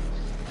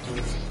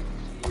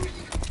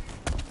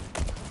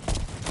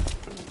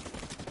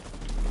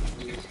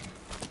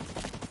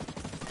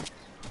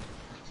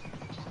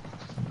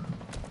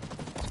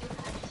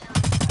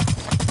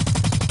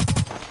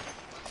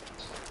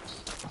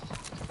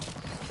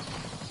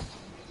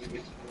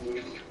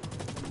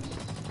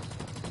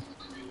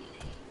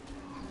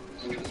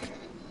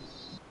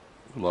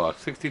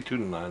 Lost 62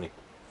 to 90.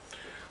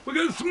 We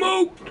got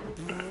smoked.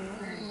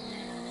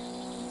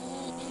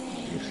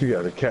 She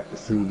got a cat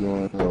suit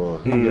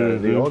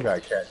on. They all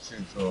got cat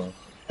suits on.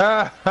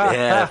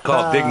 Yeah, it's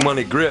called Big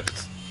Money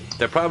Grips.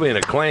 They're probably in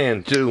a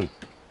clan too.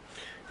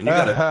 And you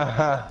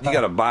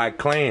gotta buy a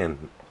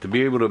clan. To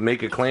be able to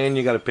make a clan,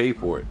 you gotta pay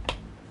for it.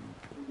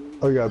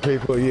 Oh, you gotta pay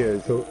for it, yeah.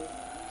 So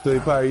they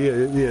probably,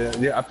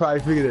 yeah. I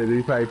probably figured that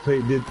they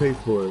probably did pay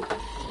for it.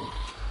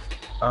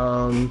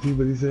 See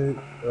what he said?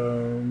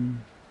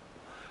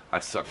 I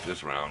sucked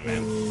this round,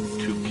 man.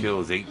 2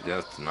 kills, 8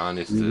 deaths, 9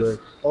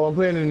 assists. Oh, I'm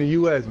playing in the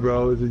U.S.,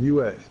 bro. It's the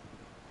U.S.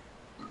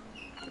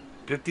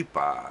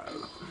 55.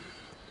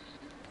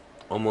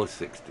 Almost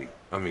 60.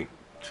 I mean,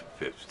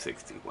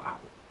 60. Wow.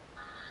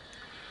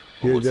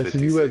 Almost Yeah, that's 56.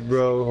 the U.S.,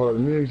 bro. Hold on,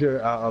 let me make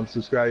sure I'm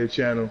subscribe to your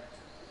channel.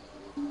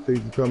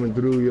 Thanks for coming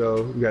through,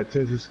 yo. We got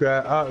 10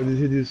 subscribe. Oh, just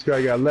hit the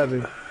subscribe. Got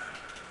 11.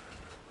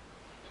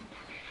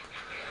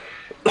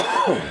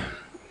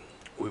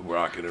 We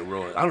rocking and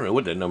rolling. I don't know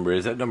what that number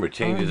is. That number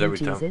changes every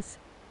time.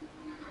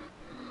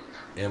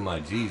 Am I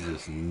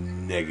Jesus?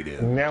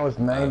 Negative. Now it's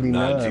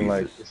 99.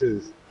 Like this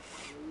is.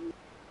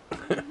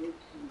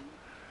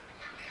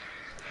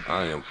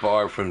 I am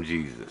far from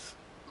Jesus.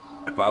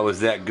 If I was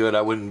that good,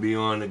 I wouldn't be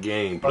on the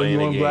game playing you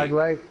a on game.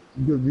 Blacklight?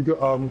 You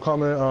go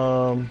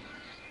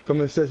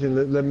comment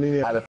session. Let me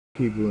know how to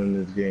people in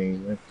this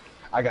game.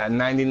 I got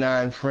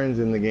 99 friends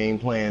in the game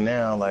playing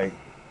now. Like.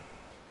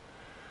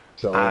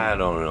 So, I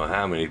don't know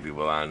how many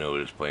people I know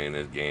that's playing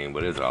this game,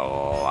 but it's a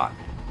lot.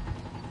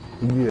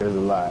 Yeah, it's a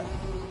lot.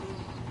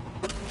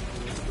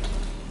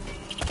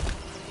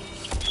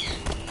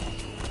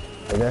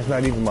 And that's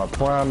not even my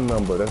prime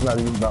number. That's not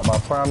even my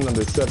prime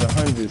number is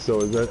 700.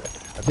 So I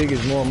think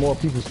it's more and more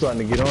people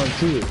starting to get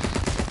onto it.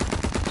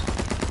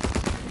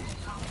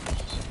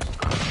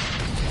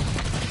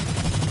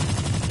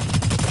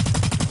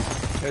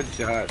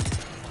 Headshot.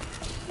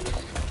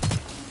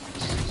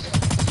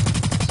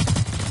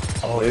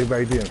 Oh, they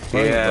right there.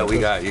 Yeah, we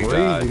got you,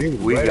 guys.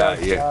 We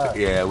got you.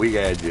 Yeah, we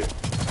got you.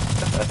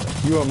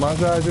 You on my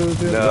side,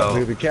 dude?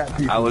 No, the cat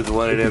people. I was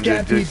one of them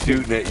just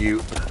shooting at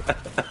you.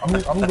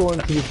 I'm going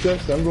to the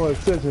section. I'm going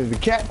to the section. The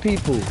cat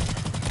people.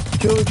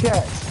 Kill the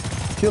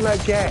cats. Kill that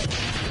cat.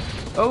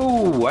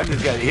 Oh, I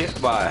just got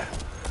hit by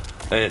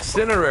an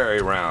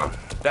incendiary round.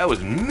 That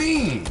was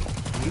mean.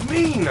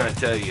 Mean, I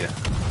tell you.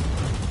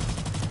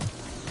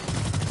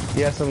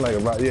 Yeah, something like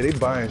a yeah, they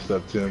buying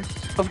stuff, Tim.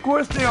 Of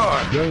course they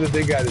are. Guns that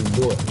they got is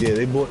bought. Yeah,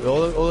 they bought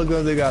all the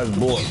guns they got is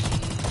bought.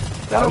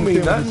 That don't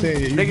mean nothing.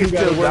 Saying, they can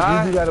still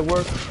die. You do gotta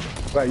work.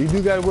 Right, you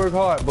do gotta work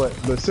hard, but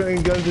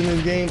certain guns in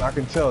this game, I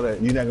can tell that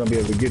you're not gonna be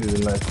able to get it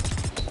unless.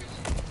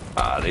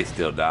 They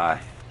still die.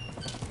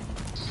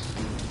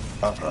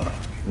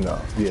 No.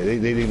 Yeah,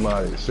 they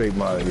modded, straight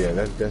modded. Yeah,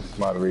 that's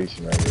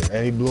moderation right there.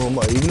 And he blew him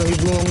up. Even though he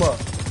blew him up.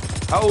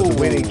 Oh, the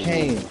way they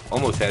came.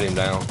 Almost had him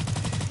down.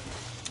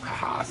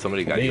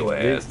 Somebody got your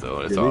ass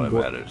though. That's all that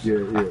matters.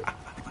 Yeah.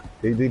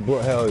 They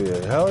brought hell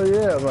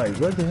yeah. I'm like,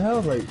 what the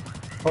hell? Like,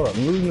 hold up,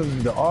 I'm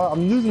losing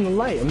I'm losing the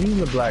light. I'm using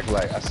the black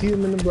light. I see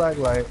them in the black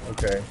light.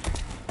 Okay.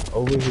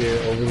 Over here.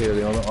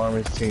 They're on the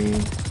orange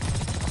team.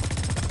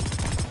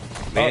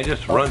 Man,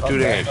 just run through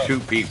there and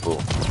shoot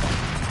people.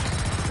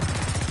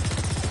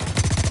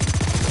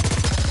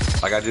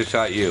 Like I just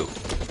shot you.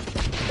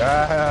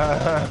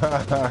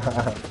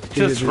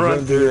 Just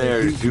run through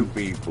there and shoot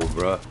people,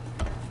 bruh.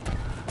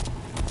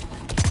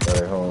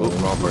 Alright, hold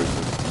on. Wrong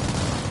person.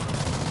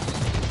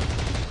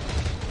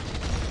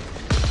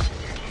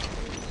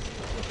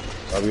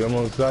 Are we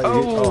almost done?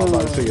 Oh, I'm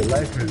about to say your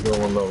life is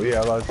going low. Yeah,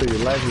 I'm about to say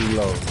your life is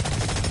low.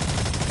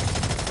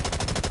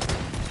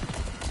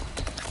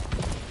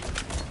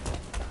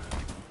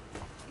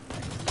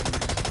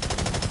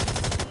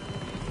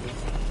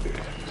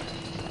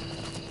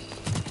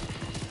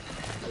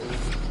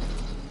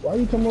 Why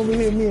you come over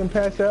here and me and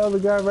pass that other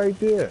guy right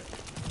there?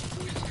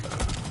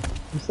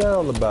 What's that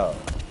all about?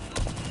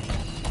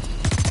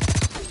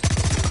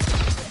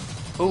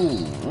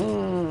 Ooh,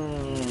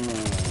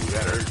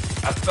 that hurt.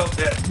 I felt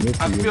that.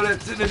 I feel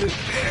that sitting in this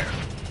chair.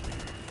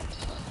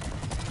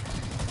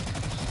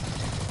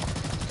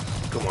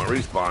 Come on,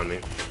 respawn me.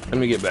 Let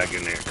me get back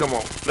in there. Come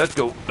on, let's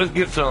go. Let's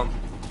get some.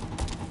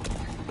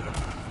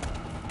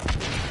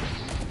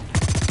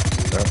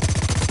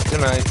 Good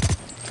night.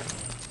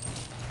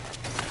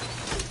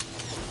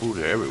 Ooh,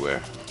 they're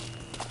everywhere.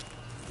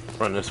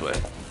 Run this way.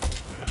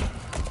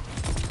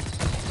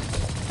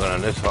 Run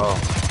on this hall.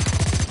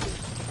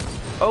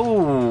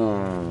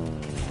 Oh,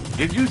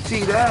 did you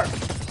see that?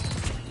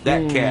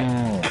 That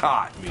cat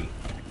caught me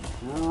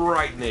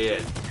right in the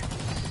head.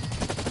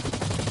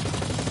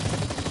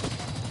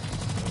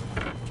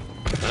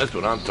 That's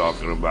what I'm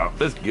talking about.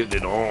 Let's get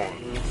it on.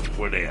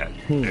 Where they at?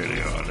 There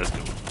they are. Let's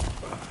go.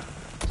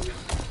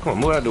 Come on,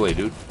 move out of the way,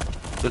 dude.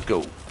 Let's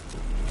go.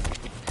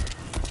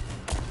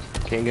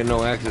 Can't get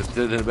no access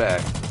to the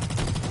back.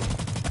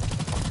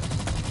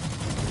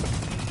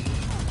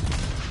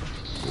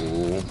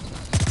 Oh.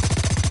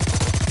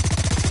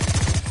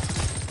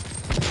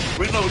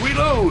 Reload,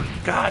 reload!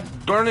 God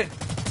darn it!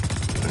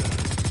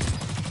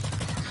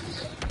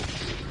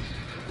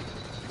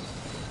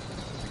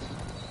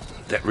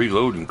 That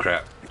reloading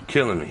crap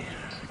killing me.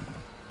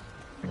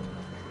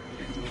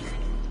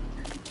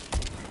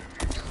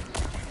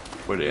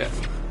 Where they at?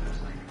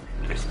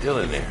 They're still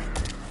in there.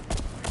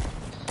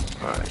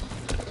 Alright,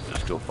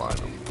 let's go find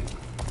them.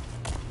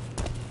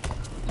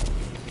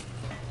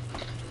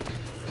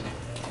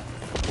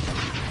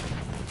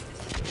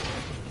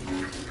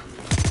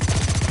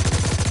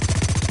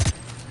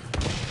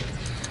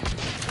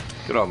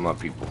 Get off my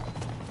people.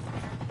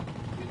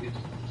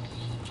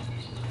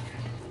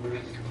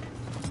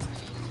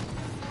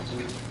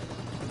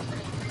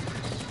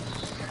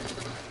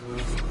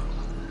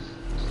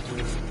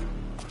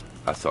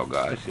 I saw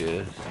guys,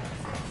 yes.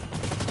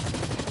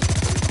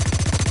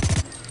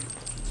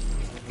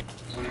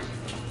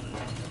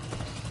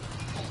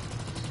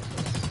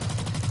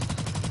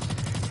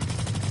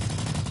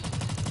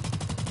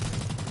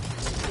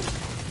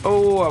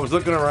 Oh, I was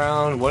looking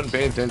around, wasn't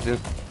paying attention.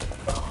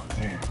 Oh,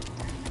 damn.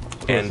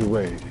 And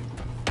away.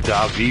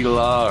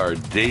 Davila or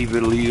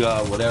David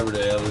Liga, whatever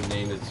the hell his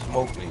name is,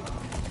 smoked me.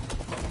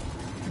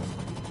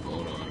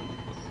 Hold on.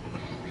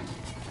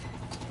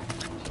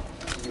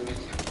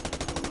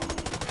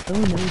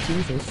 Oh no,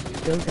 Jesus,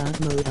 go God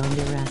mode on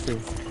their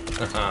asses.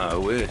 I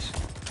wish.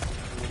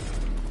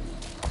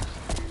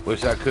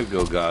 Wish I could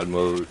go God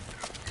mode.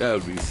 That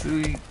would be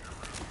sweet.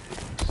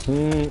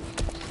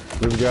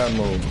 Where's God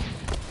mode?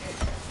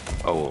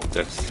 Oh,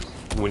 that's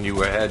when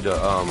you had to,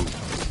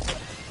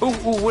 Ooh,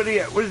 where he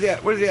at? Where's he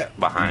at? Where's he at?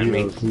 Behind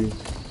me.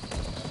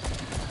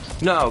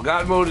 No,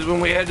 God mode is when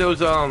we had those,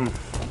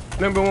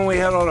 remember when we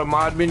had all the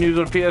mod menus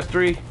on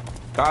PS3?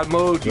 God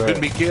mode, you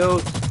couldn't be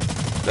killed?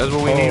 That's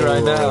what we need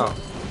right now. Right.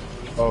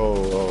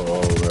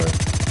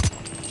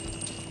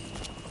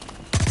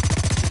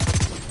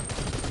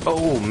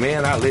 Oh,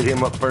 man, I lit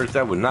him up first.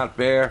 That was not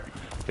fair.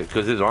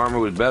 Because his armor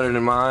was better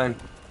than mine.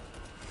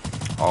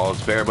 All's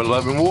fair but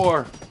love in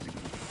war.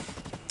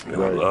 And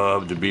I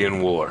love to be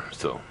in war,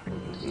 so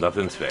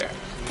nothing's fair.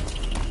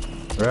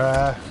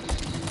 Right.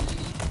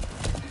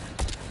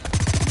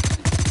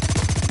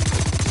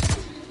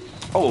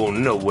 Oh,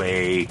 no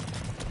way.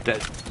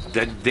 That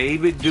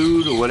David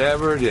dude or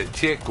whatever, that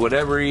chick,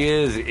 whatever he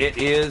is,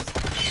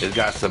 has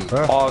got some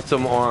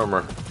awesome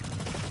armor.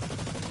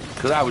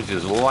 Because I was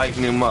just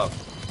lighting him up.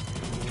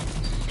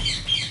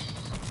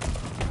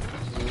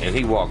 And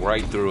he walked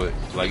right through it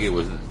like it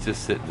was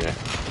just sitting there.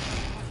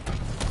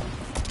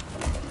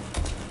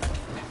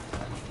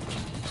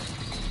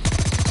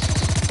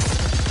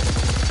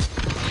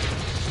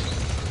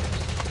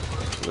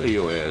 Lay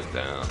your ass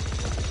down.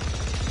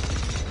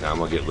 Now I'm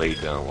gonna get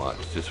laid down, watch,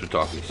 just for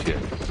talking shit.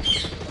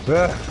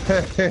 It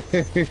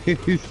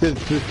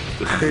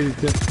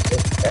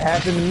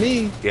happened to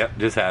me. Yep,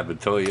 this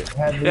happened, told you. It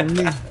happened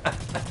to me.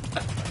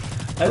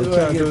 That's what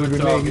I get for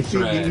talking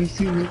You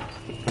see me?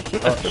 No,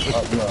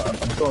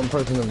 I'm throwing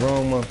pressing the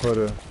wrong one for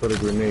the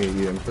grenade.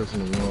 Yeah, I'm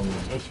pressing the wrong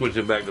one. I'm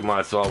switching back to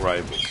my assault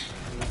rifle.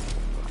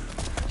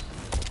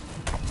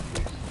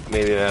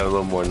 Maybe I have a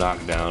little more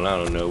knockdown. I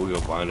don't know. We're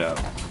gonna find out.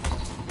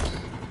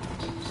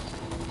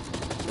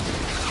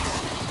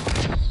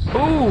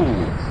 Ooh!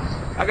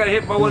 I got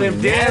hit by one of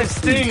them damn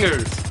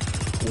stingers.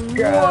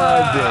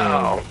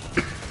 Wow!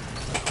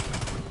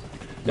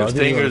 Them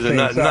stingers are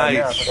not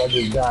nice. I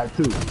just died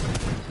too.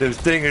 Them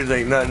stingers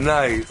ain't nothing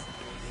nice.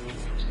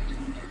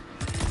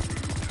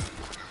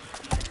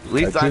 At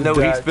least I know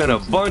he spent a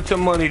bunch of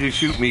money to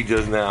shoot me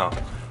just now.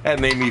 That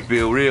made me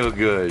feel real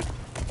good.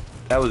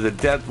 That was a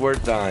death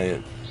worth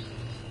dying.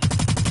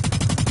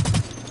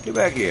 Get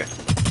back here.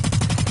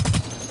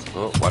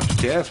 Oh, watch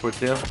your chest for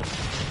Tim.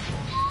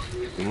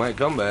 He might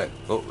come back.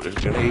 Oh, there's a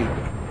grenade.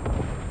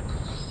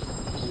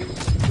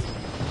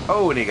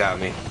 Oh, and he got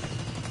me.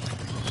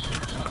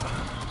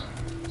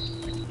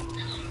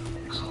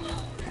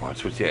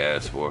 Watch what you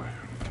asked for.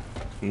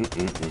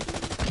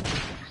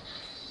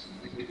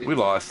 We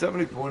lost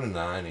 74 to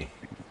 90.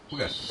 We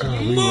got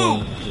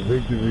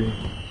victory.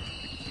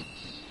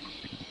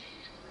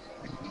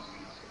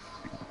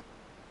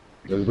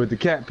 That's with the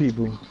cat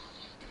people.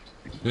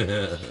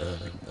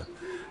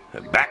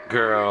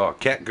 Batgirl,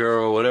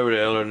 Catgirl, whatever the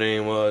hell her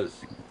name was.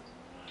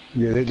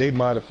 Yeah, they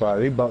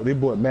modified. They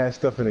bought mad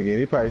stuff in the game.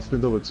 They probably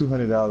spent over $200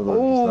 on stuff.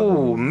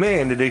 Oh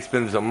man, did they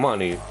spend some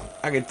money?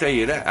 I can tell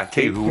you that. I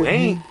tell you who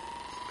ain't.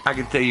 I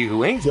can tell you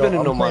who ain't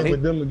spending no money.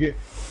 With them again.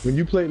 When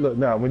you play, look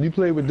now. When you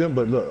play with them,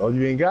 but look, oh,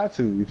 you ain't got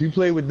to. If you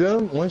play with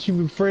them, once you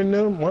befriend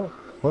them,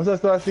 once I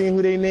start seeing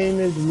who they name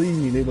is, believe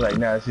me, they be like,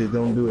 nah, shit,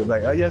 don't do it.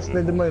 Like, oh yeah,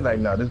 spend the money. Like,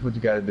 nah, this is what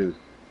you gotta do.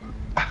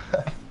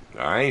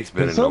 I ain't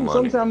spending no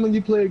money. Sometimes when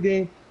you play a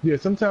game,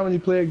 sometimes when you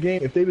play a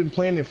game, if they've been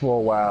playing it for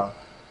a while,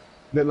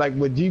 that like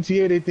with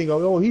GTA, they think,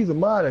 oh, he's a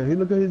modder. He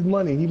look at his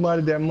money. He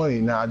modded that money.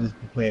 Nah, I just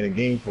been playing a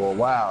game for a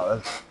while.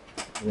 That's,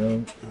 you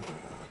know.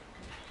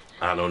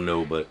 I don't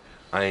know, but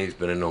I ain't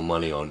spending no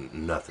money on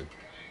nothing.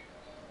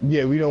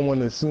 Yeah, we don't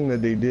want to assume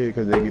that they did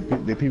because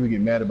people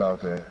get mad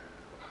about that.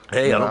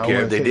 Hey, I don't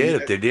care if they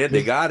did. If they did,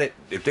 they got it.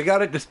 If they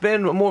got it to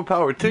spend, more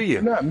power to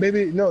you. No,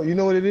 you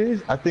know what it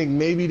is? I think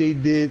maybe they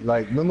did.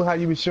 Like, remember how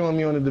you were showing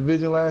me on the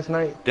division last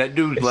night? That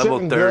dude's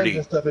level 30.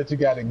 And stuff that you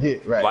got to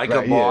get right. Like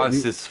a boss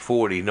is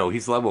 40. No,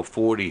 he's level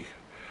 40.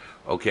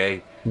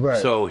 Okay, right.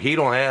 So he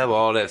don't have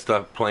all that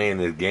stuff playing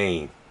his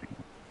game.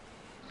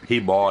 He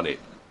bought it.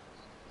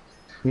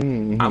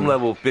 Mm-hmm. I'm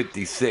level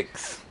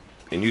 56,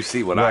 and you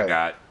see what I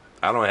got.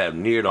 I don't have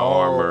near the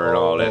armor and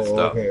all that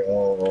stuff.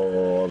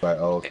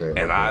 Okay.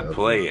 And I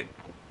play it.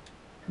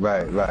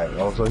 Right.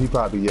 Oh, so he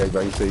probably,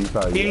 right, he said he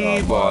probably...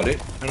 He bought it,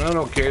 and I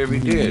don't care if he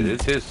did.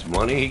 It's his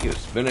money. He can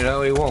spend it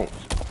how he wants.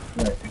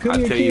 Right.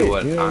 I tell you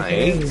what, I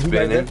ain't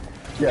spending.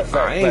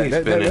 I ain't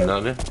spending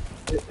nothing.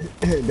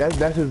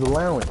 That's his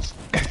allowance.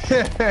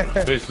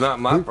 It's not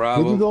my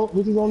problem.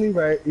 Which is only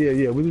right.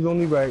 Yeah, which is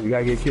only right. You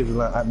gotta get kids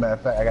allowance. Matter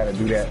of fact, I gotta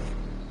do that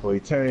for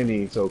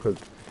eternity. So, because...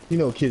 You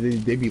know,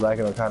 kids, they be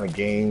liking all kind of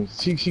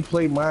games. She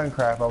played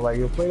Minecraft. I'm like,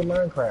 yo, play the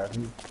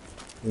Minecraft.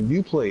 And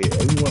you play it.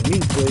 Or you want me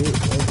to play it.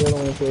 I don't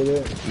want to play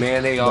that.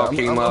 Man, they all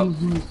came up.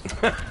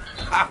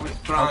 I was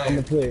trying. I'm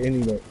going to play it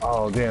anyway.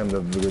 Oh, damn,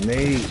 the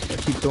grenade. I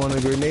keep throwing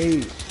the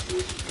grenade.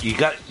 You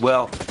got,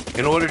 well,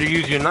 in order to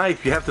use your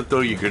knife, you have to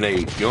throw your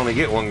grenade. You only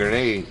get one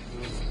grenade.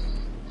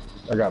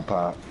 I got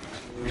pop.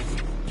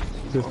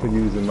 Just for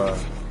using my...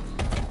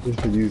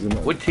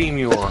 What team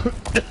you on?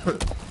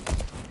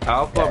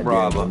 Alpha,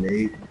 Bravo.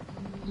 Grenade.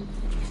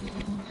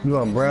 You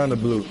on brown or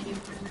blue?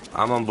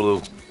 I'm on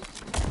blue.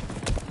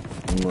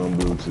 I'm on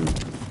blue too.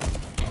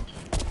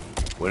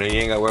 Well, then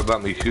you ain't got to worry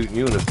about me shooting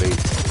you in the face.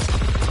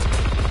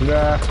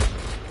 Nah.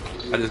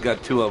 I just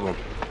got 2 of them.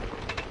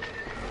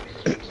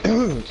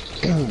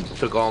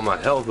 Took all my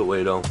health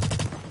away, though.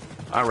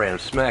 I ran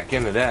smack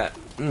into that.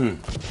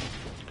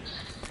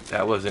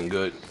 That wasn't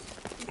good.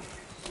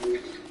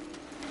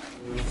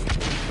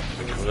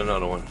 There's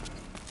another one.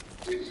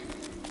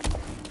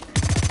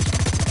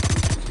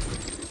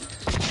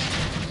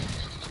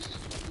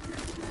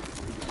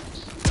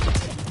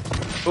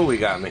 Oh, he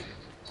got me.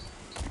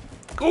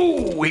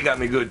 Oh, he got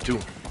me good, too.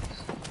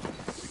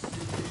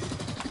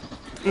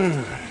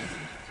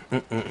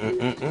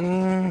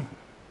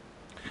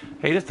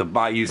 Hey, that's the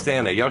Bayou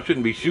Santa. Y'all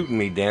shouldn't be shooting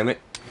me, damn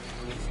it.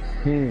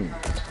 I'm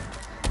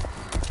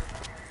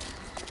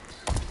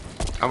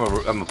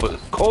gonna put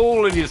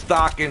coal in your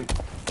stocking.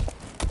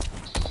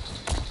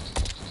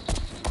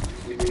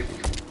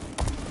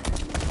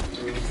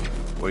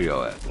 Where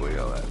y'all at?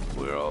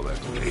 Where all at?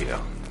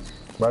 Yeah.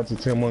 Watch the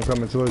Tim one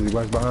coming towards you.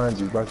 Watch behind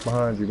you. Watch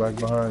behind you. Watch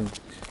behind you.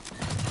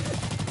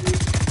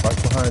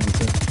 Watch behind you,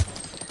 Tim.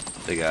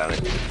 They got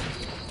it.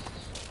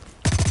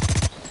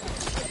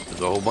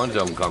 There's a whole bunch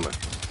of them coming.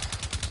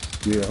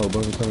 Yeah, a whole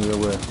bunch of them coming your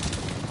way.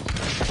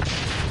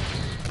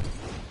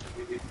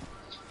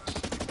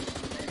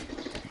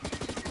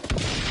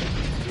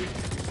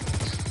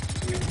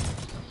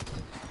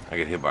 I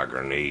get hit by a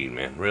grenade,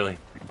 man. Really?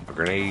 A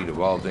grenade of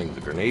all things,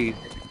 a grenade?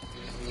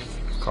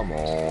 Come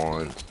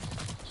on.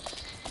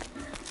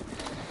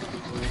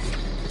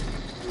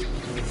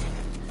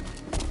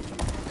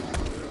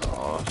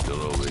 Oh,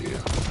 still over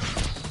here.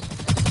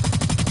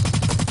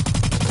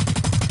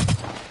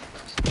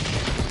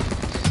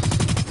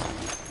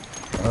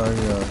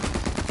 Yeah.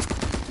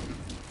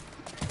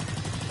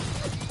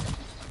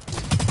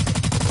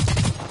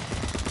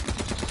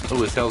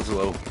 Oh, his health's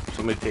low.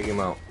 Somebody take him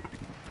out.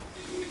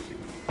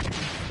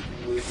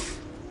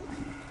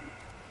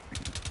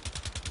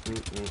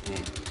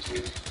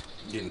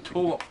 Getting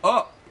tore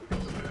up.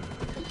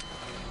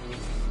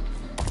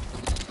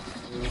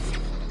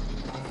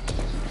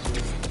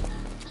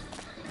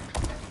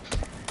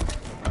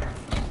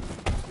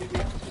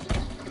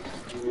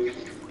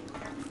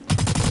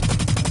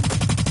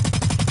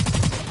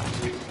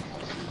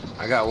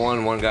 I got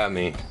one got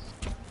me.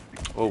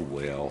 Oh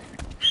well.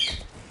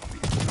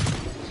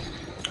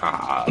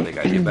 Ah, they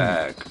got your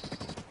back.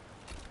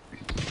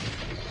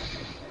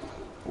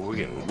 We're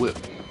getting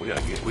whipped. We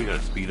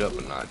gotta speed up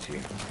a notch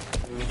here.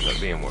 Gotta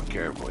be more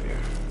careful here.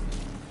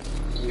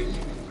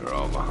 They're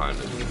all behind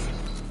us.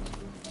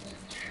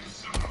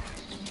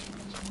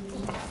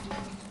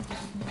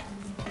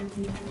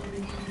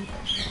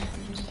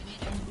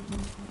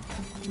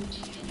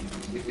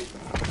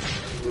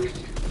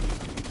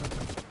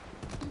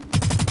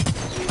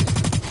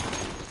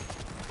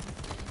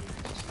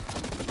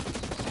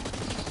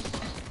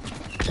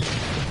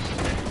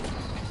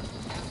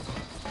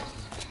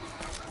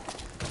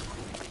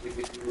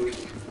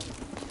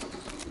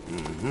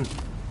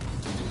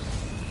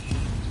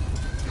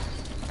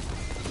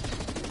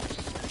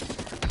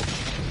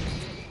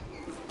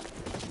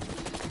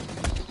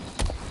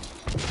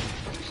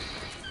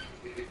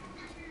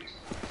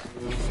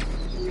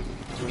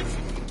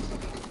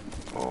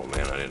 Oh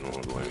man, I didn't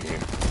want to go in here.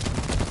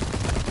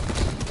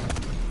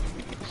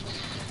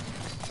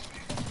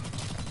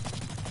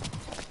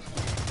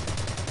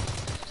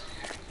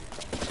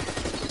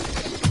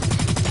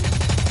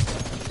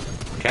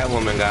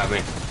 Catwoman got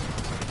me.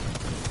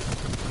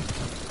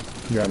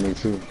 Got me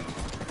too.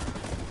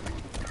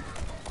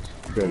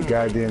 Got a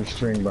goddamn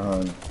string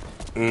behind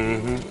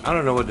him. I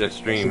don't know what that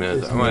stream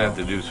is. I might have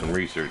to do some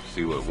research to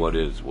see what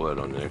is what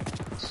on there.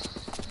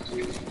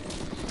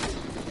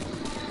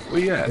 Where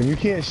you at? And you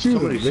can't shoot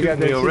Somebody's them. They got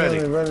that shooting me shit already.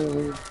 on and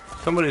running.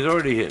 Somebody's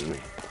already hitting me.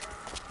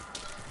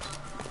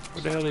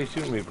 What the hell are they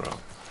shooting me from?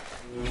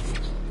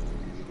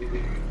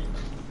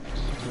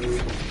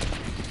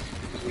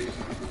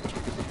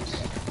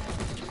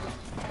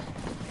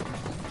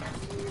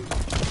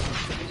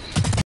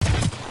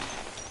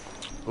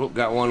 Oh,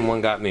 got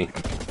one got me.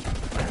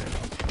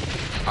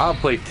 I'll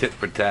play tit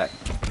for tat.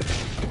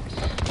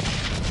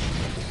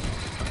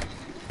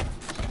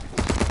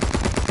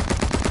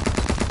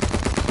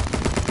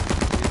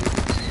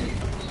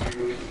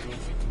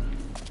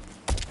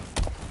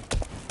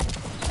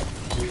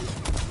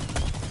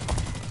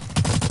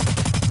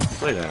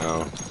 Lay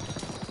down.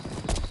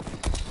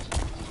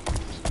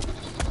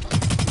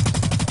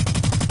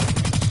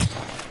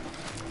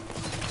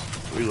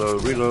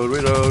 Reload, reload,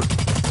 reload.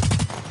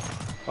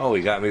 Oh,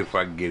 he got me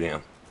before I could get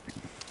him.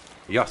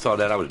 Y'all saw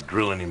that? I was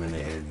drilling him in the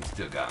head and he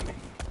still got me.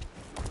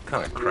 What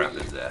kind of crap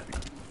is that?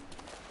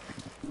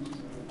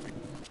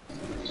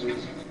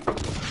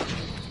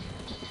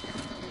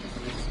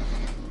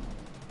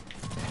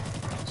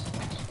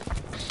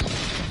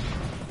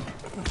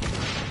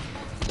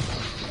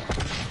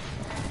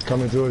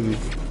 Coming towards you.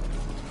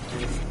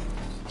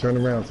 Turn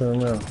around,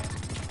 turn around.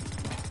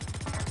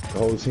 The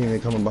whole team, they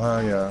coming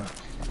behind y'all.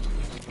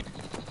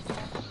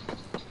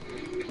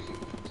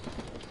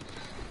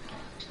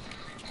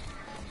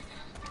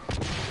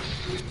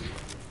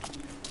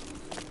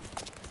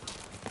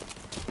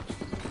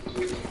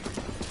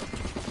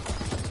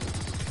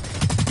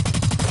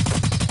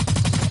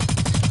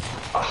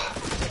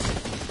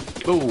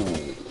 Ooh,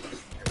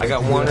 I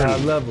got one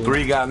and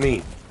 3 got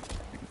me.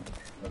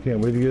 I can't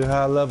wait to get a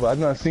high level. I've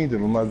not seen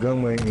them, but my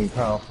gun ain't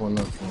powerful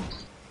enough for them.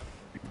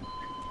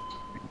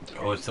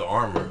 Oh, it's the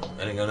armor.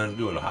 That ain't got nothing to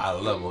do with a high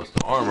level. It's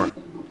the armor.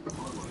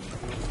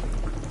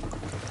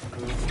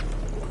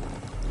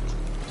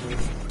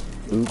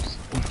 Oops.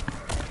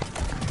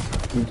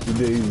 Oops the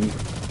daisy.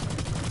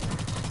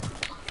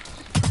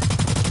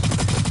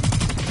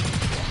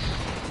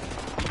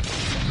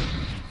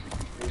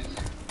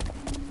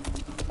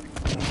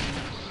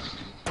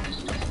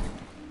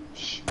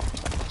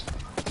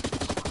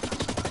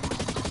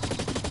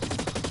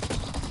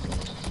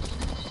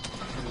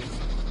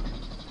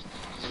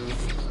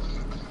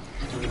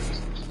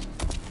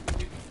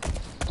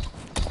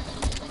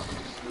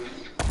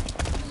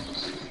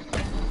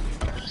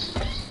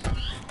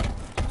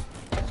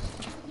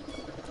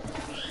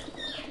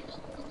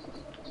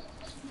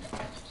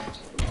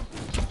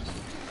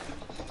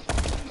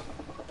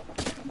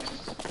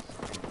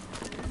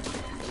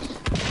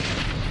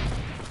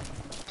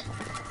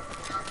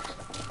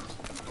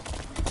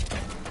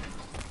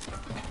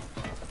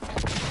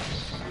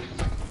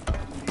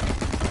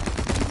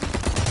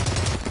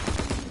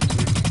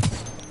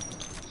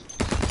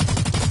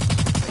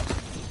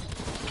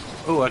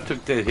 Oh, I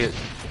took that hit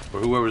for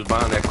whoever's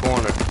behind that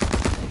corner.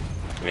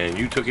 And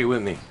you took it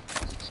with me.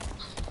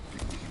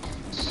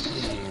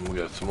 We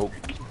got smoke.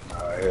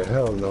 Oh, yeah,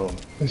 hell no.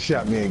 They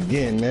shot me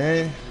again,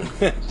 man.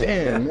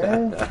 Damn,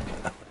 man.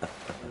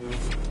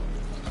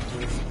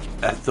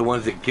 That's the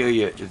ones that kill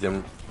you, is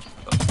them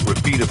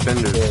repeat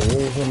offenders. Yeah,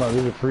 what was about?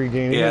 This is a free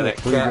game. Yeah, that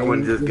cat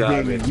one just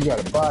got me. You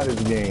gotta buy this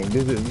game.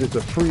 This is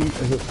a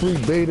free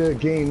beta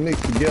game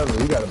mixed together.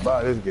 You gotta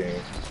buy this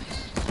game.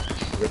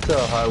 You can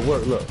tell how it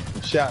works. Look,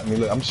 he shot me.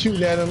 Look, I'm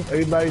shooting at him.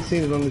 Everybody's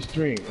seen it on the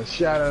stream. I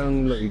shot at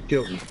him. Look, he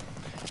killed me.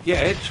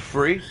 Yeah, it's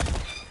free.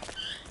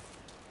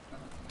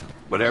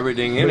 But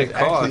everything in it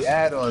Actually costs.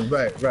 add-ons,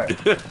 right.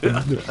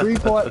 the free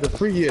part, the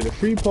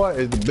free part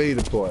is the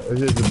beta part. It's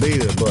just the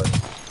beta, but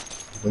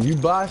when you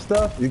buy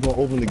stuff, you're gonna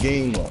open the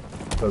game up.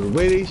 Cause the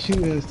way they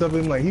shooting and stuff,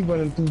 I'm like, he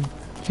running through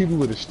people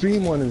with a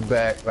stream on his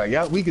back. Like,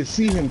 yeah, we can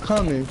see him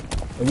coming,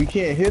 and we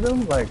can't hit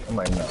him. Like, I'm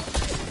like, no.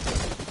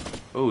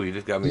 Oh, he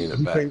just got me in the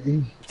back.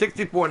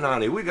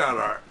 64.90. We got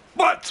our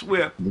butts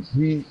whipped.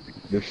 Defeat.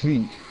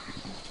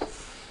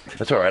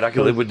 That's all right. I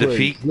can live with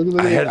defeat.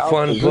 I had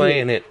fun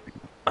playing it.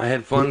 I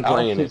had fun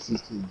playing it.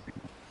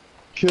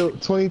 Kill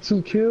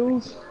 22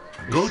 kills.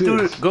 Go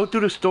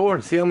through the store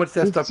and see how much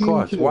that stuff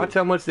costs. Watch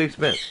how much they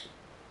spent.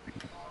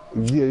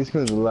 Yeah, they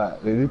spend a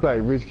lot. They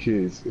probably rich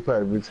kids. They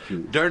probably rich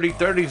kids. Dirty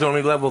 30's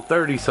only level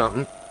 30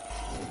 something.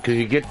 Because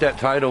you get that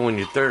title when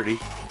you're 30.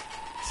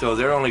 So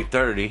they're only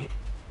 30.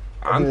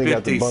 I'm They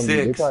 56.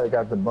 They probably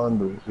got the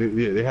bundle.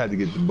 Yeah, they had to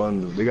get the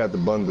bundle. They got the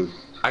bundle.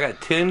 I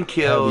got 10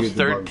 kills,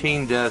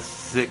 13 deaths,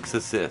 6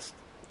 assists.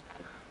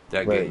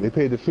 That right. game. They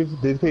paid the 50.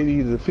 They paid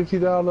either the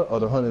 $50 or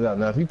the $100.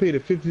 Now, if you pay the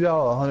 $50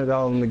 or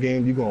 $100 in the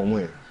game, you're gonna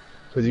win.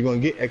 Because you're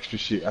going to get extra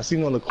shit. I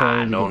seen on the coins.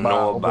 I don't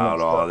know about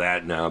all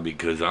that now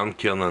because I'm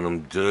killing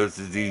them just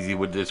as easy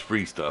with this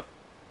free stuff.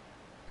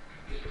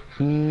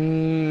 Yeah,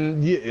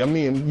 I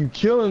mean, you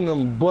killing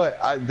them, but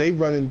they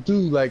running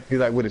through like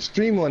with a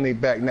stream on their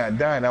back, not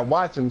dying. I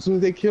watch them. As soon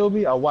as they kill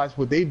me, I watch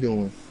what they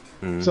doing.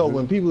 So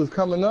when people is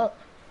coming up,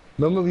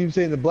 remember you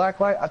saying the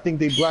Blacklight? I think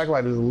they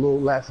Blacklight is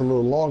lasts a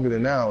little longer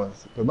than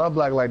ours. But my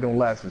Blacklight don't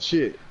last for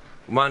shit.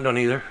 Mine don't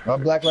either. My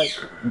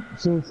Blacklight,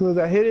 as soon as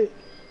I hit it,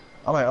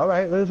 I'm like, all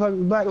right, let's fuck the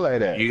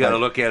Blacklight at. You got to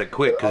look at it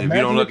quick, because if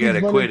you don't look at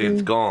it quick,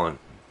 it's gone.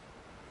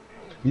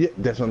 Yeah,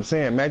 that's what I'm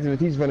saying. Imagine if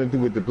he's running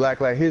through with the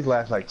Blacklight, his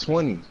lasts like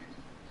 20.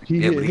 But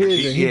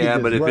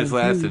if his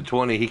lasted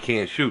 20, he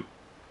can't shoot.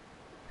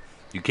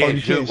 You can't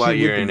shoot while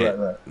you're in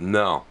it.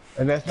 No.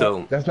 And that's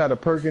not a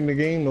perk in the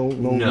game. No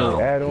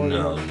add-on.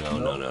 No.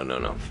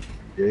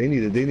 Yeah, they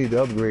need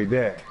to upgrade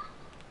that.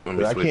 I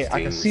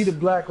can see the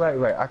Blacklight,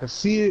 right? I can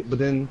see it, but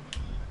then,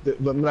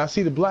 when I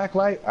see the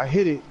Blacklight, I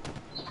hit it.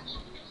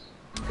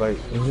 Like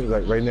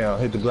right now,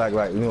 hit the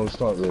Blacklight. You know,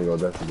 start really. Oh,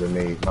 that's a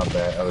grenade. My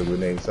bad. That was a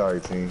grenade.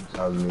 Sorry, team.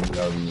 That was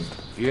me.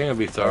 You ain't gonna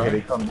be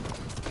sorry. Okay,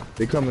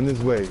 they coming this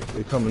way.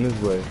 They coming this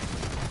way.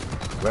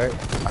 Right?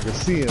 I can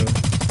see him.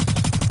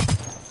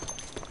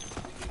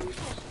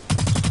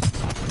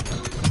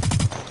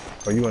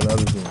 Oh, you on the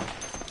other team?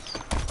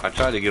 I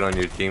tried to get on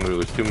your team, but it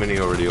was too many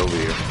already over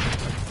here.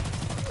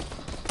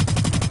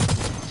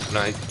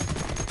 Nice.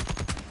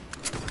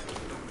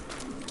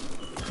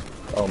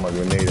 Oh, my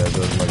grenade. I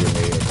lost my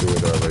grenade. I threw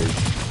it already.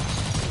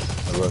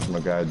 I lost my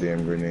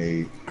goddamn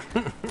grenade.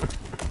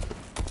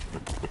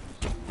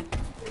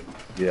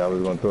 Yeah, I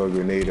was gonna throw a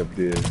grenade up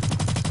there.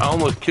 I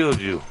almost killed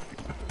you.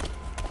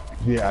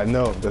 Yeah, I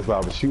know. That's why I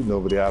was shooting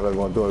over there. I was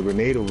gonna throw a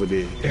grenade over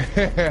there.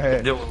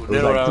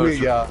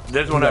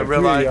 That's when I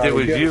realized it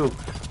was you.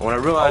 When I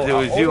realized it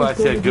was you, I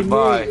said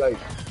goodbye.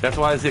 That's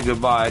why I said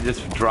goodbye. I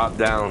just dropped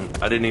down.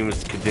 I didn't even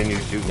continue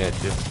shooting at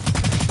you.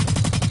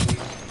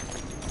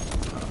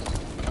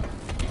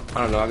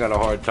 I don't know. I got a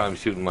hard time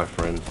shooting my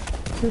friends.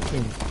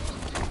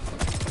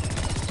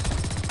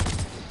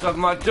 What's up,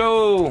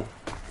 Macho?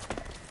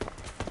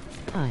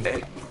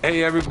 Hi.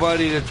 Hey,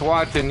 everybody that's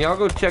watching, y'all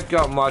go check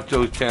out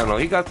Macho's channel.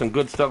 He got some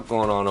good stuff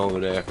going on over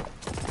there.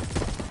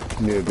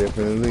 Yeah,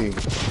 definitely.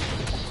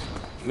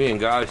 Me and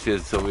Gosh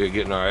is so we're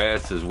getting our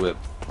asses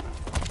whipped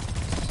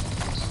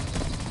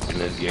in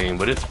this game,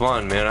 but it's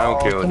fun, man. I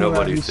don't care what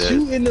nobody says.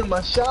 Shooting him,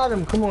 I shot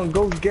him. Come on,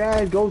 Ghost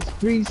Gag, Ghost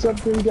Free,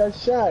 something. He got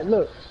shot.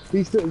 Look,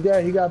 he still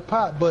he got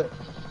popped, but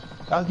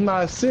that's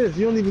my assist.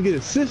 You don't even get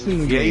assist in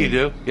the game. Yeah, you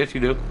do. Yes,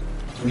 you do.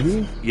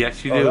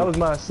 Yes, you do. That was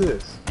my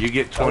assist. You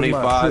get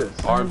 25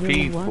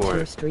 RP for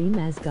it. Stream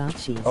as God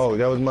oh,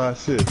 that was my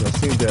assist. I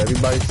seen that.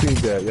 Everybody seen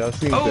that. Y'all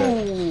seen that.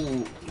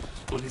 Oh,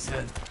 what he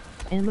said.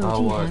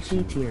 MOG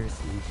happy tears.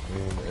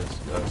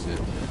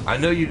 I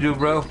know you do,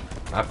 bro.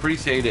 I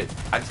appreciate it.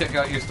 I check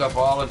out your stuff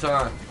all the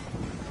time.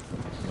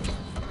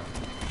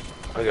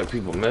 I got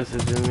people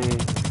messaging me.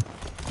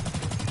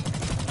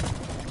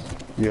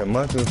 Yeah,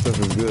 Munch's stuff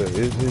is good.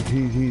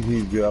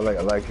 He's good.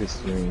 I like his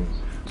stream.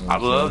 I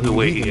love the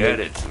way he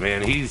edits,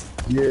 man. He's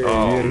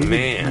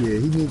man. He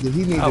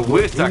needs I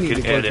wish I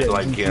could edit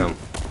like him.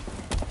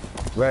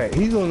 Right,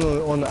 he's on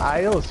the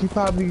iOS. He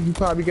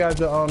probably got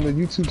the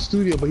YouTube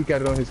Studio, but he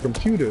got it on his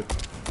computer.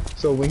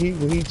 So when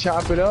he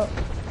chop it up,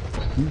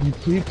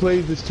 he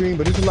plays the stream.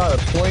 But there's a lot of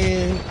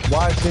playing,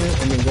 watching,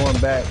 and then going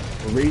back,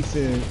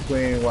 racing,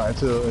 playing,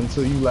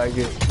 until you like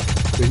it,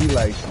 so he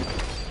likes it.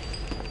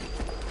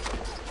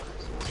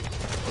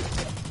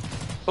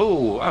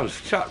 Oh, I was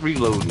shot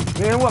reloading.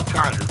 Man, what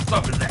kind of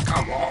stuff is that?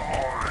 Come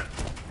on.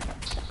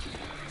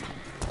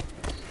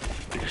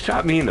 You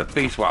shot me in the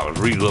face while I was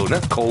reloading.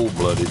 That's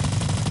cold-blooded.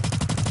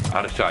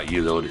 I'd have shot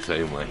you, though, the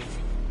same way.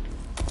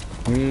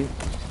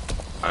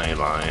 I ain't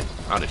lying.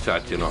 I'd have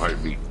shot you in a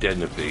heartbeat, dead in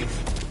the face.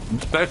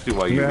 Especially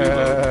while you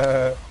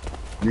reloading.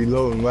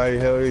 Reloading, right?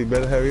 You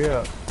better hurry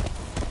up.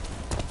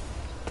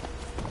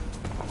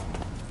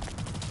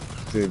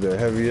 See, better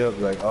hurry up.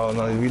 Like, oh,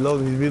 no, he's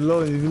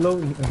reloading.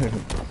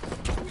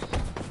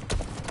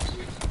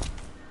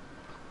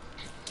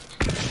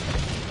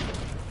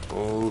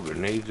 Oh,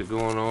 grenades are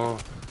going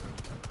off.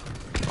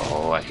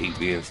 Oh, I hate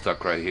being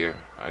stuck right here.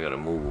 I gotta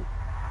move.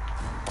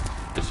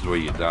 This is where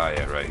you die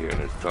at, right here in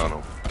this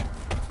tunnel.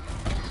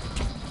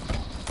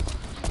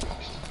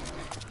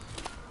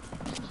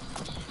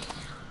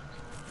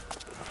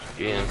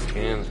 Scan.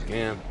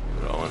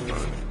 Put it all in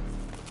front of me.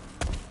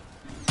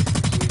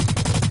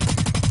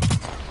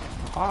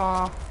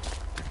 Ah.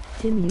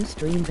 Tim, you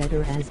stream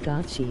better as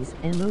God Cheese.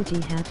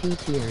 MOG happy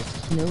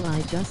tears. No,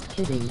 I just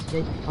kidding.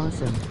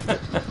 Awesome.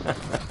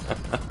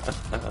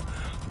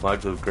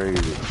 Watch was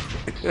crazy.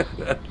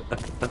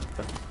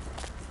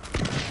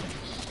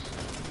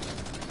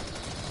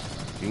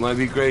 You might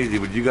be crazy,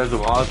 but you got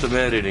some awesome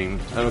editing.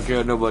 I don't care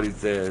what nobody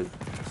says.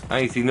 I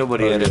ain't seen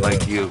nobody edit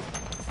like you.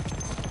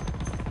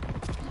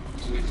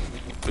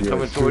 They're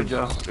coming towards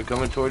y'all. They're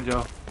coming towards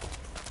y'all.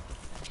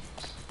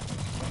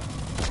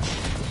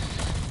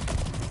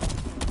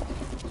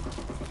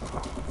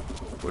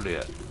 Where they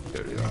at?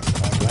 There they are.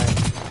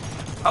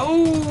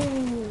 Oh,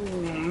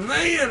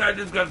 man, I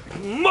just got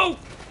smoked.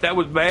 That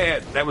was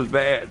bad. That was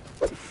bad.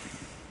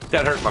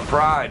 That hurt my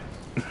pride.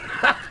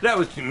 That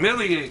was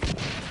humiliating.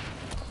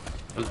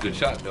 That was a good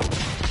shot, though.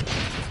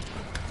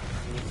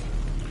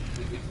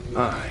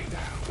 Alright.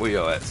 Where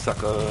y'all at,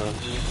 suckers?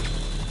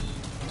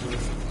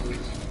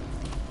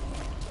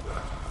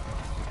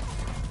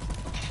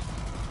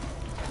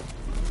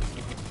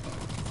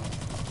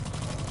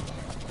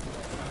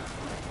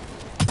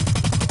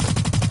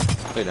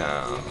 Lay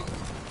down.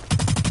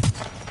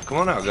 Come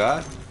on out,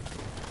 God.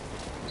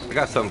 I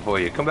got something for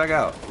you. Come back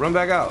out. Run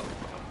back out.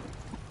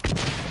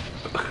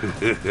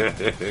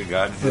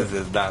 God says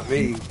it's not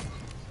me.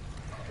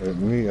 It's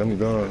me. I'm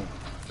gone.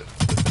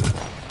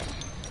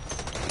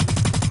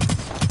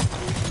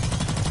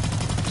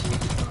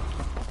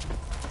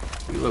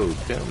 Reload,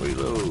 Tim.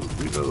 Reload.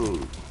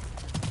 Reload.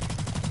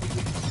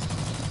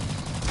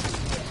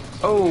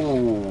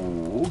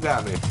 Oh, who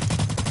got me?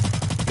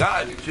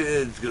 God,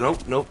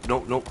 nope.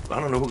 I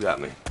don't know who got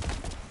me.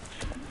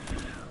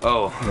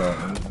 Oh,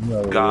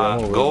 no,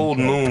 God, Gold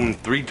Moon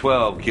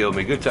 312 killed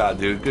me. Good shot,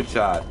 dude. Good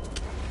shot.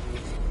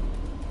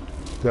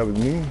 That was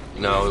me?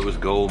 No, it was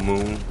Gold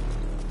Moon.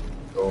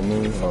 Gold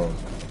Moon? Oh.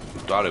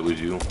 Thought it was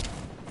you.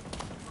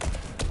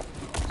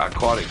 I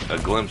caught a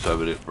glimpse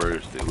of it at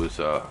first. It was,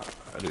 I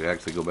had to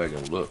actually go back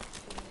and look.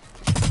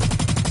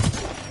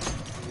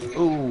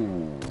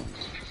 Ooh.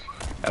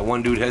 That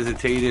one dude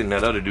hesitated and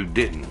that other dude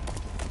didn't.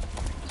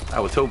 I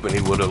was hoping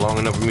he would have long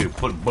enough for me to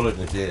put a bullet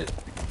in his head.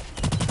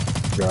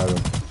 Got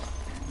him.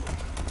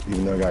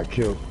 Even though I got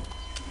killed.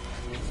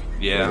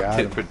 Yeah,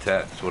 tit for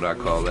tat is what I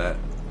call that.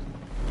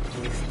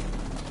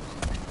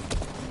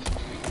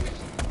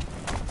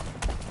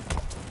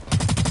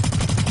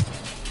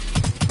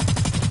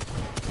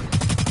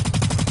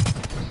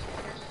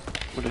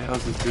 What the hell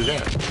is this dude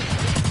at?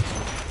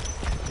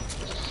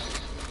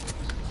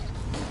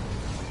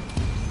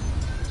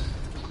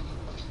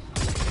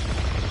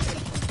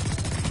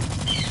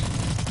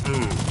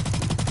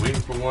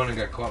 Waiting for one and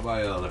got caught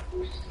by the other.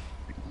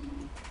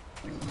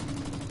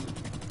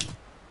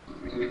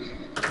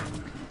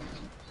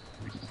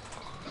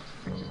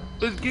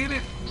 Let's get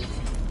it.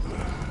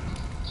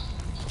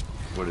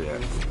 Where they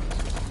at?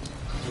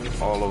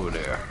 All over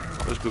there.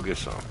 Let's go get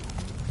some.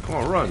 Come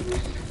on, run.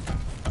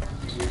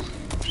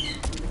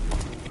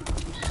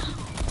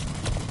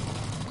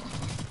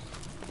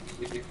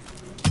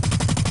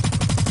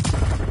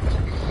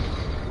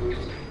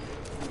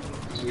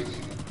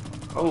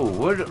 Oh,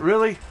 what?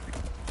 Really?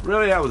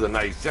 Really? That was a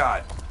nice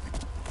shot.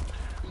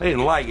 I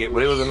didn't like it,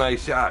 but it was a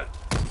nice shot.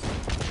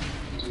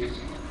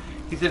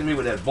 He's hitting me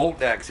with that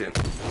bolt action.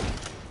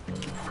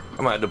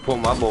 I might have to pull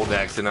my bolt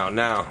action out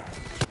now.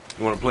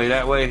 You want to play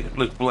that way?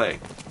 Let's play.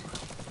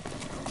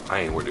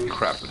 I ain't worth the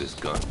crap of this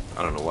gun.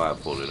 I don't know why I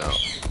pulled it out.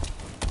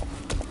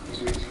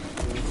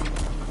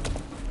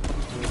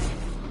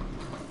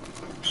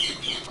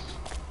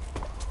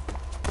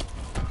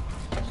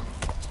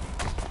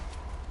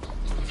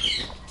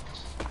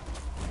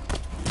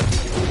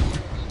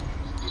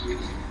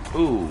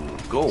 Ooh,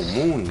 Gold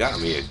Moon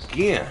got me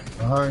again.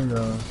 Behind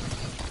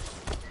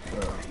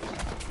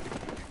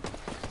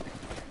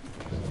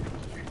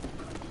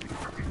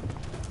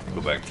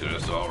Go back to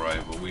this, alright,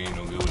 but we ain't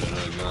no good with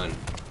another gun.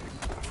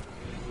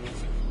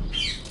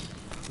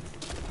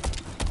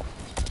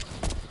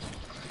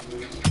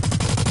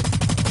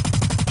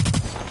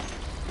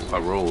 I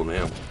rolled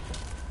him.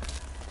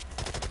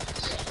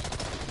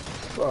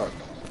 Fuck.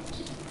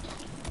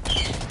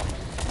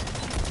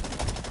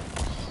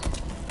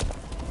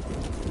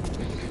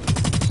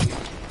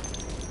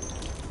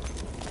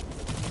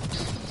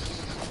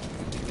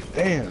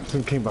 Damn,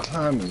 something came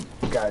behind me.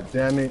 God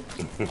damn it.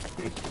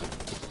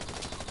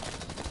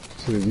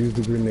 Should have used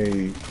the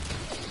grenade.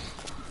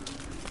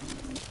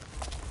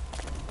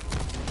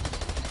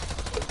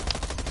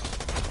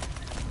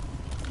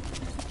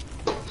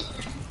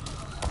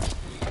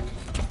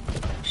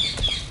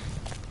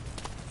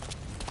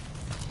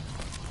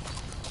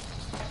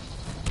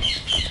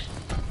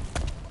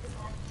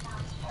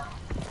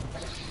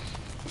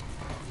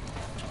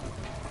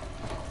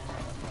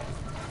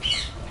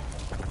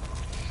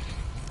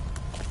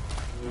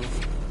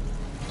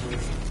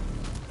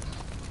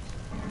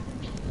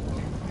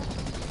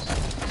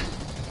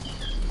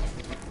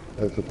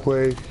 That's a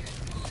quake.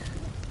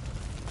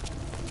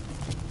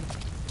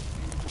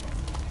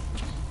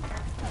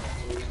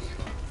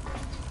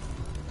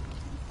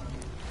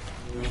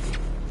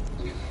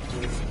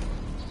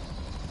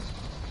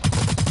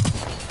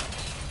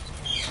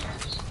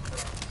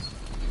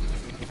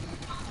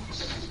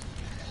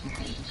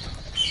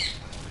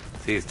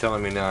 See, it's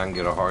telling me now I can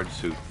get a hard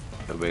suit.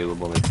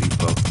 available at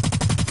Depot.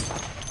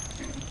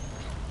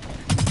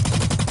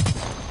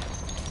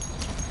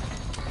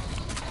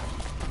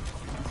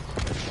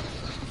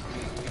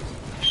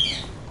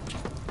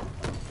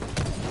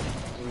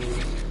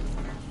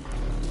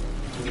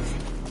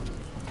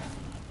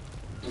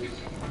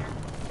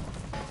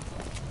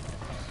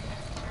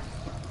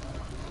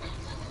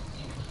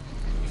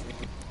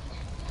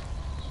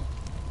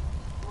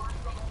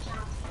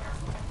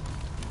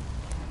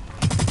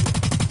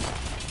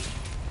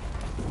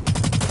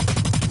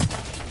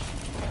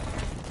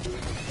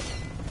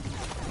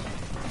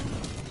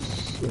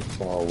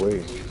 Far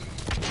away.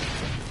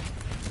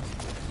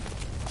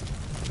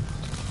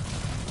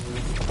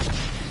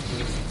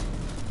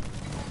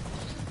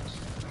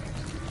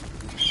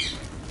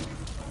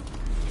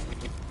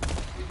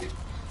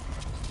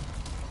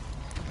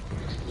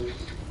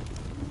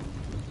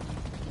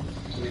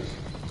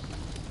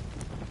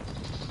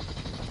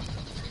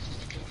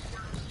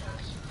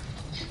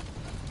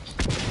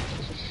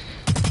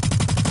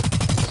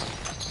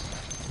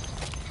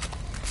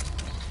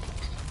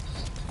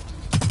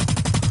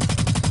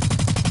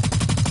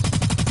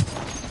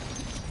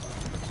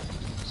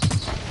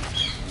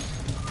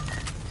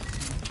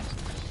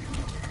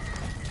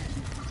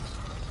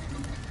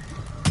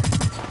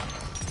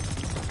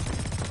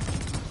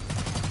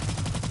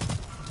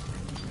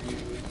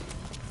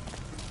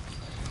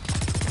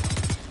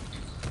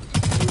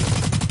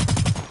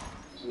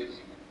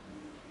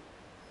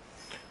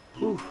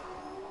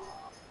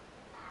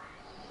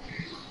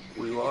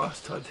 We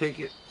lost, I take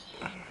it.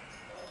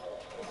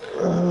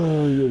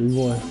 Oh, yeah, we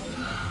won.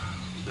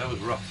 That was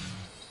rough.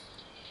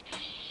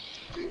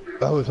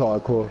 That was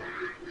hardcore.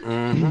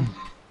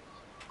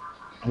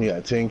 Mm-hmm. He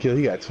got 10 kills.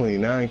 He got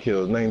 29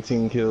 kills,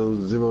 19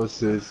 kills, 0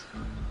 assists,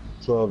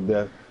 12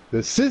 deaths. The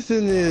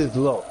assisting is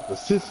low. The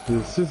assist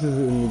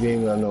in the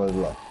game I know is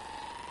low.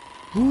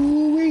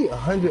 Woo-wee,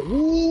 100.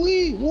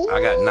 Woo-wee, woo-wee.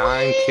 I got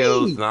 9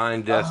 kills,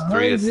 9 deaths,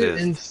 3 assists.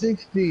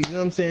 160, you know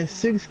what I'm saying?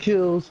 6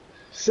 kills,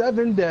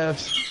 7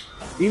 deaths.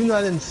 Even though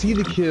I didn't see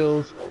the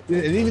kills,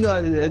 and even though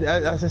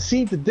I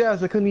seen the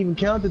deaths, I couldn't even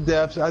count the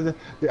deaths. I've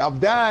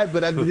died,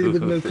 but I did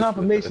with the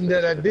confirmation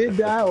that I did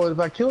die, or if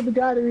I killed the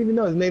guy, I didn't even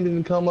know. His name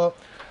didn't come up.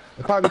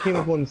 It probably came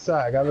up on the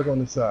side. I gotta look on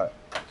the side.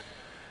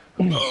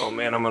 Oh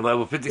man, I'm at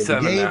level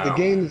 57 now. The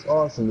game is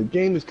awesome. The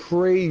game is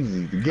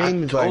crazy. The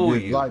game is like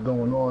there's a lot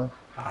going on.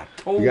 I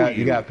told you.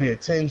 You gotta pay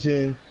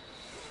attention.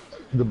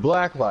 The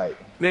Blacklight.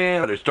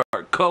 Man, to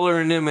start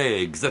coloring them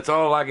eggs. That's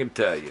all I can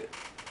tell you.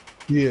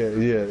 Yeah.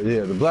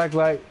 The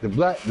Blacklight.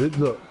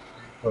 Look.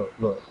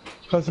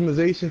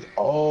 Customizations.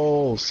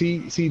 Oh, see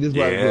this is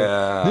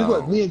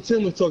what me and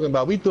Tim was talking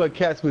about. We thought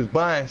cats was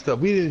buying stuff.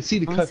 We didn't see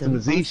the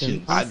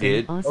customizations. I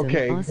did.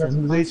 Okay,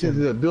 customizations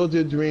is a build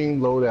your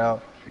dream loadout,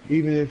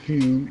 even if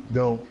you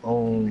don't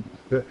own.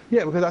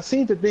 Because I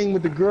seen the thing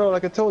with the girl,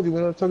 like I told you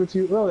when I was talking to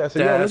you earlier. I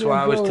said, that's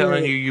why I was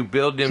telling you, you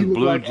build them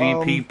blue like,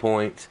 GP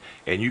points,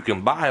 and you can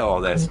buy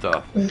all that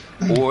stuff,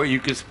 or you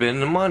can spend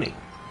the money.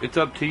 It's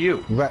up to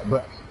you. Right,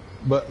 but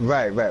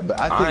right. But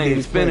I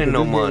ain't spending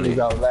no money. This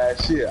game was out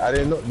last year. I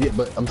didn't know. Yeah,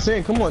 but I'm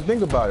saying, come on,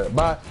 think about it.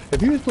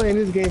 If you was playing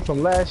this game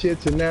from last year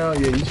to now,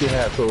 yeah, you should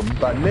have. So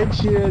by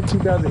next year,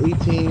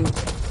 2018,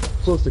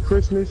 close to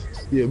Christmas,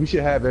 yeah, we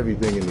should have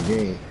everything in the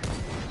game.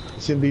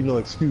 Shouldn't be no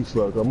excuse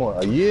for it. Come on,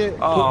 a year.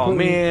 Oh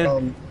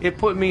man, it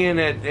put me in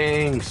that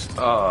thing's.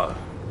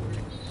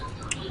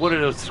 What are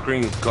those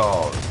screens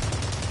called?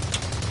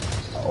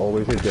 I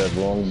always hit that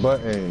wrong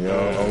button, yo.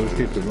 I always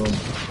hit the wrong.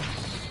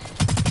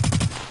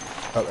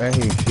 Oh, and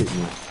he hit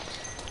me.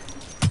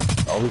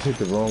 I always hit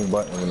the wrong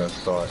button when I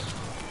start.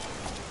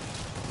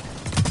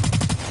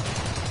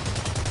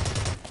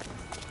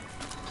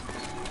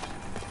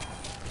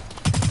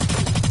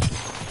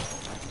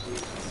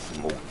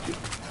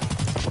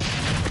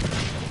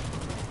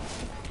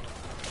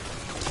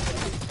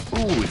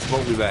 Ooh, he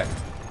smoked me back.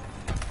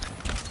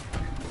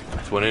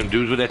 That's one of them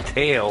dudes with that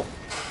tail.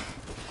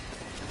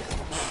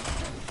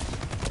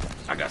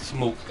 I got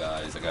smoked,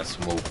 guys. I got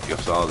smoked. You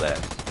saw that.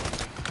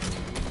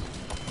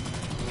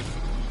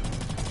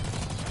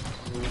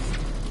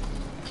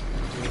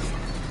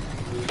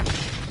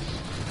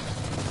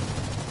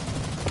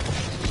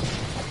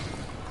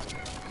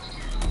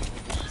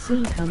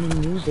 Soon coming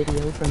new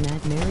video from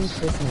at Merry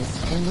Christmas,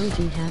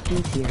 emoji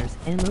happy tears,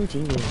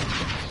 emoji you.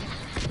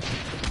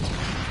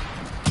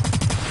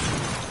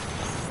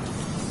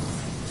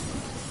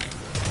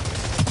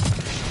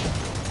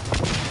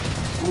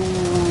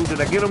 Ooh, did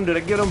I get him? Did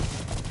I get him?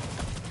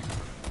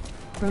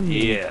 From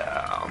me.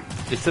 Yeah.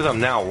 It says I'm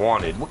now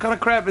wanted. What kind of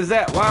crap is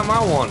that? Why am I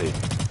wanted?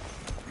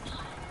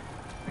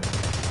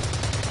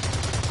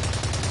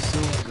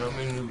 Soon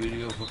coming new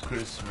video for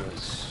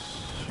Christmas.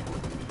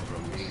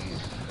 From me.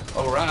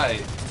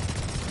 Alright.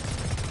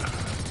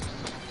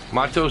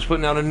 Macho's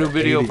putting out a new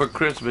video for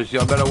Christmas.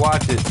 Y'all better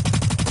watch it.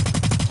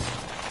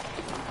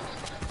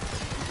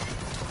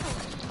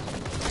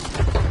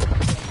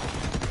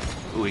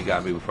 Ooh, he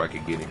got me before I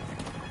could get him.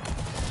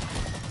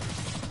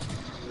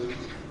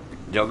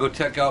 Y'all go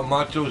check out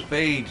Macho's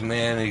page,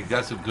 man. He's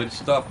got some good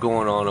stuff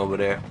going on over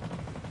there.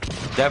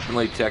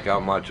 Definitely check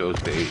out Macho's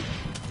page.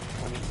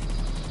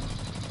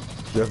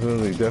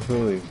 Definitely,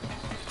 definitely.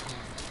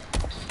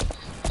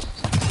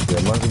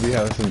 Yeah, Macho be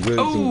having some good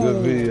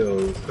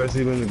videos,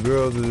 especially when the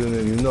girls is in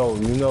it. You know,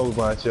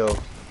 Macho.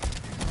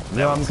 You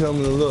know I'm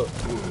coming to look.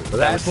 The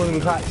last one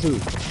was hot too.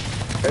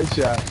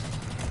 Headshot.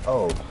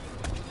 Oh.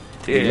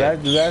 Yeah.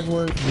 The last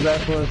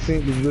one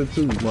scene was good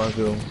too,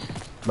 Macho.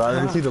 But I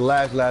didn't see the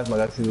last one.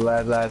 I see the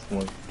last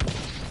one.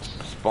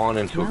 Spawn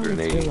into a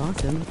grenade.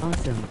 Awesome.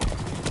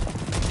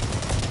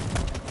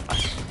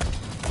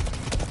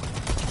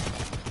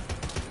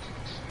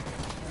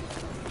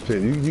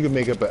 Shit, you can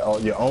make up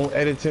your own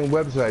editing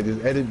website.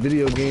 Just edit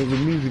video games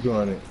with music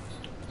on it.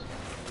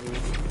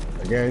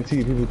 I guarantee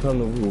you, people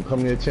will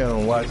come to your channel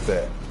and watch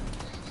that.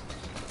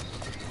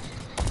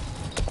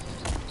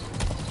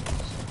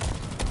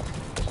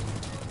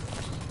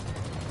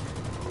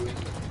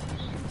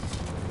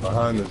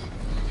 Behind us.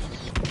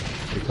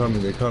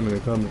 They're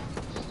coming.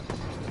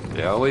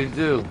 They always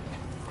do.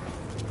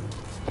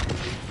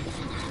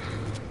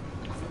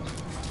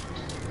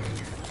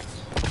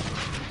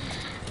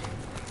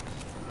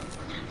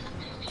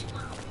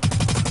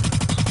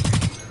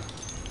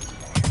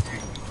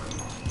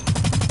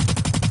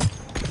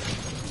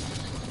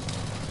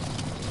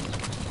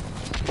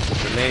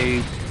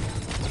 Grenade.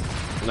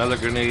 Another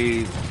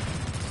grenade.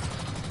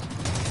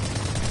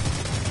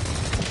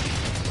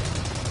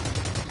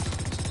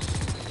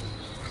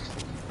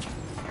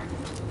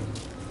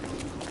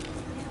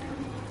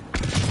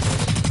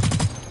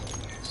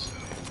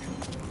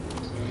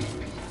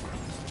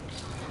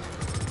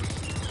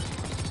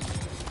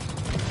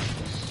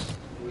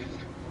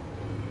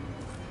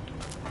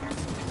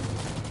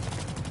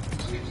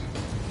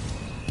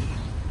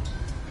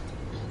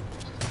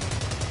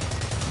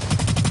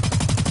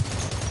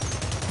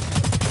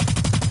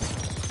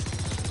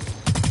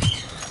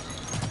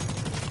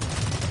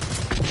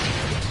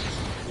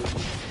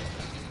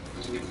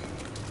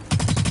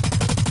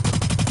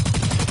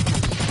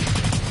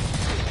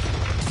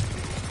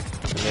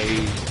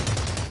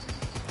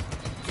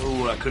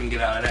 Oh, I couldn't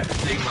get out of that to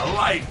save my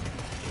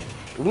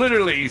life.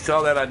 Literally, you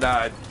saw that I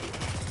died.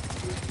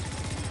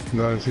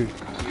 No, I see.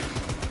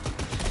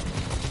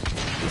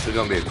 This is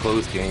gonna be a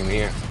close game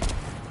here.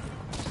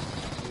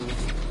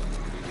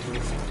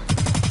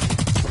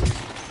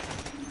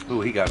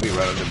 Ooh, he got me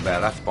right on the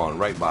bat. I spawned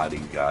right by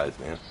these guys,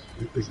 man.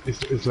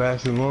 It's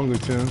lasting longer,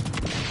 Tim.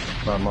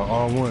 By my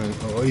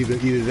R1. Or either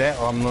that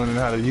or I'm learning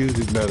how to use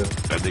it better.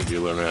 I think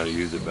you're learning how to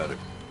use it better.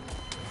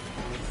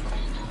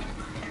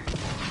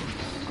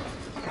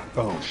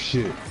 Oh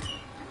shit.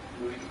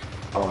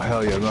 Oh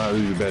hell yeah, I know how to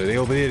use it better. They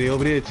over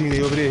there, team, they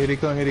over there. Here they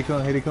come.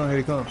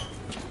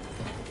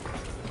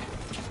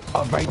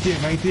 Oh, right there,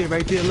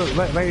 look,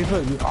 right in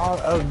front.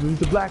 Use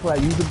the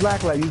blacklight.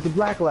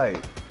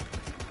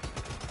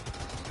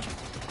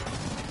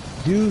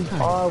 Use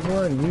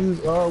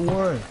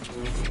R1.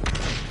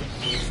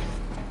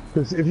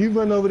 Because if you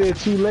run over there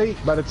too late,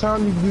 by the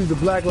time you use the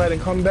blacklight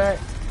and come back,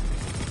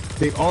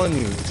 they on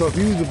you. So if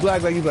you use the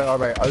blacklight, you be like, all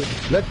right,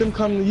 let them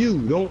come to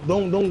you. Don't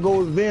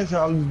go advancing.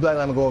 I'll use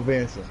blacklight and go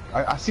advancing.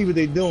 I see what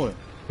they doing.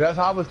 That's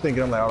how I was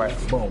thinking. I'm like, all right,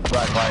 boom,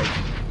 blacklight.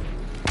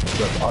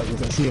 You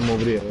can see him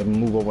over there. I'm gonna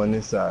move over on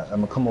this side.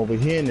 I'm gonna come over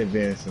here and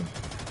advance him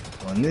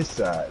on this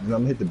side. Then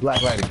I'm gonna hit the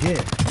blacklight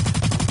again.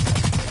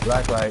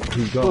 Blacklight,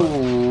 he's gone.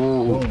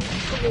 Ooh. Boom,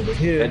 come over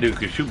here. That dude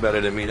could shoot better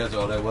than me. That's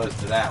all there was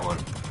to that one.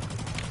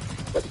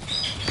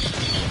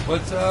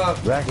 What's up?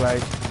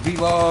 Blacklight.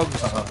 Vlogs.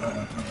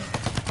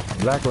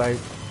 Blacklight.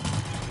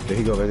 There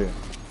he go right there.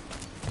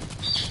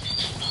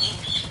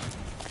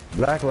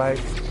 Blacklight.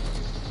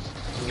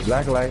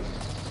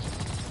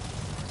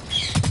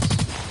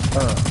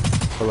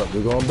 Hold up,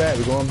 we're going back.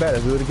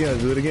 Let's do it again.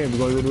 We're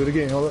gonna do it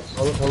again. Hold up.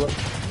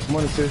 Come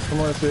on, assist.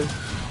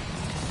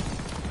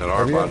 That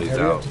our body's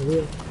out.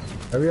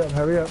 Hurry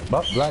up.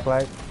 Up,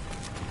 blacklight.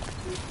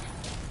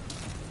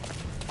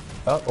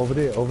 Up, over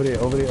there.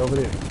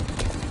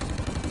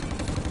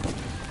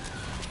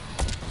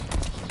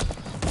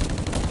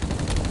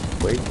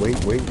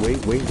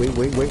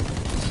 Wait.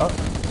 Up.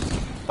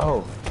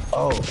 Oh,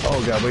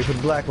 gotta wait for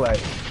the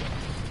blacklight.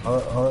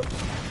 Hold up.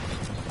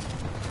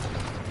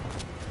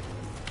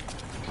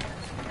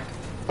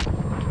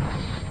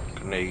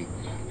 Grenade.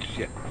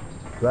 Shit.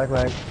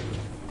 Blacklight.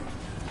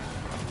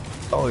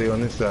 Oh, they're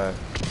on this side.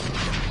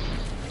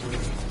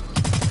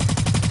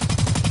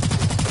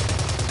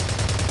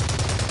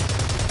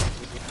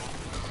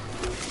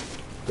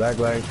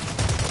 Blacklight.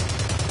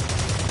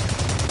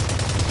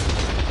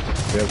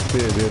 They're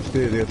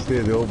upstairs.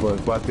 They're over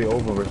us. Watch, they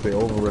over us. It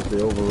was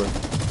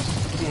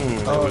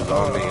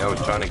on me. I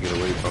was trying to get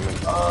away from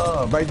it.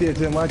 Oh, right there,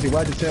 Tim. Watch it.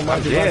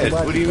 I'm dead.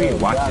 What do you mean,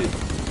 watch it?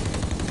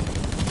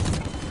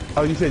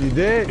 Oh, you said you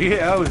dead?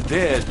 Yeah, I was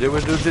dead. There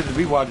was no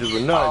watches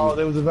with nothing. Oh,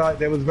 they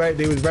was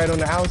right on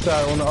the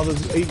outside on the other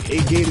eight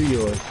gate of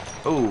yours.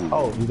 Ooh.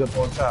 Oh, he's up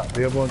on top.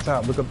 They up on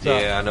top. Look up top.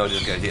 Yeah, I know. I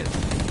just got hit.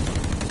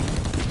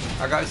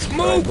 I got Right,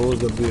 smoked.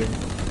 Bull's up there.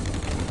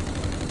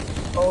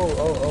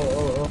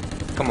 Oh.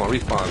 Come on,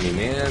 respawn me,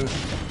 man.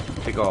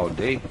 Take all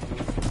day.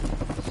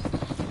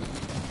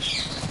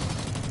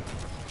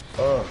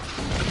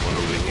 One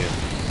over here.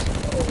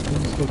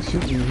 He just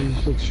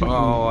shooting.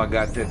 Oh, I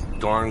got that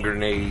darn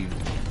grenade.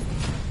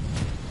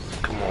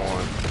 Come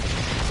on.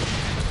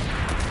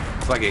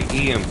 It's like an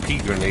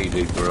EMP grenade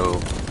they throw.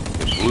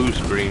 It blue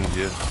screens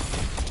you.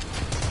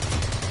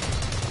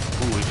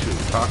 Ooh, he's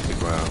shooting toxic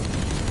rounds.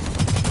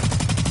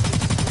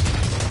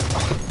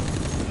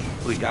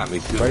 Oh, he got me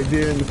too. Right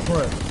there in the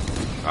front.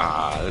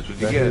 Ah, that's what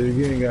you Got get. hit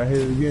again, got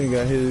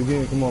hit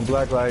again. Come on,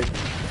 Blacklight.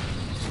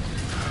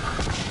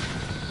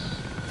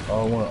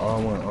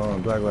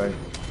 R1, Blacklight.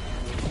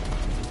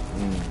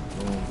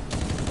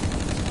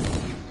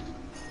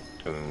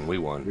 And we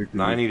won.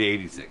 90 to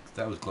 86.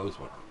 That was a close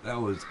one. That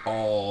was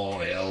all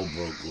hell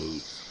broke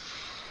loose.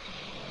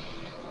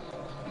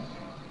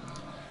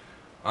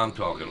 I'm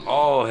talking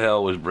all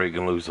hell was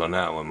breaking loose on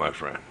that one, my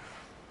friend.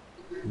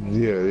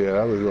 Yeah,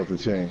 I was off the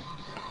chain.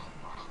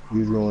 We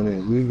was going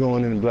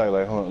in the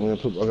Blacklight hunt.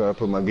 I gotta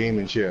put my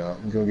gaming chair out.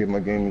 I'm gonna get my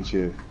gaming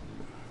chair.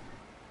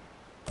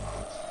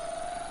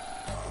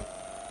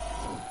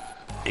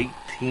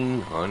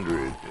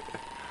 1800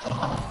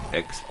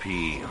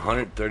 XP,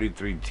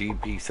 133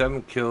 GP,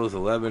 7 kills,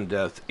 11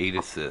 deaths, 8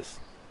 assists.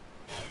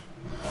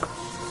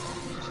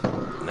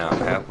 Now I'm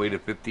halfway to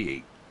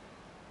 58.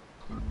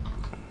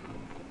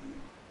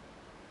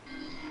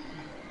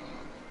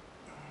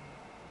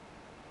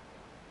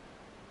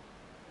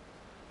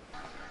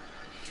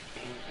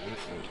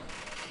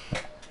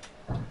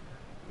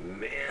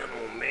 Man,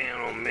 oh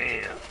man, oh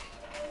man.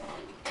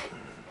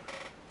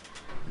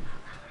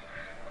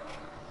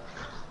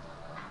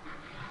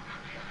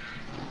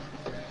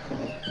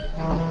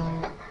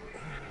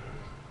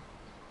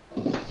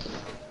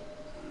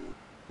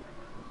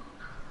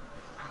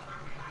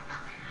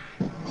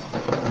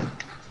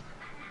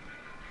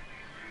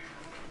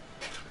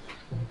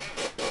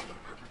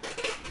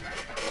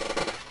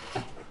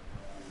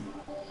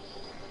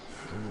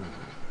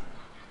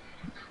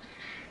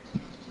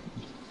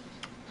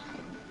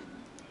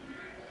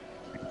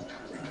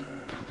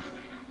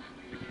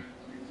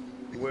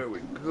 Where we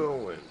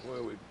going?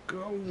 Where we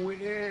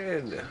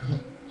going?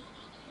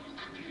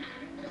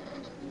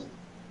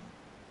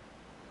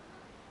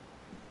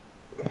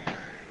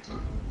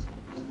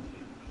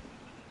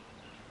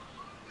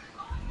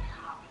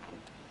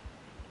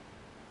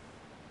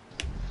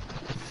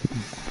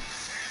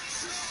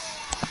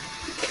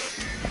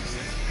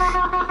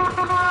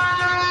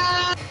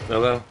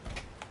 Hello?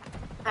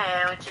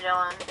 Hey, what you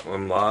doing?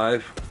 I'm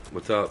live.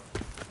 What's up?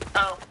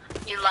 Oh,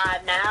 you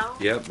live now?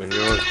 Yep, and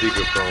you're on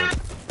speakerphone.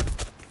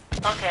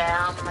 Okay,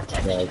 I'm gonna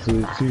check That's you.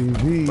 it,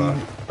 TV. Bye.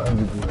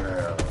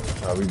 Underground.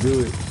 How we do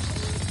it?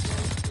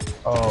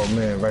 Oh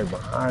man, right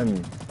behind me.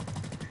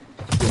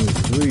 In the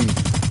three.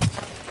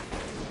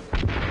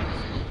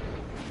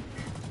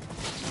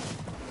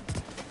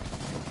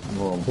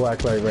 I'm on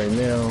Blacklight right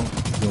now.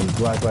 Doing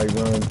Blacklight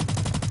run.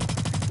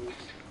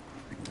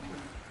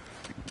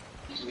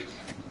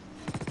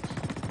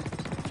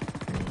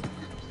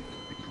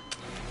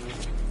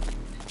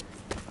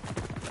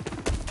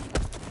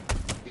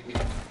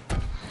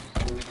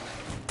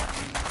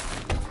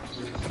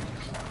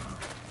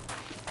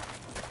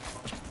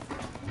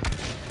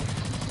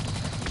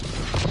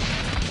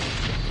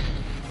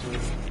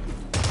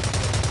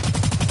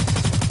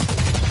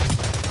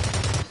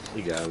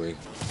 You got me.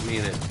 Me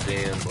and that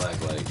damn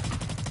Blacklight.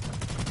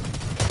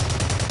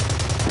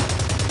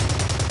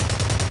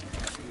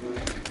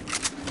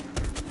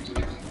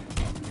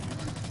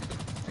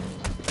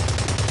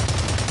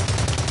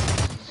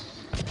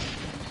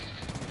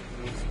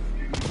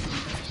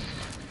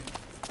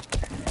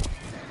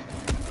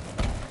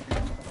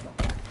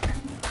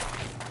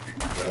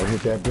 I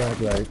hit that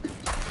Blacklight.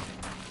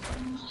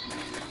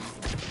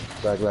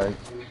 Blacklight.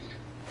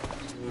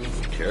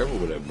 Careful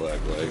with that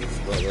Blacklight.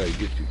 Blacklight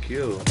gets you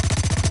killed.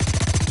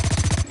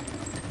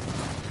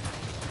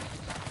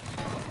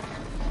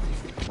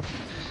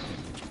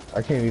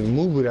 I can't even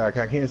move with that.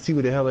 I can't see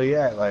where the hell they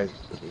at. Like,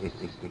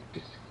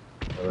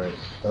 all right,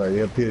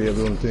 they up here, they're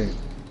doing the thing.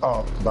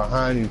 Oh,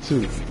 behind you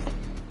too.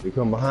 They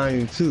come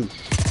behind you too.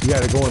 You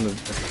gotta go in the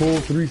full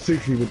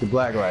 360 with the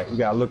Blacklight. You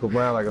gotta look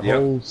around like a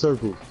whole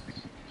circle.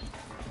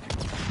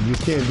 You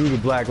just can't do the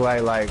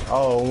Blacklight like,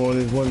 oh, I'm on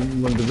this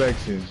one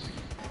direction.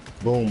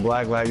 Boom,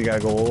 Blacklight. You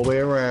gotta go all the way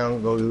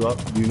around. Go up.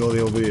 You know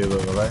they over here,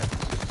 look, all right?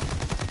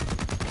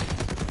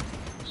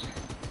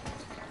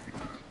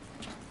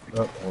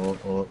 Up.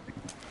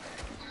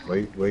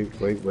 Wait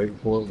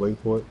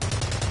for it.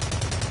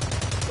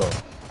 Oh.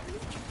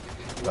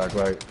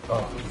 Blacklight.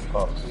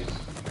 Oh.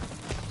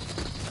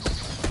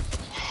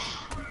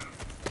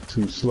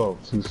 Too slow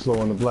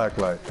on the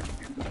Blacklight.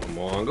 Come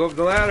on, go up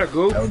the ladder,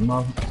 Goop. That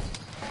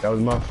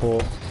was my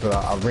fault. But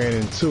I ran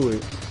into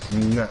it.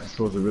 You're not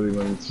supposed to really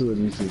run into it. Let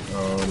me see.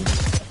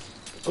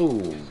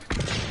 Ooh.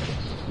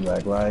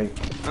 Blacklight.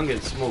 I'm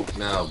getting smoked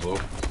now, bro.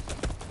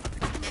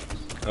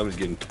 I was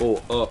getting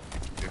tore up.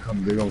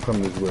 They're gonna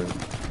come this way.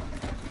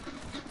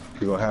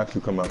 They're gonna have to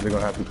come out. They're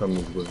gonna have to come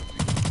this way.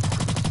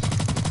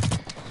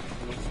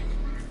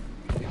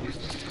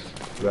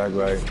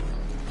 Blacklight.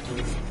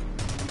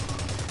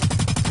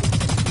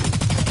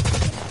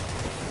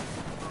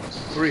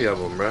 3 of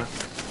them, bruh.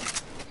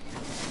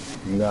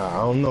 Nah,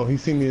 I don't know. He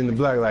seen me in the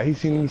black light. He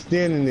seen me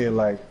standing there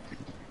like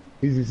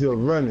he's still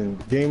running.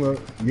 Game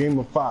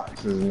of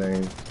Fox is his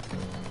name.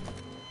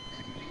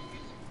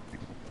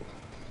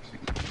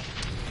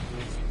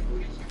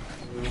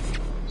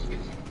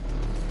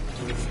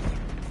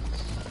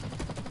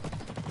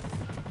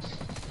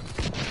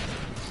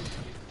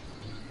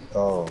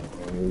 Oh,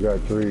 we got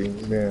 3.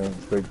 Man,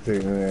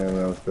 spectating. Man,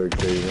 I'm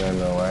spectating. I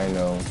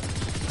know.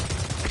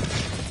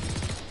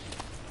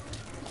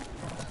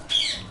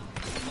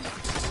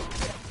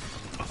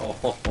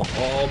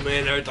 Oh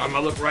man, every time I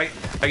look right,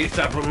 I get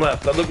shot from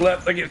left. I look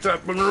left, I get shot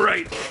from the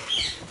right.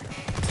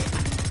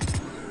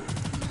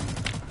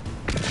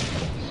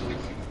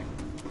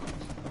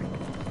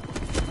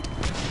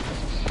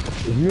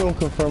 If you don't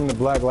confirm the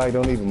black light,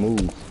 don't even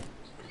move.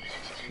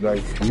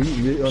 Like, on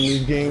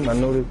this game, I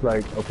noticed,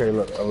 like, okay,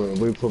 look, I'm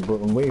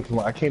waiting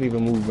for I can't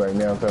even move right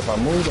now, so if I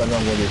move, I know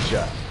I'm gonna get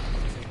shot.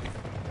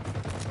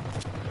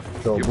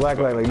 So black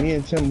light, like me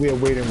and Tim, we are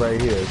waiting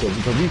right here. So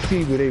because we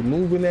see where they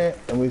moving at,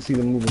 and we see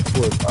them moving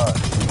towards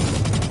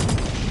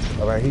us.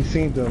 All right, he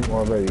seen them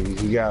already.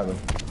 He got them.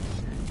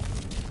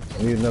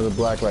 I need another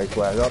black light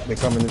flash. Oh, they're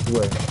coming this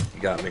way.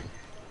 You got me.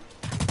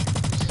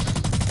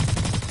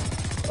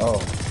 Oh,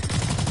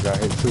 got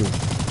hit too.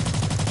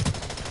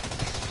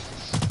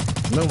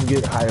 Don't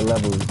get higher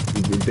levels.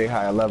 If they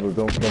higher levels,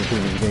 don't think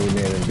this game,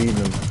 man, and beat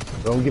them.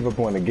 Don't give up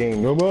on the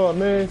game. No more,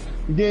 man.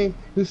 The game,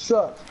 this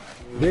sucks.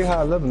 They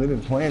high level, they've been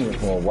playing it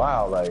for a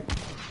while. Like,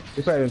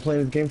 they've probably been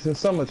playing this game since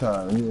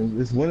summertime. And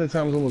it's winter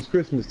time, it's almost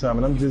Christmas time,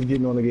 and I'm just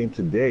getting on the game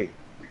today.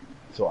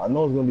 So I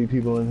know there's gonna be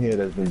people in here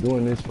that's been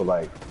doing this for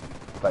like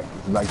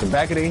the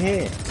back of their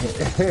hand.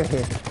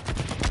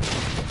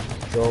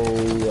 So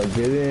I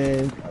get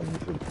in. I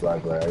just hit the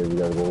black light. We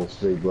gotta go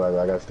straight black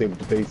light. I gotta stay with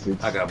the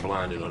basics. I got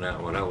blinded on that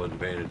one. I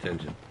wasn't paying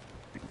attention.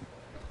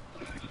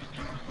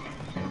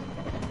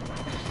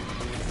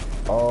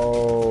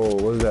 Oh,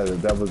 what is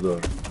that? That was a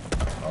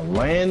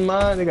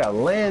landmine? They got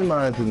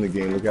landmines in the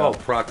game. Look out. Oh,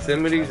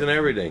 proximities and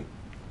everything.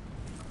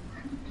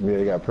 Yeah,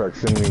 they got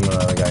proximity mine.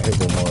 I got hit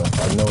with one.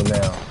 I know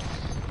now.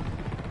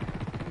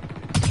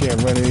 You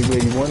can't run any way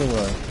you want to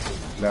run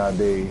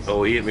nowadays.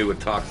 Oh, he hit me with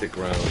toxic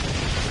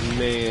rounds.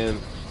 Man.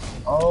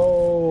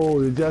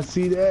 Oh, did y'all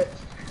see that?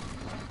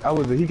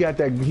 He got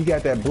that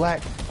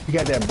black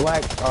grenade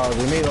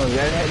on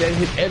that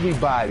hit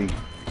everybody.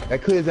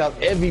 That clears out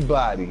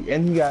everybody.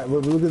 And he got,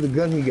 look at the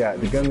gun he got.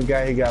 The gun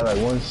he got like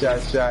one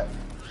shot,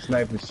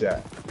 sniper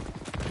shot.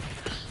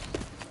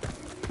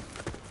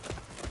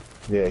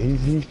 Yeah,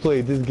 he's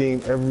played this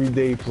game every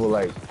day for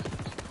like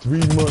 3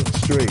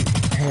 months straight.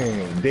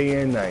 Damn,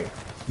 day and night.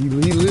 He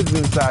lives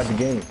inside the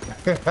game.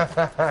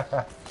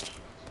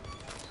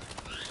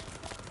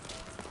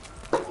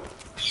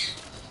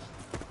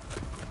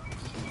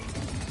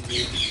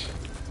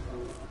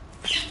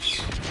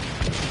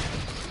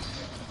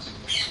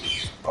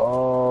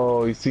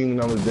 Oh, he seen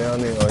when I was down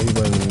there. Oh, he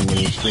went when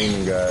he was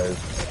streaming, guys.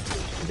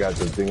 He got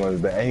the thing on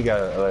his back. And he got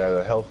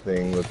a health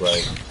thing, look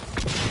like.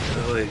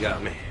 Oh, he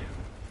got me.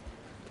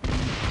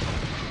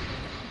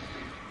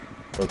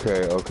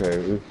 Okay.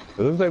 It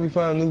looks like we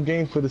found a new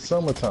game for the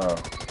summertime.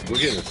 We're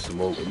getting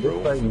smoked, It bro.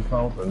 looks like we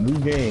found a new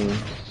game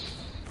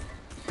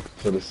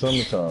for the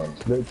summertime.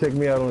 Check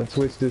me out on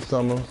Twitch this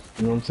summer.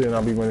 You know what I'm saying?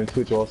 I'll be running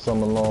Twitch all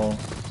summer long.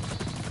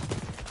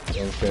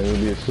 You know what I'm saying?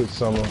 It'll be a Twitch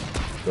summer.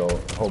 So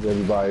hope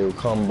everybody will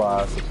come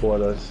by,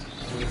 support us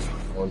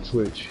on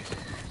Twitch.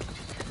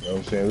 You know what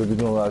I'm saying? We'll be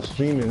doing a lot of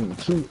streaming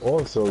too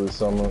also this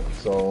summer.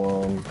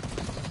 So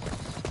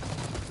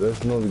let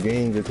us know the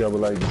games that y'all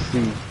would like to see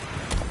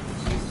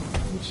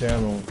on the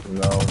channel. You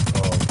know,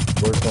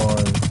 work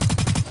on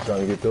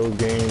trying to get those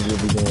games.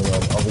 We'll be doing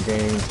other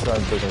games,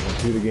 trying to take on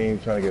computer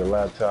games, trying to get a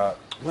laptop.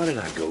 Why did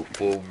I go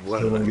forward? Why Still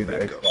did I want to get the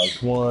back up?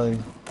 Xbox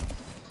One.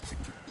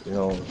 You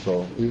know,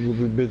 so we will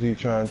be busy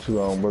trying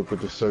to work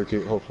with the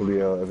circuit.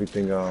 Hopefully,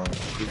 everything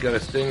He's got a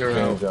stinger out.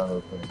 turns out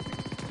okay.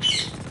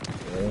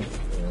 Yeah.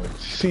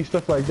 See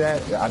stuff like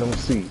that I don't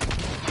see,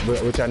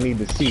 which I need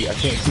to see. I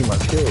can't see my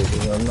kills.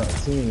 You know, I'm not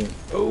seeing it.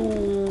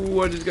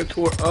 Oh, I just got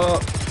tore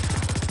up.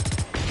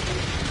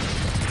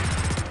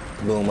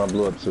 Boom! I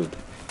blew up too.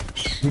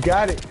 He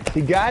got it.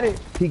 He got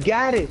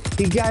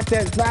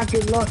that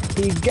rocket launch.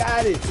 He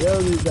got it. Yo,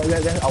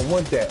 I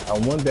want that. I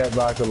want that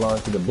rocket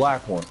launcher, the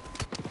black one.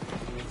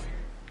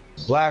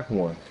 Black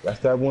one. That's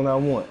that one I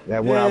want.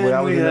 That one when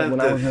I was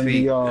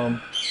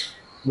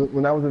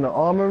in the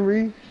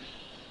armory.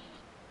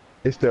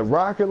 It's the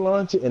rocket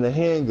launcher and the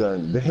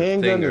handgun. The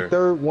handgun, the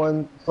third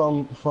one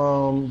from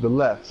the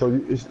left. So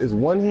it's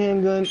one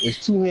handgun, it's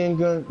two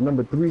handguns.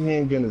 Number 3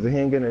 handgun is a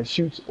handgun that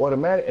shoots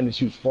automatic and it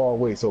shoots far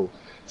away. So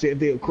say if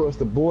they're across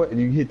the board and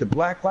you hit the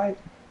black light,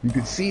 you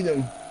can see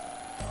them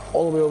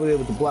all the way over there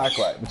with the black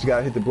light. But you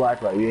gotta hit the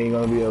black light. You ain't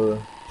gonna be able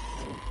to.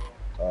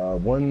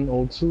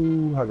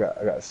 102. I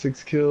got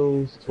 6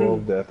 kills,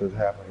 12 deaths. Is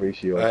half a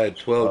ratio. I had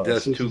 12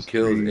 deaths, 2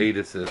 kills, 8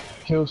 assists.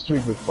 Kill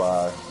streak was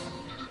 5.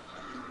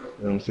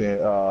 You know what I'm saying?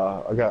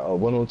 I got a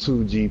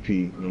 102 GP.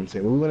 You know what I'm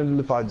saying? We want to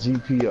lift our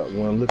GP up. We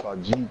want to lift our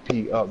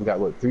GP up. We got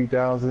what,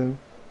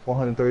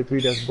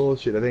 3,433? That's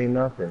bullshit. That ain't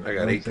nothing. I You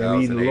know got what I'm saying?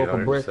 We eating a loaf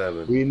of bread.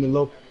 8,807.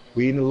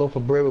 We eating a loaf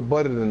of bread with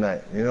butter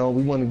tonight. You know,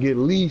 we want to get at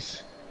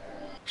least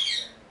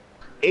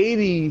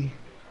 80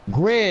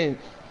 grand.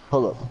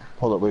 Hold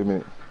up, wait a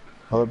minute.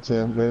 Hold up,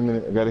 Tim. Wait a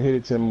minute. I gotta hit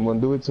it, Tim. I'm gonna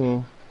do it to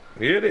him.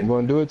 Hit it. I'm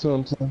gonna do it to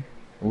him, Tim.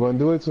 I'm gonna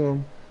do it to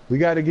him. We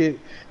gotta get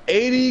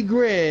 80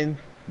 grand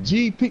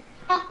GP.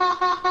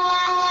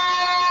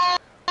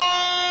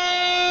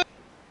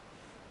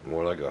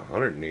 More like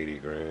 180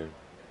 grand.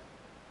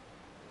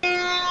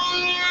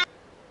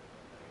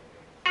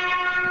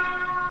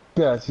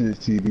 Guys, see this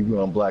TV.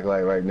 We're on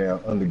Blacklight right now,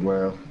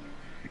 underground.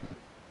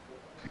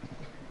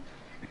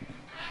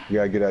 We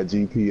gotta get our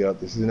GP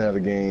up. This is not a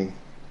game.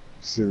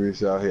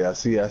 Serious out here. I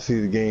see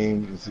the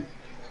game.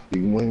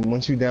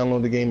 Once you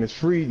download the game, it's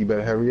free. You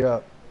better hurry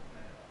up.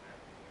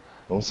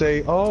 Don't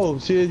say, oh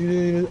shit, you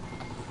didn't even.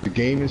 The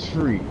game is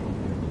free.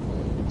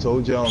 I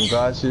told y'all on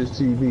Godshit's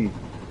TV.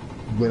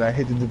 When I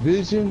hit the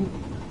division,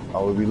 I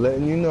will be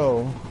letting you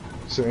know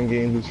certain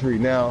games is free.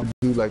 Now,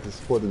 do like to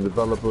support the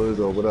developers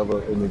or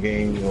whatever in the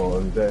game, or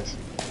invest,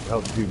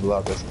 help the people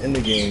out that's in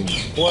the game.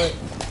 But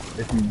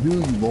if you do,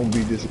 you won't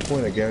be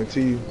disappointed. I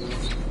guarantee you.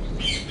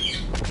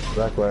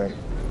 Blacklight.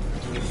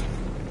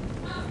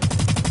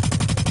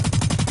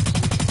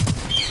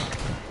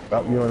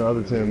 Oh, you're on the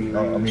other team.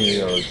 I mean,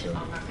 the other team.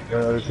 You're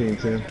on the other team,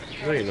 Tim.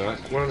 No, you're not.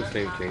 We're on the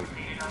same team.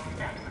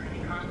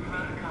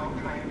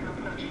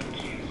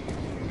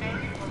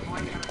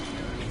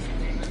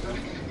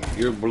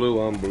 You're blue,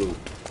 I'm blue.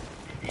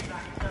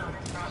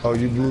 Oh,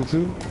 you blue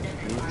too?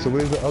 So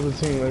where's the other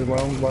team? Like,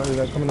 why is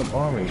that coming up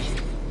orange?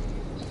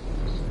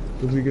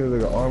 If we get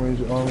like an orange,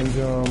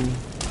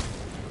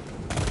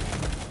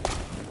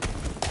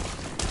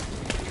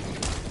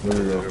 There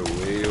we go. They're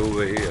way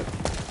over here.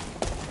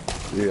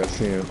 Yeah, I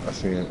see him.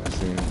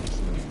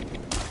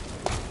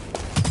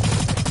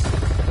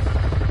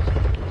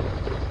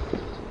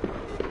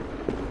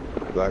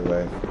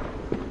 Blacklight.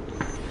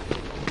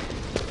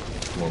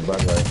 Come on,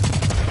 Blacklight.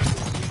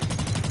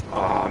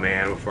 Oh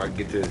man, before I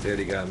get to his head,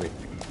 he got me.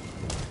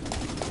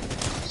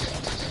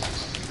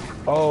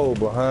 Oh,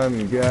 behind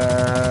me,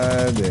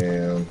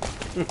 goddamn.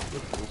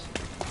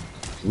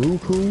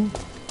 Roku,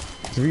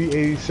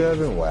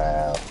 387.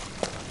 Wow.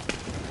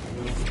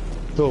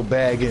 Feel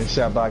bad getting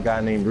shot by a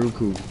guy named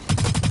Roku.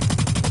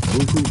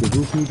 The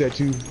Roku that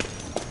you.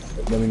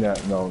 Let me not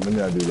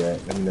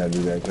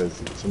do that because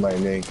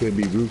somebody's name could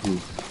be Roku.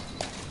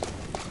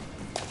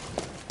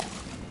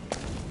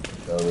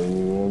 So you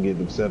won't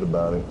get upset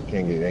about it. You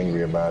can't get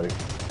angry about it.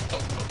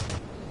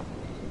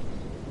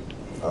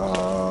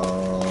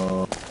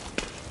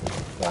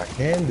 What I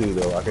can do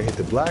though, I can hit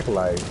the black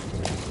light,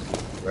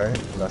 right?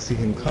 And I see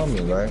him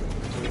coming, right?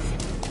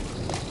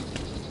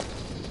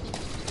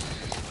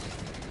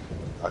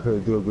 I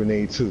could do a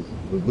grenade too,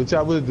 which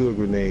I would do a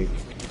grenade.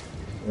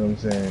 You know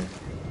what I'm saying?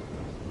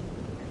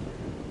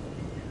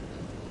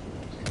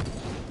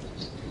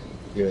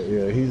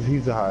 Yeah,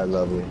 he's a high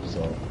level,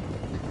 so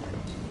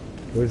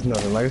there's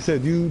nothing. Like I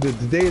said,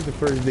 today is the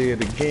first day of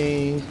the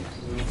game.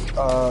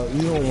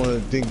 You don't want to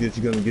think that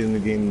you're gonna get in the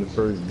game in the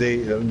first day.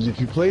 If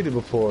you played it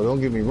before,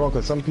 don't get me wrong,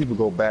 because some people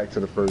go back to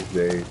the first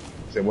day,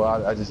 say,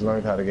 well, I just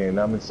learned how to game.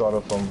 Now I'm gonna start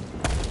off from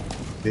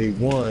day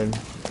one.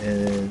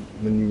 And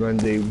when you run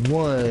day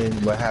one,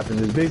 what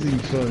happens is basically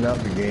you're filling out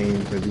the game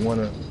because you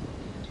want to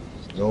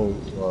know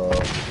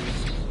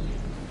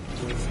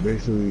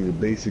basically the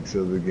basics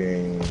of the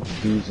game,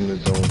 do's and the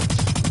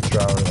don'ts,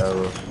 trial and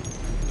error,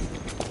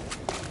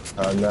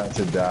 how not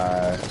to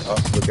die,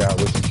 look out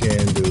what you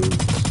can do,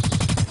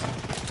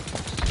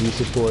 who's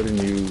supporting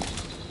you,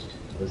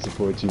 what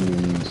support you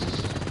need,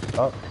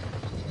 up,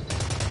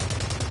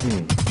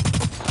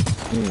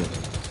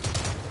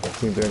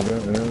 I think they're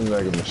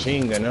like a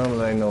machine gun. They don't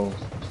like no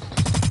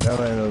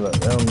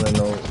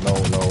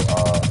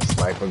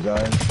sniper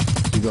gun.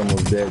 He's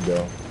almost dead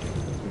though.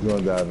 He's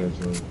gonna die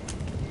eventually.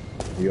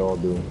 We all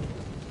do.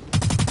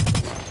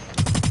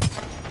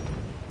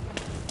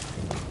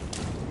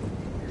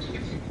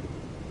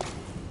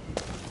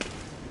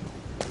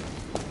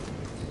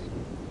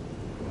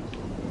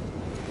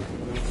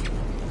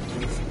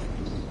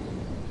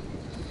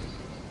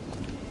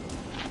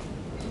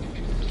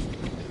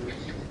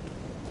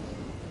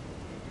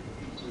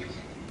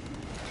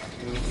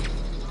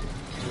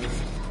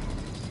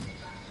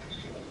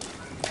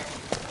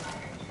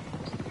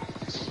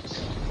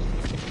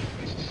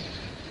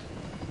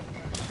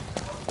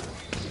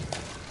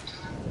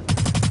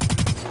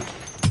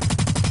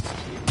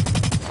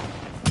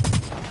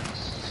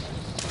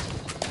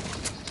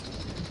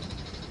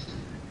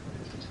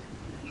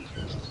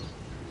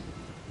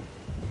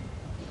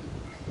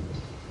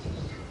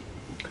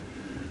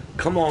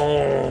 Come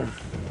on.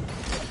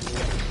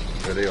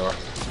 There they are.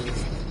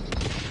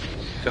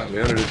 Shot me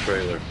under the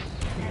trailer.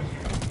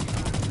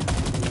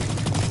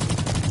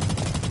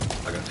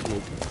 I got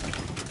smoke.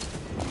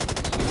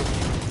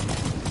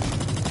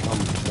 Come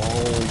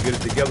on, get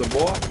it together,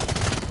 boy.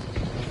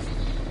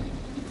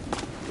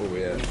 Where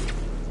we at?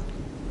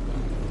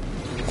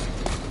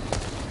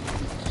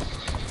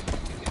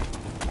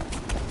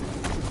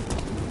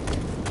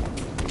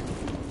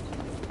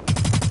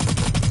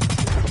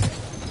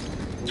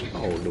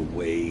 Oh, no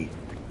way.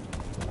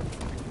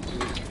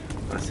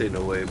 I say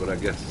no way, but I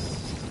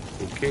guess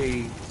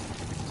okay.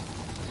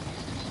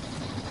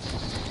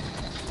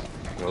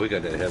 Well, we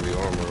got that heavy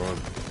armor on.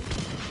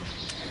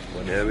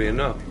 Wasn't heavy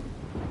enough.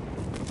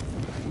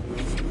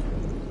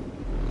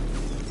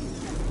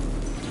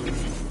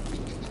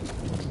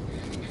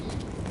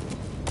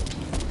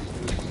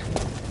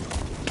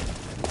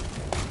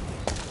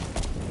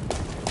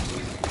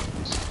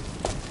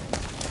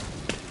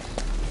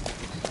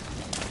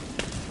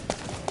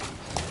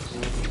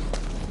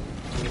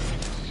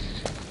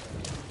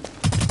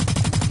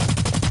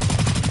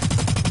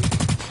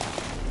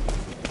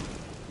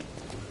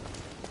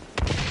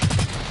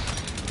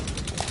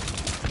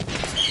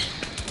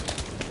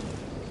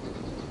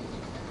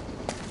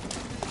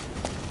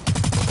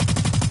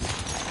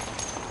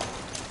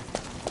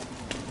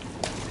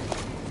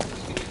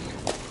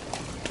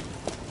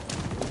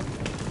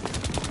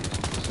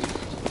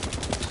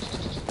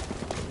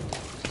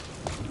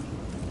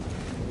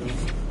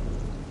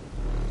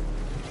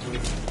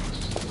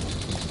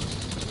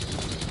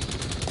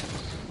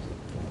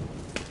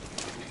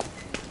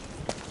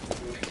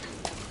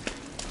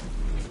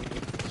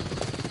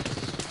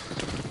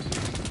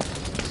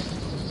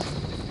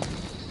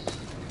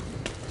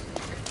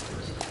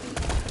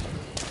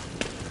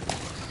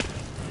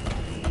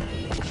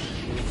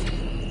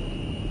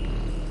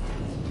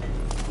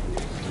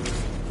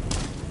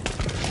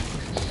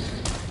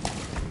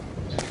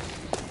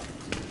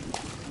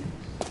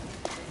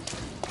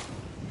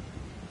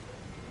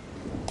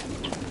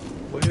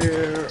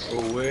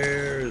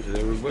 Where is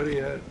everybody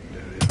at?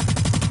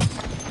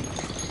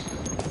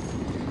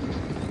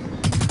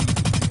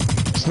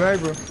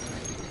 Sniper.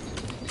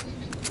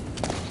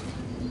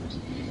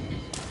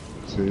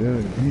 So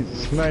yeah, he's a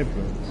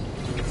sniper.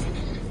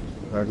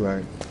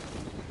 Blacklight.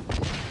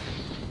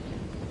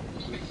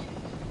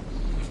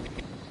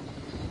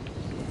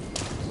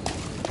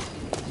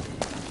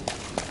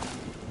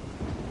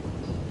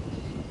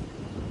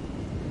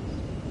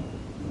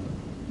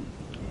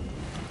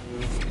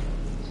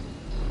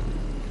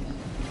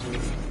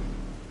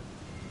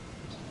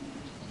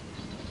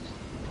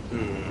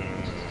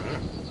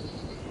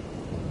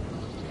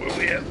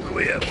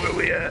 Where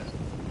we at?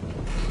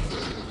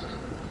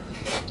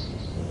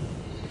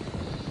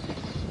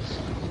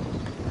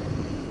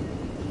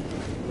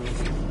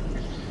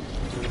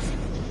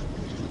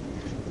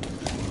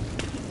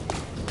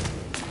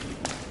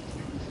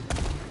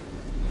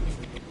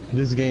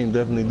 This game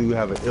definitely do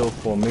have an ill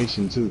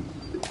formation too.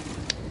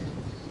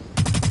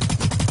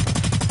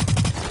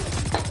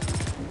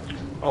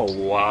 Oh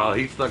wow,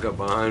 he stuck up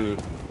behind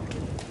me.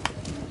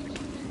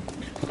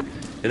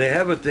 And they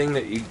have a thing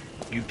that you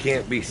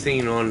can't be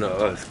seen on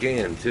the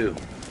scan too.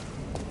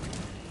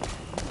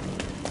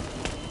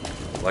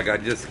 Like I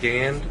just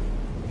scanned,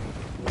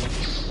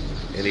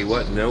 and he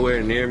wasn't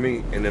nowhere near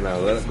me, and then I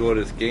let go of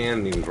the scan,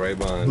 and he was right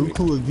behind me.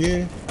 Ruku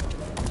again?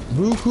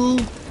 Ruku?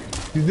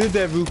 You did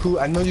that, Ruku.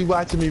 I know you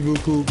watching me,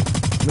 Ruku.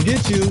 I'm gonna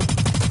get you.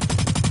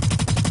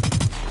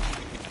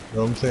 You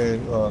know what I'm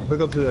saying?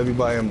 Big up to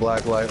everybody in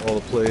Blacklight, all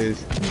the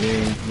players, the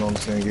games, you know what I'm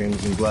saying?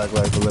 Games in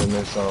Blacklight for letting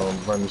us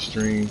run the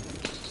stream.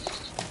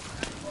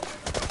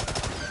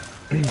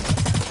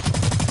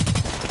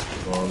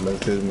 Like I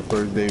said, in the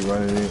first day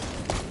running it.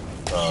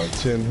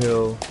 Tim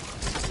Hill,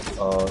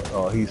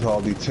 he's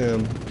Harley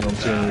Tim, you know what I'm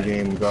saying, in the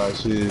game, God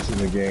is in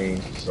the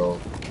game. So,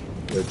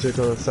 yeah, check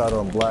us out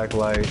on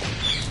Blacklight.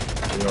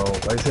 You know,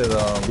 like I said,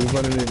 we're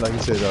running it, like I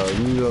said,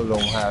 you really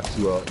don't have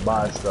to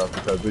buy stuff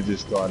because we're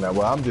just starting out.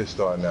 Well, I'm just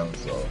starting out,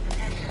 so.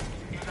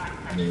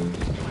 I mean,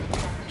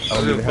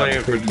 I've been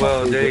playing for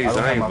 12 days,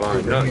 I ain't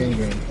buying nothing.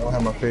 I don't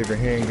have my favorite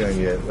handgun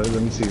yet. Let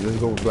me see, let's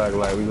go with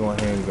Blacklight. We're going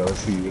handgun. Let's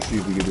see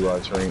if we can do our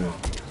training.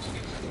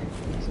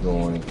 Let's go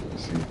on,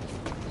 let's see.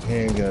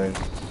 Handgun.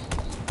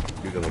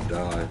 You're gonna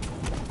die.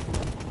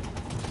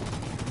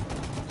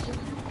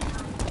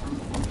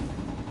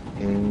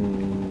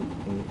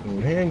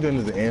 Handgun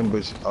is an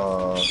ambush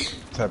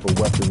type of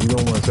weapon. You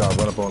don't want to try to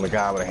run up on the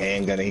guy with a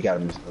handgun and he got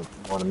an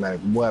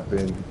automatic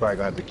weapon. You're probably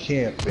gonna have to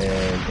camp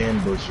and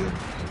ambush him.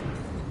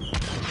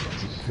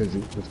 Because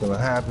what's gonna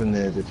happen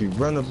is if you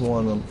run up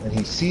on him and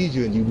he sees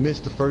you and you miss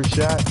the first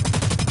shot,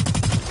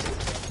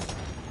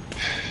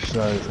 it's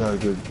not a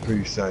good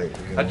pretty sight.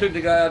 You know? I took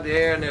the guy out the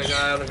air and the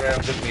guy on the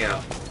ground took me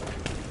out.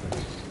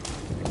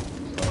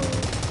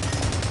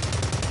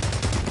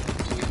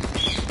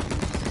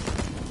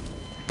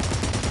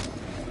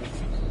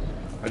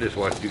 I just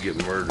watched you get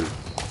murdered.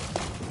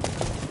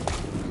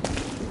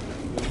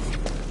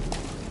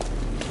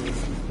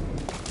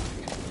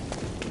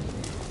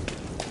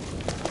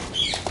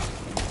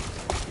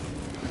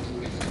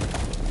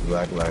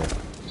 Blacklight.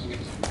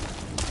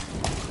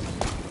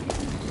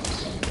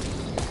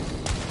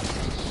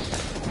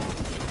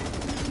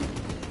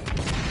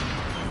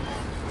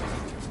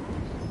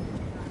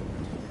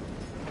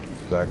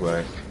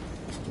 Blacklight.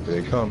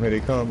 Here they come, here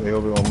they come. They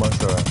over on my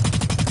side.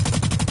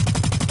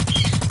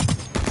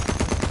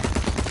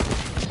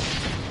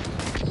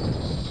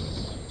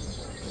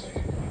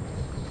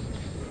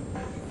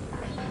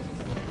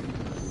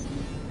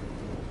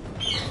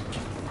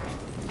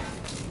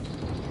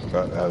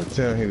 I was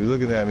telling him, he was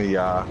looking at me,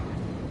 y'all.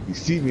 He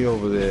see me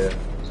over there.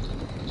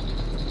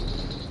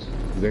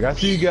 He's like, I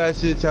see you guys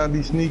shit trying to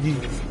be sneaky.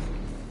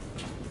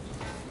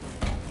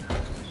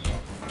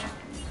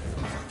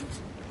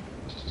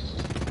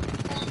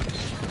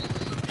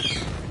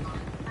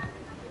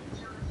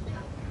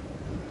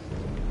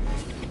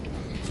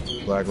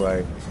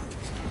 Blacklight.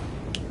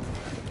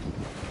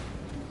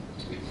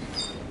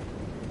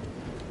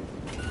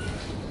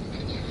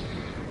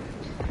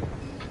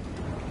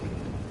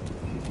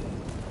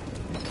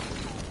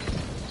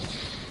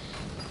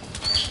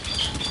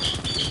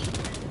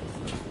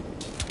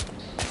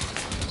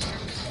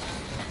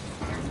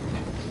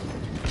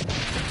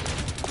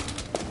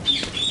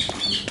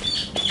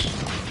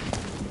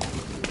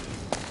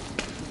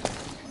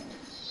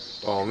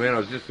 Oh man, I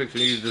was just fixing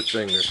to use this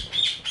finger.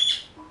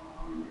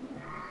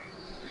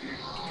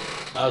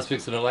 I was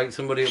fixing to light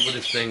somebody up with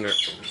this finger.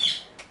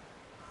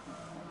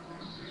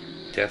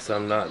 Guess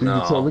I'm not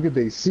now. So look at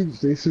their suits.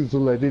 Their suits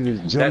look like they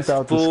just jumped That's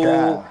out full,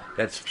 the sky.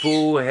 That's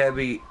full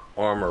heavy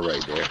armor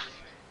right there.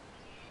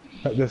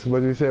 That's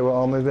what you say. What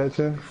armor is that,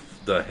 Tim?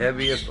 The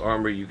heaviest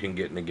armor you can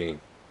get in the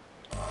game.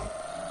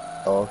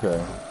 Oh,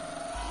 okay.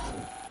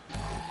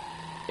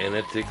 And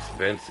it's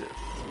expensive.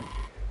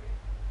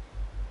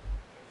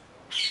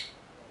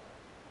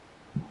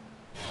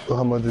 So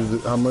how much is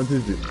it? How much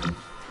is it?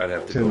 I'd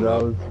have to $10. go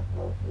look.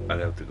 I'd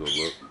have to go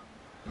look.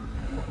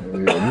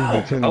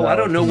 Yeah, Oh, I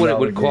don't know what it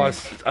would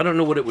cost. I don't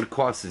know what it would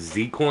cost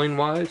Z-coin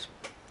wise.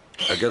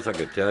 I guess I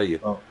could tell you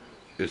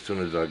as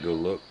soon as I go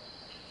look.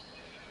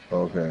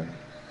 Okay.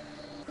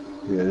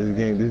 Yeah,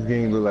 this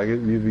game look like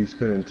you'd be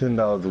spending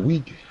 $10 a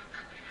week.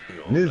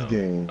 No, This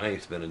game. I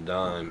ain't spending a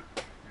dime.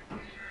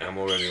 I'm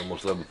already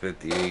almost level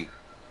 58.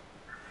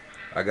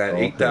 I got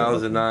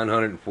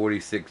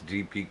 8,946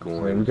 GP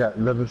coins. Man, we got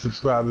 11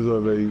 subscribers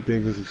already.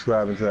 Thanks for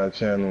subscribing to our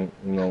channel.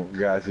 You know,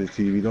 Guys Hit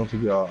TV. Don't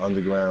forget our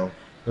underground.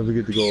 Don't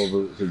forget to go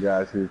over to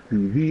Guys Hit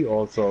TV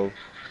also,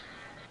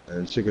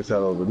 and check us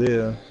out over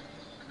there.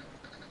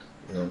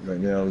 You know, right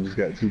now we just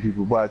got 2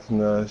 people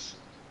watching us.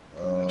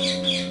 Oh,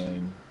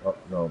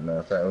 no, matter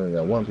of fact, we only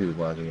got 1 people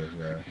watching us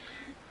now.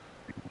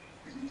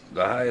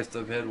 The highest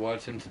I've had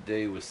watching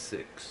today was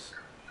 6.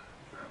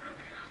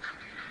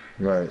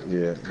 Right,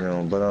 yeah, you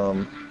know, but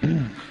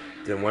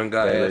Then one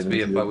guy asked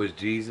me if I was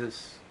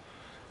Jesus.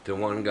 Then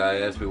one guy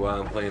asked me why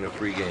I'm playing a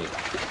free game.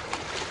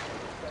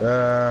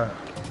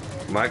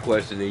 My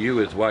question to you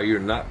is why you're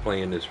not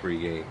playing this free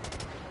game.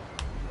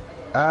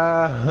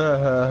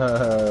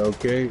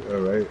 Okay, all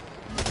right.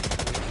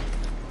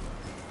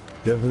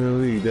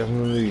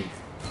 Definitely.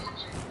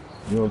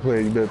 You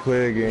better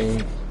play a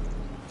game.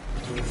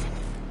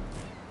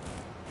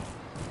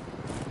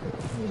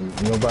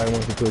 Nobody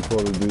wants to play Call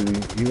of Duty.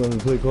 He wants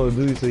to play Call of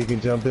Duty so he can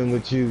jump in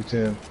with you,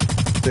 Tim.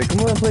 Say,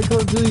 come on, play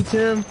Call of Duty,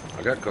 Tim.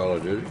 I got Call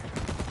of Duty.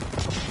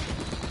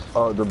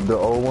 Oh, the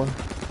old one?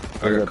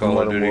 I got Call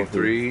of Duty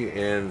 3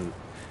 and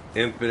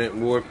Infinite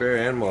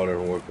Warfare and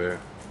Modern Warfare.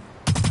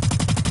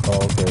 Oh,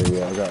 okay,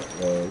 yeah, I got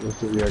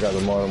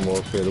the Modern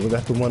Warfare.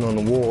 That's the one on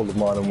the wall, the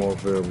Modern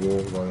Warfare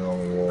wall running on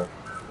the wall.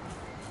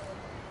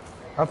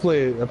 I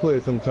play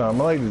it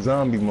sometime. I like the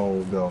zombie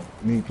mode though,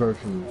 me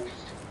personally.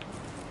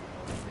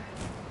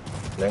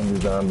 Like the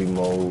zombie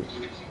mode.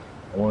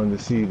 I wanted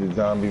to see the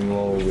zombie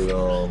mode with the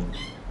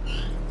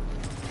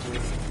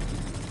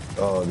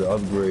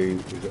upgrade,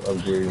 the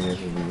upgrading of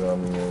the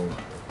zombie mode.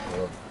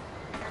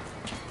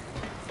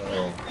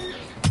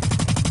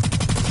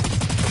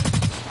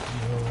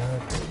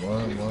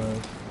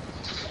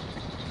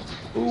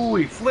 Ooh,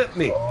 he flipped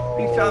me. Oh.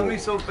 He shot me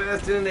so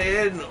fast in the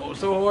head and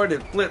so hard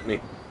it flipped me.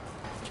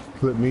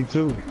 Flipped me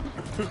too.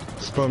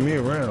 Spun me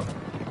around.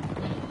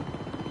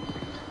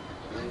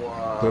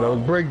 Wow. Thought I was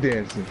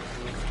breakdancing.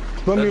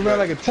 Spun me around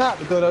like a top.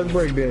 I thought I was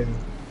breakdancing.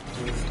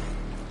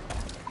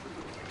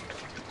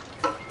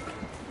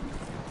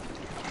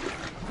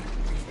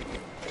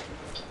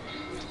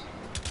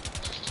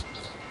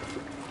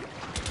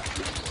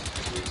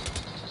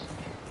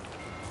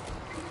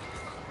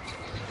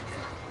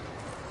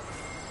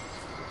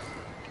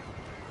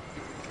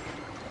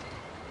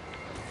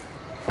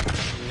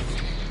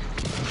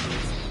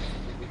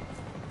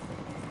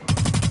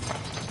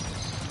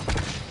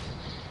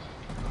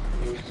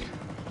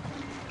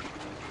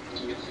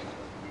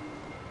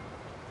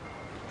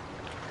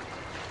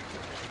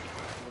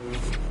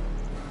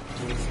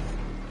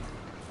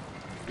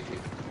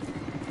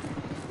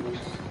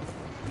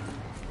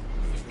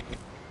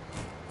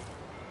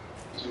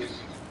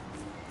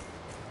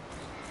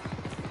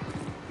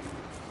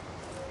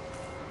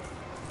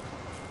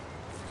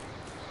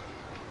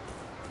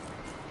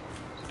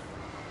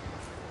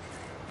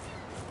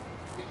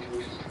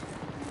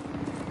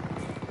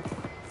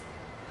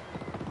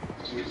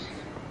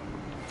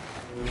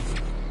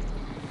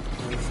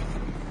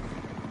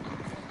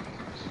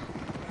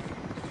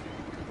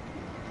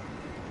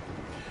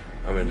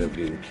 I'm ended up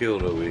getting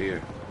killed over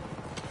here.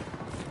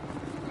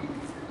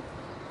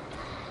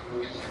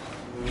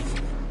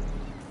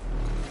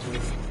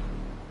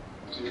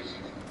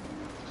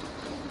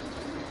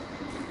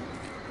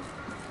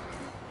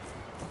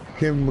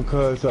 Came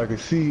because I could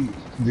see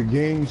the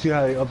game. See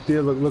how they up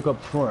there? Look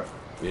up front.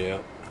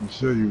 Yeah. I'm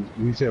show you.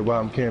 He said why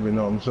I'm camping.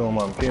 No, I'm showing him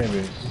why I'm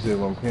camping. He said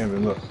why I'm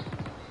camping. Look.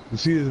 You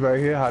see this right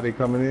here? How they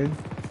coming in?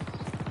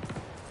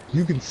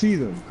 You can see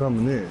them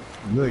coming in.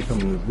 You know they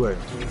coming this way.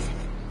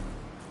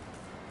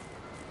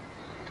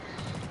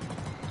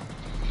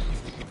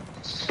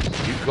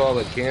 You call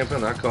it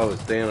camping, I call it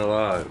staying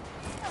alive.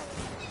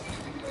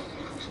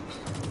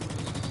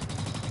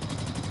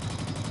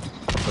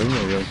 Oh, you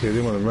know they don't care.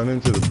 They want to run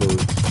into the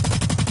bullets.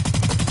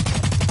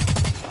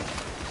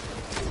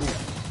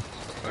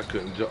 I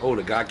couldn't. Oh,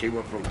 the guy came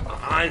up from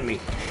behind me,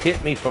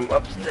 hit me from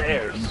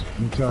upstairs.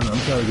 I'm trying to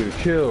get a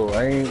kill.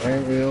 I ain't,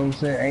 you know what I'm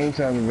saying? I ain't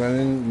trying to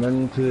run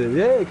into the,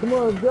 yeah, come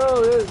on, let's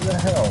go.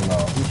 Hell no.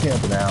 I'm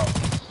camping out.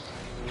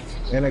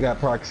 And I got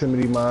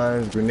proximity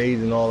mines,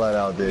 grenades, and all that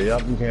out there.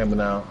 Yup, I'm camping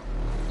out.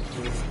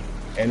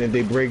 And if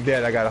they break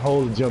that, I got a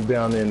hole to jump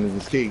down in and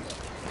escape.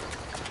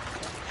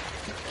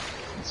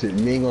 Shit,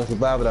 you ain't gonna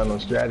survive without no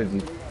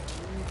strategy.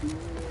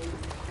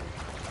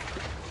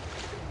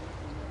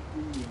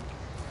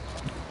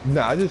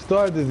 Nah, I just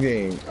started this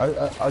game.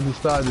 I just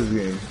started this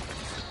game.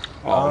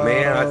 Oh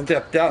man, I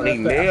stepped out and he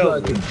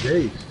nailed me.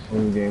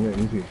 On the game, let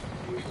me see.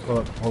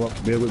 Hold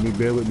up, bear with me.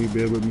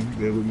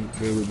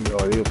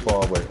 Oh, they'll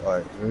fall away.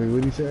 Alright,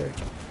 what did he say?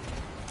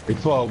 They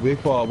fall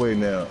away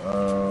now.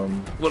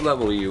 What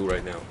level are you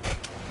right now?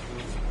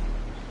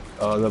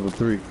 Level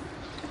 3.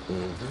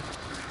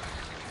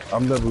 Mm-hmm.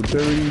 I'm level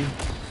 30.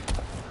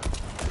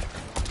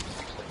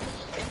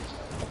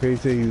 Okay,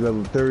 say he's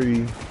level 30. You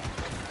know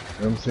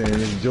what I'm saying?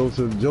 It's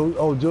Joseph Young,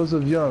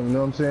 you know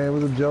what I'm saying?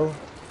 What's up, Joe?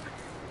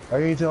 How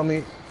can you tell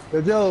me?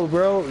 Hey, Joe,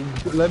 bro,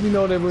 let me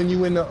know that when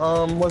you in the,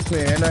 what's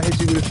man, and I hit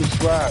you with a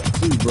subscribe,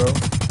 too, bro.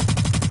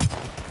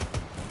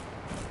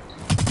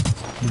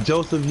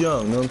 Joseph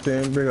Young, you know what I'm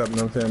saying? Bring up, you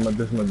know what I'm saying?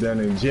 This is my dad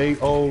name.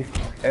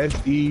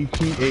 Joseph, you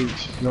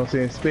know what I'm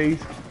saying?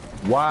 Space,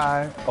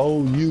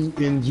 Young, you know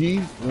what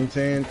I'm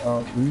saying?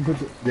 You put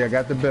I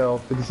got the bell,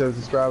 57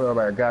 subscribers. All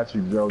right, I got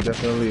you, bro.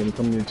 Definitely. I'm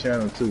coming to your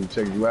channel, too.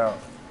 Check you out.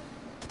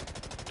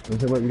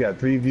 We got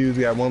 3 views.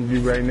 We got 1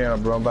 view right now,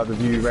 bro. I'm about to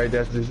view you right.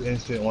 That's just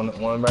instant. One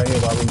right here.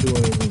 While I'm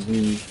doing it,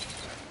 view.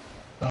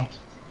 I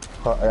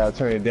gotta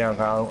turn it down.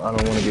 Cause I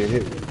don't want to get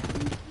hit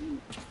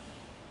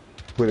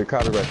with a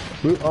copyright.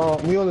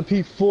 We on the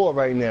P4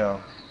 right now. You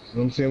know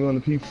what I'm saying? We're on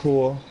the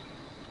P4.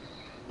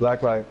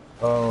 Blacklight.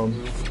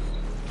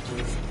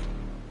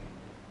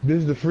 This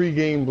is the free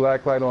game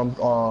Blacklight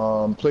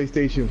on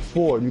PlayStation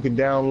 4. You can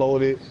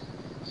download it.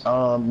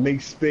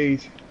 Make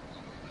space.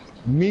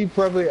 Me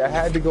personally, I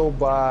had to go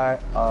buy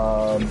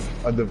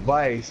a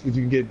device. If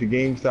you can get the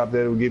GameStop,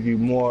 that will give you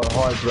more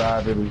hard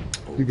drive. You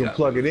can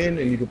plug it in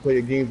and you can play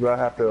your games without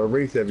having to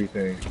erase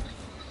everything.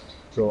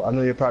 So I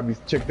know you'll probably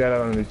check that out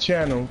on the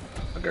channel.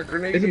 I got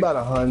grenades. It's about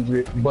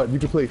 100, but you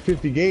can play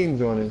 50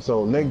 games on it.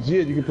 So next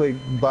year you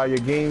can buy your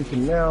games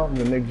from now. And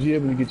the next year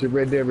when you get your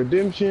Red Dead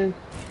Redemption,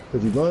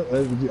 because you're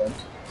going.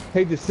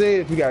 Hate to say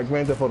it, if you got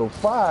Grand Theft Auto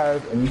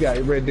 5 and you got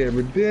Red Dead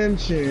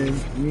Redemption,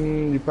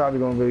 you're probably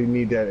gonna really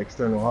need that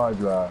external hard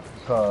drive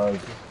because,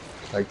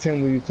 like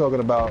Tim was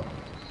talking about,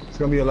 it's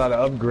gonna be a lot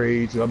of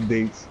upgrades,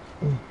 updates.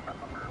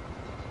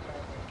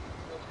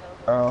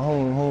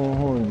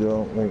 Hold on,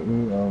 Joe. Wait, let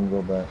me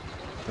go back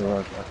so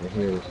I can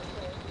hear it.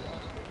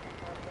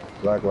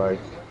 Blacklight,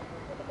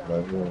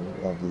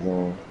 off the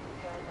zone.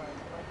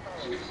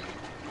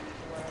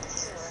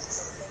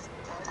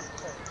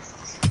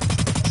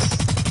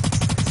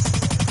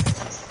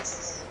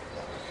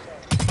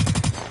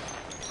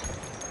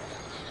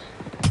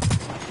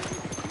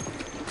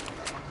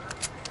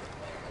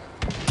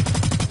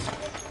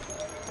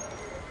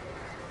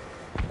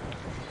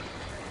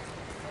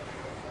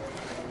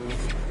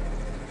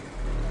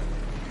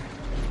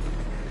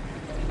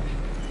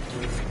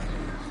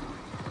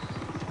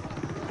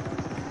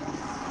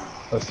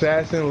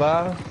 Assassin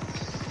Live?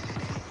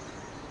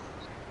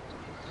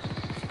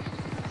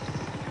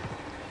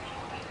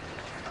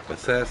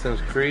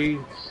 Assassin's Creed?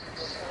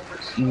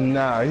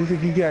 Nah,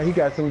 he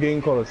got some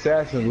game called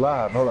Assassin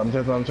Live. Hold on,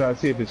 I'm trying to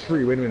see if it's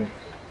free. Wait a minute.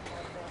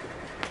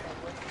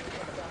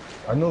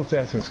 I know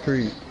Assassin's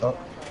Creed. Up,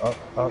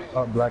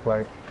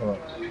 Blacklight. Hold on.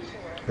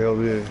 Hell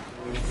yeah.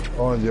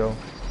 On, Joe.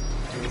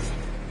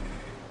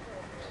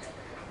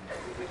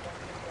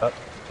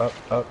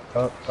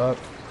 Up.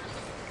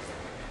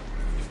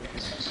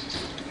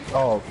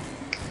 Oh,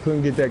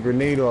 couldn't get that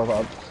grenade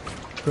off.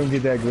 Couldn't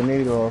get that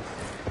grenade off.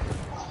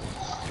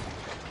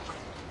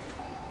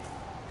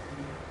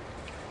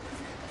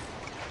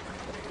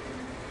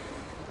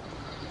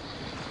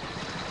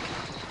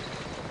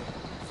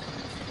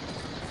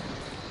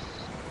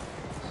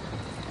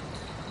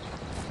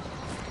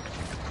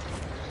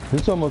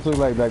 This almost looks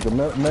like a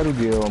Metal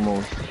Gear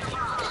almost.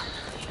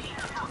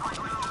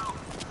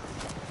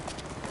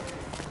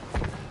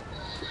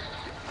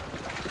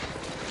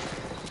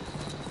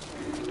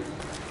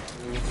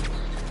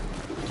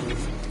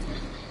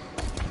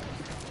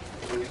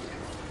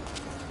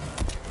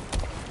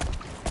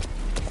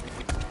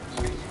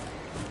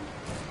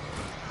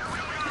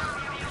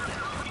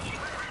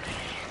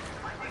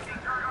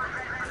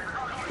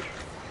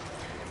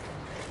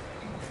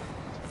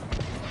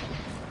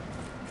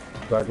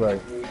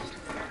 Blacklight.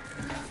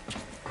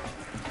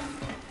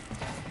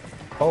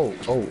 Oh,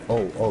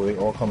 they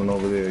all coming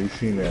over there. You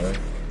seen that, right?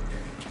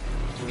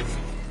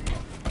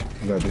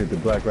 I'm gonna have to hit the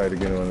Blacklight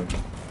again on him.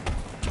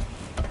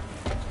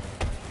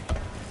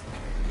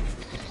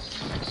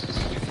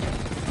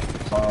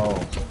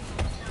 Oh.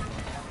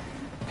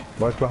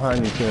 Watch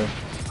behind you, Tim.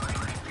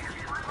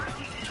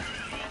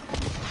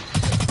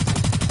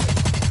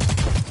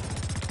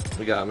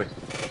 He got me.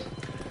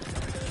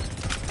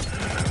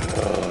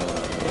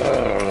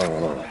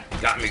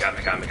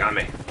 Got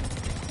me.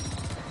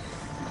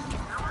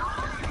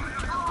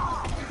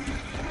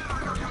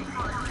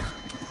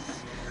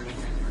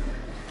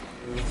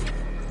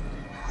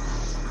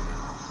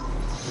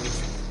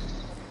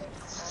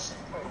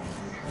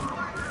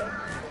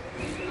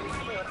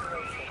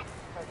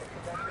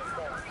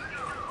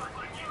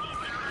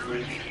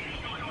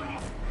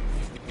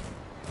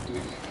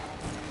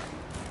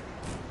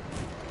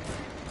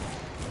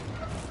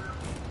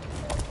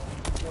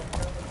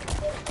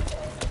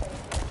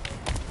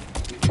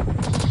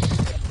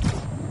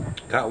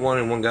 Got one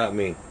and one got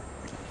me.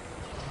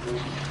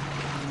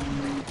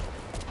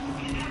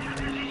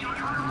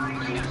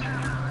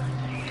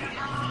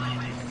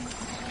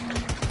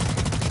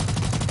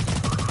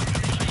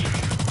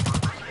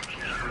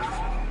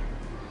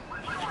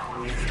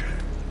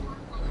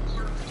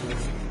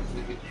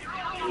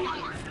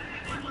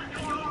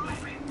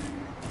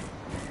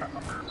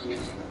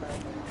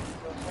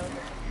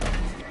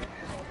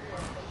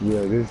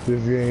 Yeah, this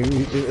game,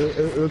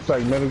 it looks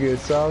like Metal Gear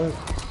Solid.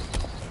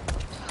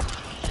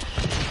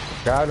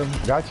 Got him.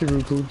 Got you,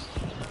 Ruku.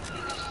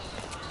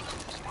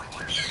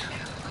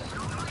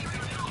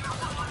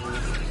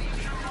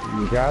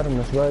 You got him.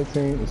 That's right,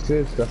 team.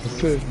 Assist. That's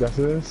assist. That's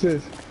an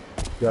assist.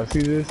 Y'all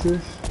see the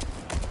assist?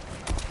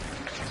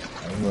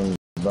 I'm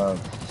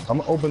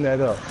gonna open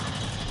that up.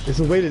 It's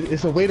a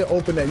way to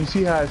open that. You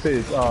see how it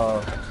says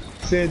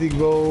Sandy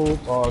Grove,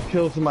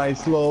 kill somebody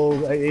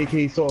slow, AK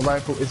assault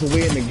rifle. It's a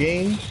way in the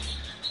game.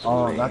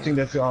 I think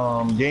that's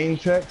game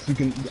text.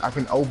 I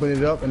can open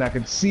it up and I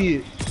can see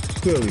it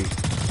clearly.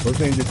 Those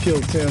things just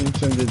killed Tim.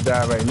 Tim just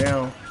died right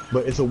now.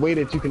 But it's a way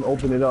that you can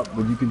open it up,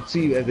 but you can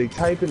see as they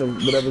type it,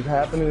 whatever's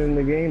happening in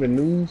the game, the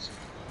news,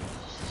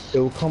 it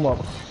will come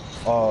up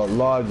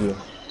larger.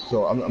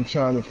 So I'm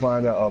trying to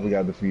find out. Oh, we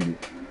got defeated.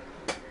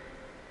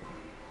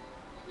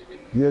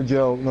 Yeah,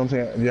 Joe. You know what I'm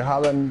saying? Yeah,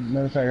 holla.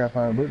 Matter of fact, I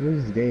find what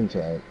is this game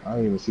tag? I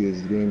don't even see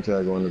this game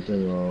tag on the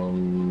thing.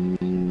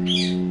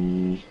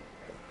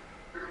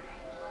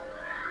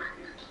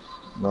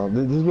 No,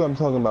 this is what I'm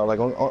talking about. Like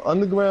on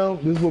Underground,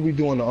 this is what we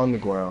do on the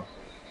Underground.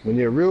 When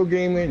you're a real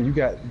gamer, you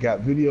got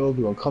videos.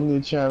 We're gonna come to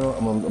the channel.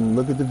 I'm gonna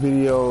look at the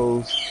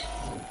videos.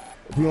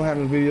 If you don't have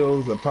the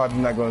videos, I'm probably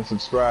not gonna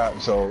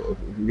subscribe. So if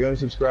you're gonna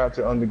subscribe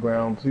to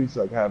Underground, please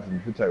like have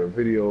some type of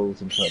videos,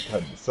 some type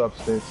of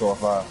substance. So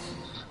if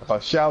I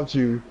shout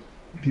you,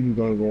 people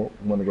are gonna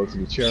want to go to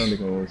the channel. They're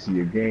gonna want to see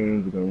your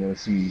games. They're gonna want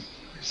to see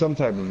some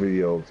type of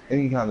videos,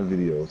 any kind of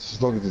videos,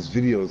 as long as there's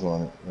videos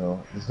on it. You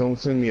know, just don't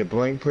send me a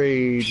blank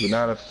page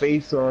without a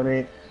face on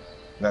it,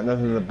 not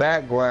nothing in the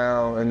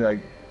background, and like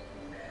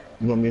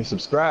you want me to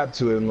subscribe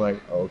to it. I'm like,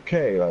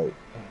 okay, like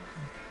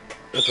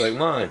that's like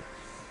mine.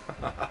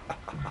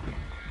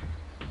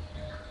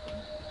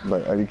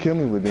 Like, are you kidding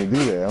me when they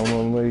do that? I don't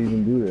know why they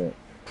even do that.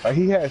 Like,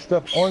 he had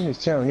stuff on his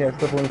channel. He had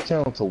stuff on his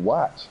channel to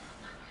watch.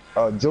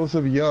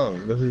 Joseph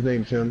Young, that's his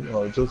name, Tim.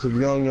 Joseph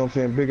Young, you know what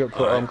I'm saying? Big up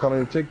for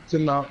coming to check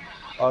Tim out.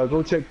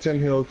 Go check Tim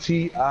Hill,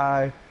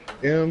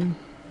 T-I-M,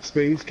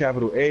 space,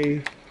 capital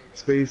A,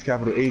 space,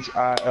 capital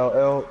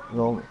H-I-L-L. You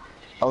know,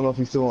 I don't know if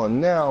he's still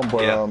on now,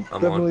 but yeah,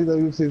 definitely, like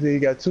you say, he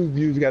got 2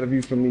 views. He got a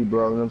view from me,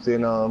 bro. You know what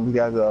I'm saying? He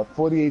got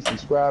 48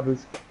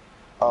 subscribers.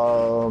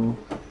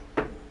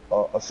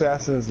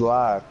 Assassins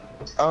Live.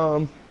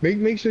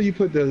 Make sure you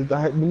put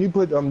when you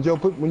put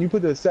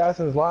the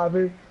Assassins Live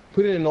in,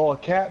 put it in all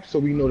caps so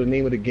we know the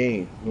name of the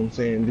game. You know what I'm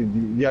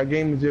saying? Y'all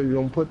games, you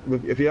don't put,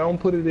 if you don't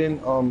put it in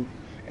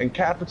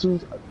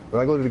capitals,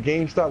 when I go to the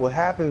GameStop, what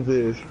happens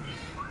is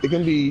it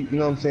can be, you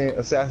know what I'm saying,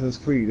 Assassin's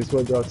Creed. That's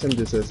what Tim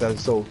just said.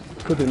 So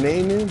put the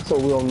name in so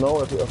we'll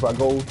know if I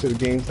go to the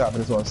GameStop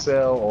and it's on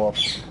sale, or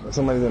if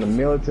somebody's gonna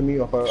mail it to me,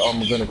 or if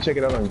I'm gonna check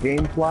it out on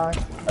GameFly.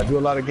 I do a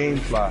lot of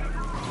GameFly.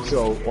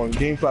 So on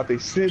GameFly, if they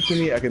send it to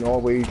me, I can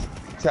always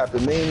tap the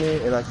name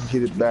in and I can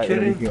get it back.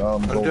 Kidding? And we can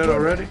I'm dead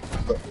already?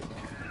 But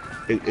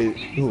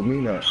who, me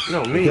not?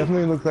 No, me. It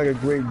definitely looks like a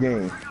great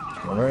game.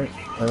 Alright?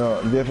 And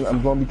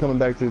I'm gonna be coming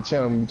back to the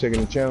channel. I'm gonna be checking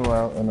the channel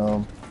out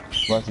and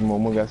watching more.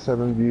 We got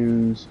 7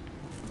 views.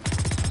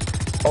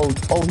 Oh,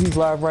 he's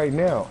live right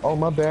now. Oh,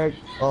 my bad.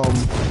 Oh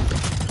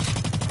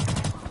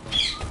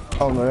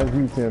no, that's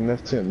you, Tim.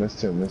 That's Tim.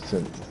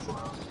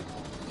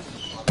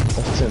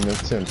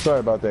 Sorry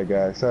about that,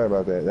 guys. Sorry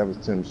about that. That was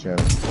Tim's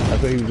channel. I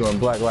thought he was on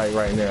Blacklight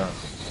right now.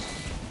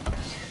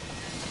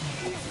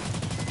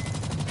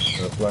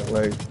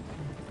 Blacklight.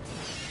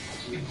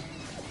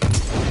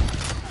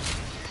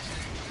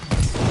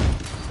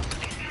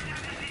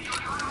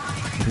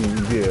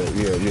 Yeah.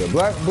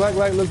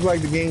 Blacklight looks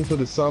like the game for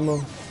the summer.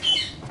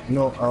 You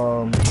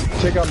know,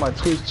 check out my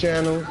Twitch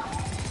channel.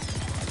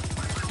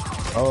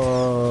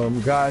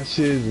 God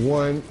Shiz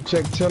 1.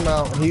 Check him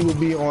out. He will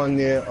be on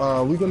there.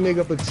 We can make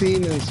up a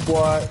team and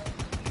squad.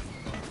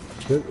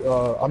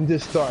 I'm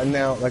just starting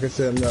out. Like I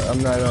said, I'm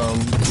not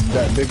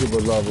that big of a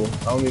level.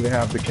 I don't even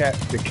have the cat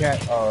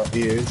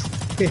ears.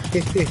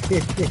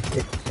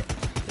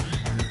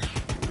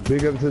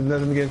 Big up to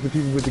nothing against the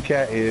people with the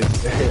cat ears.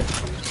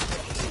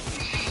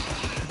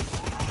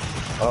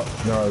 Oh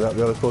no, that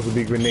was supposed to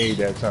be grenade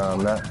that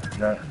time.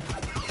 Not.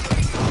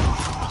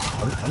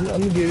 I'm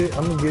gonna get it.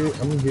 I'm gonna get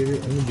it. I'm gonna get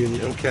it. I'm gonna get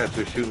it. Them cats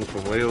are shooting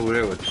from way over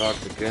there with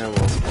toxic ammo.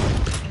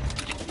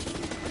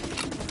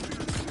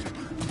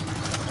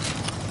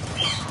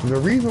 The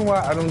reason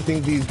why I don't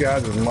think these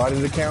guys are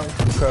modded accounts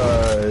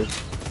because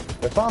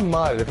if I'm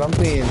modded, if I'm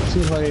paying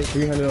 200,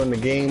 300 on the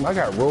game, I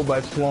got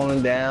robots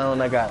falling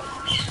down, I got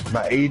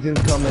my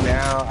agents coming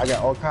out, I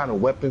got all kind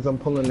of weapons I'm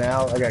pulling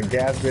out, I got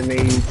gas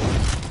grenades.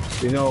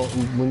 You know,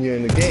 when you're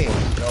in the game,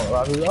 you know, a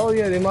lot of people, oh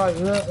yeah, they might.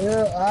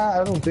 Yeah,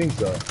 I don't think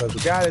so. Because the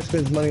guy that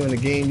spends money on the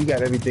game, you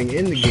got everything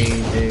in the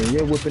game, and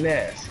you're whipping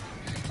ass.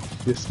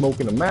 You're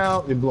smoking them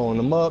out, you're blowing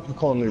them up, you're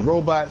calling them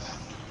robots,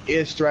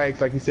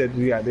 airstrikes, like you said,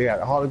 they got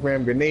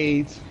hologram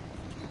grenades.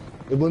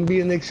 It wouldn't be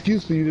an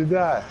excuse for you to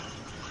die.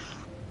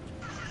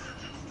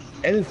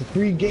 And it's a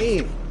free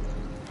game.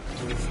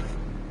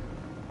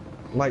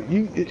 Like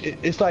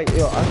it's like,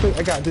 yo, I think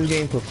I got this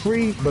game for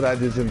free, but I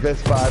just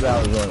invest $5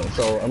 on it.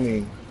 So I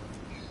mean,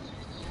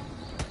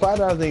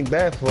 $5 ain't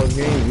bad for a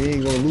game. You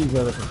ain't gonna lose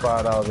nothing for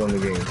 $5 on the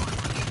game.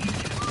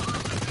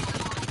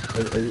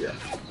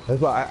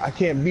 That's why I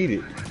can't beat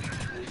it.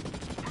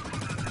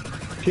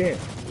 Can't.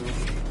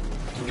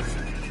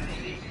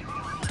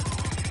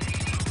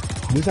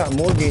 This is how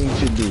more games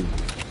should do.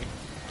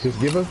 Just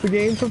give us the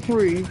game for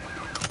free,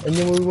 and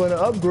then when we want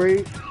to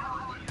upgrade,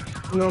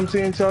 you know what I'm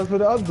saying, charge for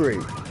the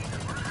upgrade.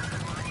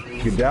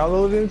 You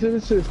download it into the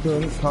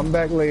system, come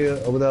back later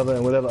or whatever,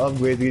 and whatever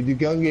upgrades you're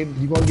gonna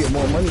get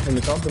more money from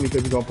the company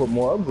because you're gonna put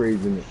more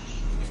upgrades in it.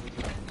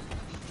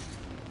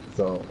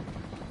 So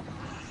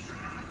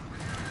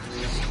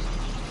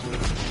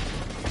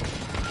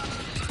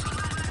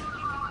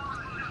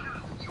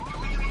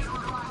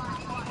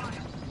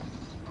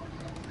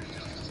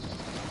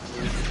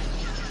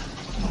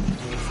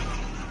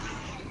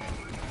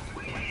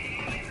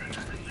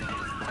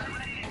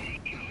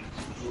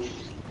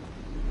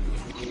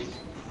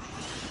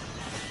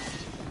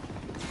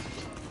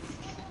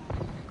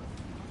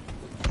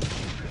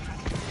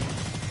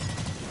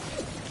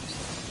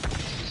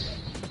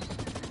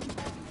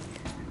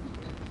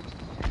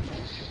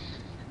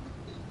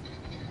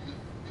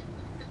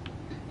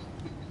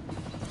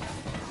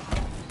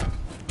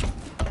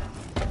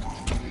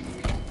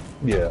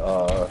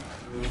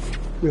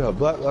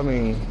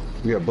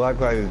yeah,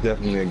 Blacklight is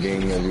definitely a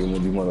game that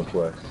you want to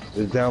play.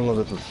 It's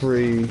downloaded for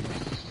free.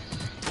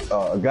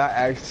 A guy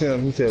asked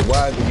him, he said,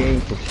 why is the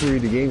game for free?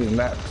 The game is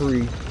not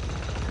free.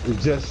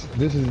 It's just,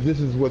 this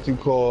is what you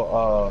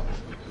call,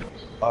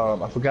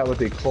 I forgot what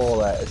they call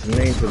that. It's a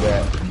name for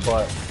that.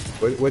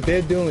 But what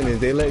they're doing is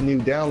they're letting you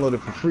download it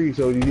for free.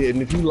 So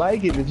and if you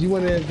like it, if you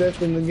want to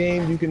invest in the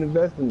game, you can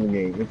invest in the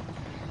game.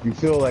 If you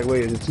feel like,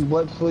 wait, is it too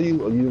much for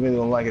you, or you really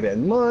don't like it that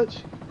much?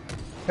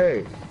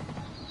 Hey,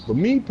 but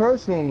me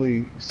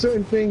personally,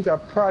 certain things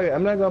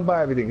I'm not gonna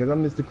buy everything because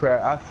I'm Mr.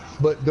 Crab.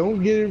 But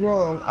don't get it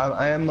wrong,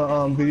 I am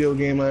a video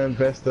game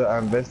investor. I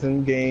invest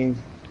in games,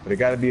 but it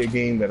gotta be a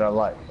game that I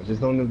like. I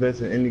just don't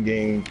invest in any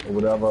games or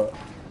whatever,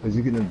 because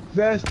you can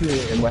invest in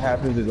it, and what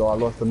happens is, oh, I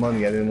lost the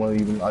money. I didn't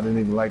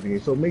even like the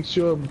game. So make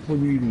sure before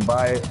you even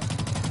buy it,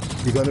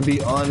 you're gonna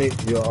be on it.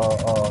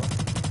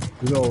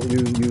 You know,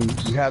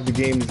 you have the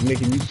game that's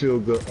making you feel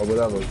good or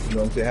whatever. You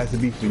know what I'm saying? It has to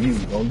be for you.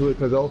 Don't do it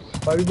because, oh,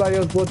 everybody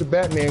else bought the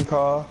Batman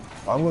car.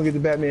 I'm going to get the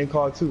Batman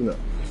car too now.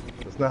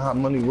 That's not how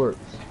money works.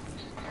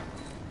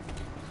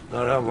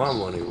 Not how my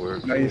money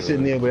works. Now you're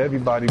sitting there with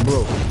everybody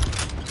broke.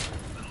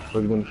 But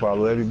you're going to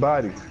follow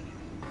everybody.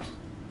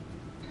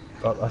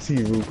 I see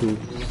you, Ruku.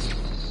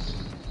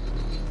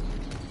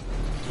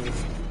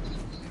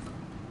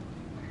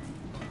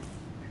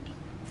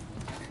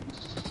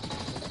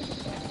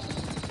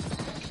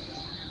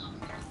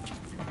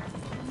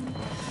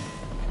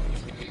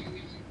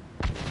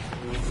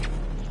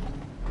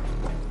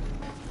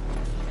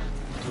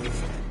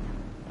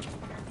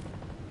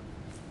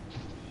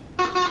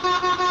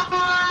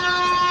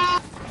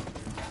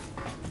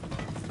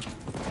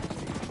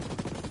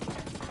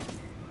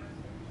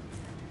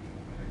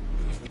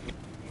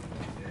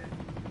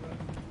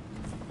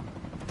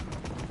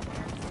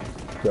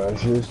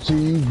 That's his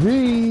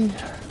TV,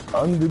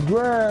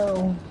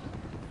 underground.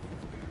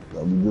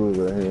 All we do is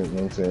right here, you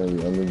know what I'm saying?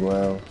 We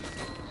underground,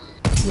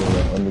 doing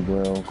that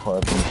underground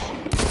carpet.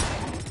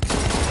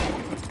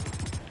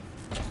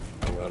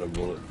 I'm out of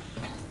bullets.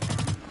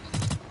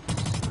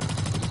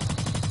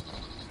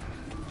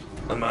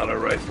 I'm out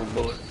of rifle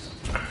bullets.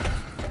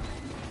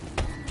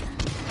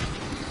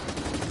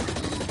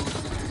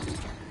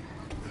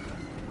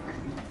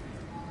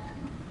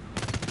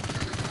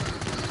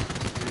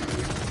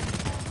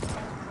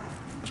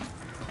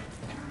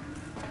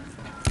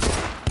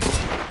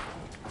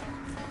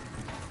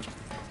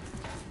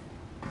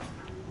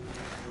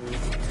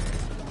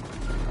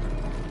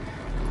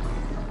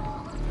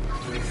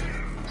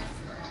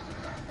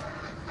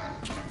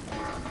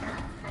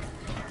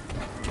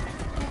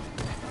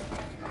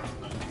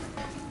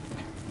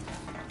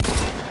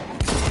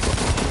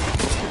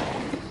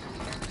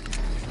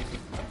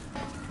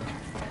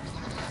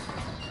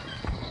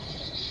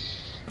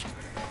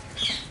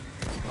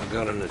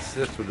 got an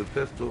assist with the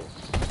pistol.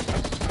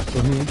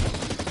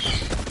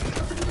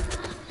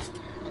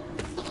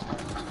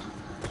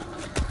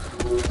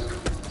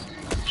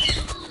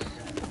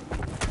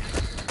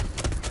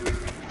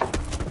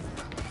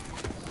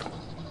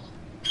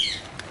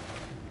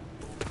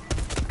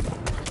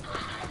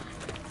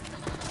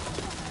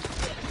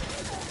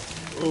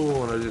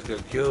 Oh, and I just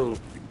got killed.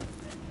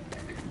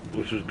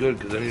 Which was good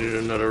because I needed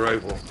another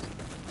rifle.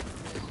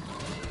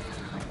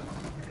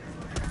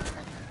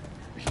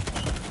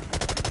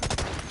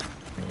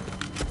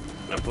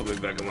 Now put me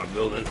back in my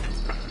building.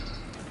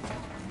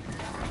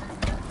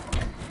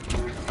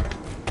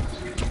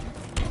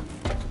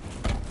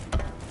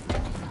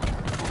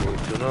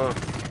 Close enough.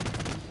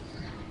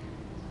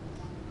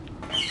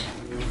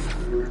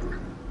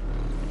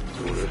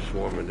 Oh, they're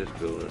swarming this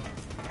building.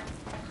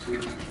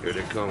 Here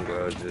they come,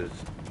 guys.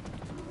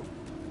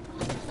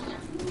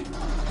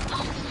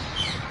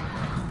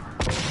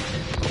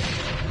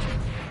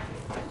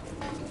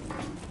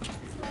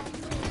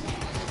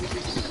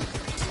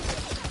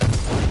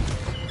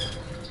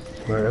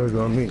 Right, it was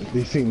on me.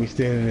 They seen me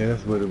standing there,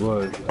 that's what it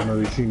was. I know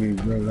they seen me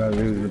running out,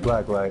 it was the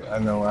Blacklight. I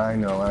know.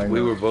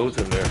 We were both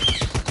in there.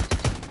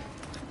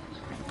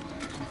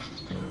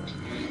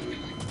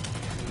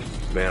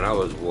 Man, I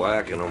was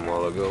whacking them a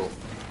while ago.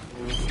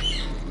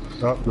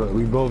 Oh, look,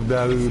 we both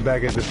died. We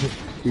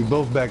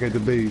both back at the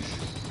base.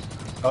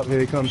 Oh, here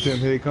he comes, Tim.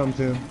 Here he comes,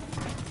 Tim.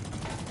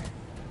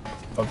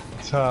 Up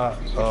top.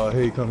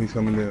 Here he comes. He's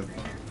coming down.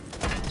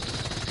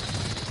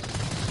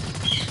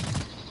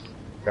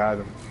 Got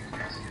him.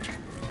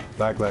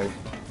 Blacklight.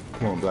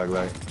 Come on,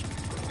 Blacklight.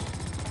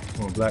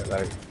 Come on,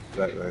 Blacklight.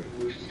 Blacklight.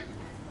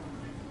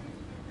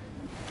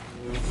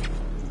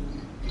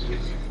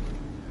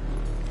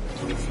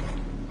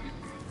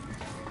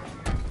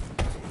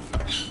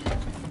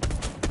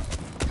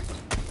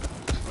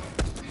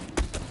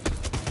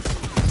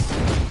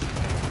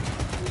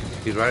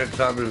 He's right at the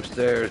top of them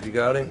stairs. You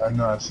got him? I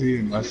know. I see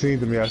him. I seen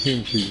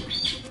him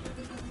shoot.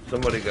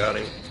 Somebody got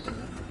him.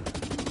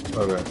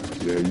 Okay.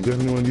 Yeah, you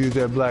definitely want to use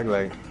that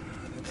Blacklight.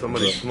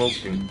 Somebody smoked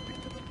him.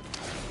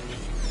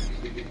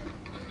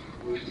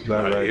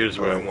 Blacklight. Right, here's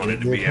where I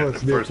wanted to be at in the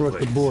first place. They're across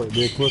the board.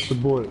 They're across the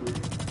board.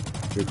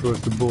 They're across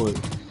the board.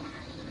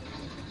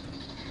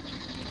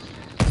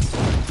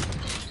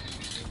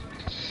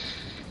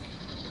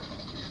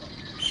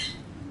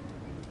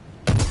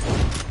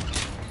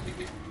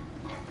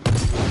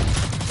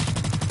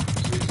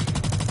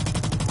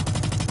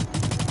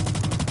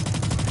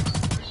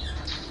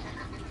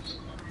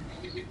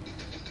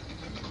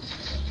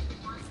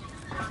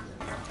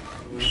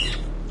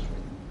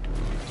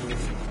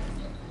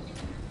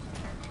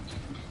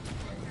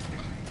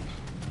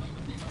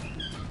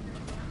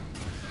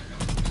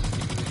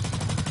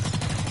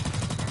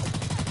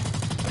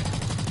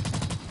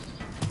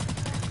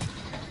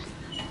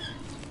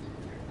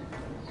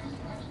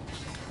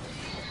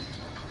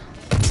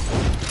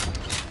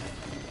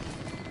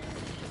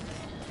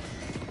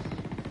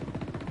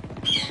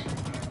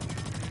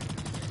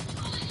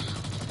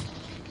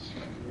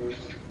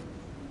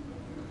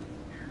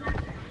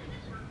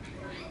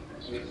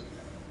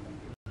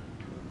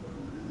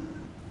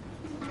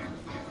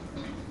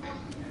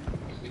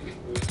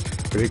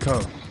 Here they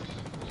come.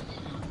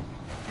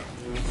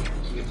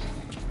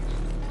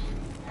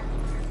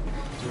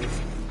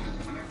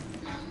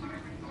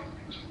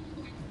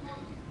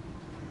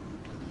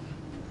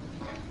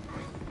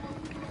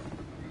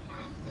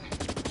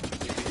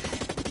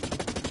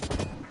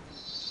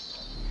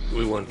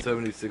 We won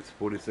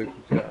 76-46.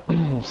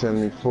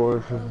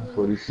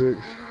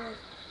 74-46.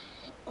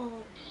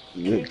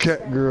 The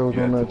cat girls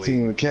on that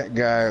team, the cat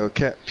guy or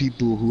cat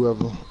people,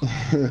 whoever.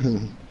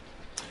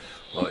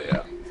 Oh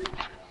yeah.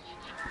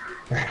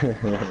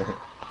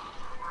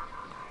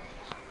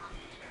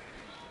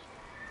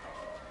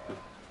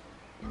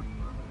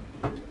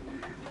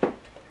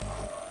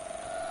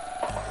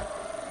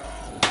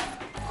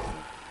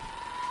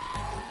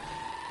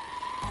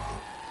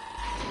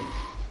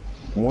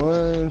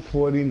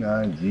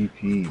 $149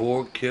 GP.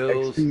 4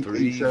 kills, XP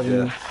 3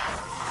 deaths,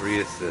 3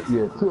 assists.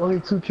 Yeah, only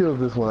 2 kills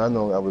this one. I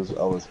know I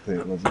wasn't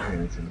paying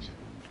attention.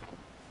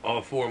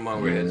 All 4 of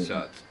mine were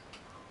headshots.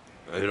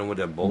 I hit him with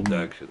that bolt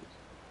action.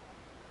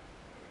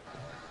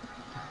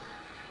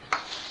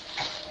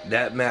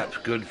 That map's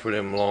good for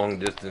them long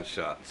distance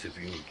shots if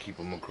you can keep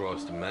them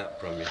across the map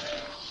from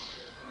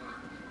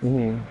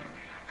you.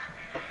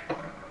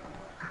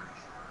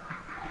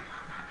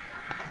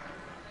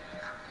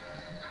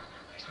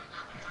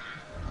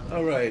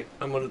 Alright,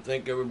 I'm going to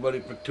thank everybody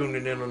for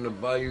tuning in on the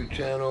Bayou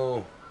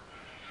channel,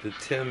 the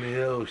Tim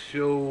Hill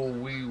Show.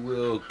 We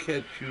will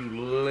catch you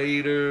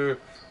later.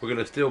 We're going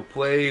to still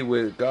play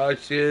with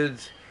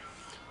Godshids,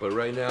 but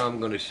right now I'm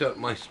going to shut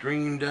my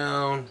stream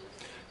down.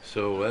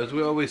 So, as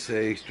we always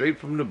say, straight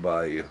from the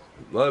Bayou.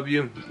 Love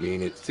you,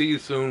 mean it. See you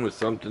soon with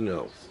something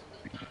else.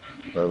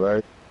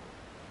 Bye-bye.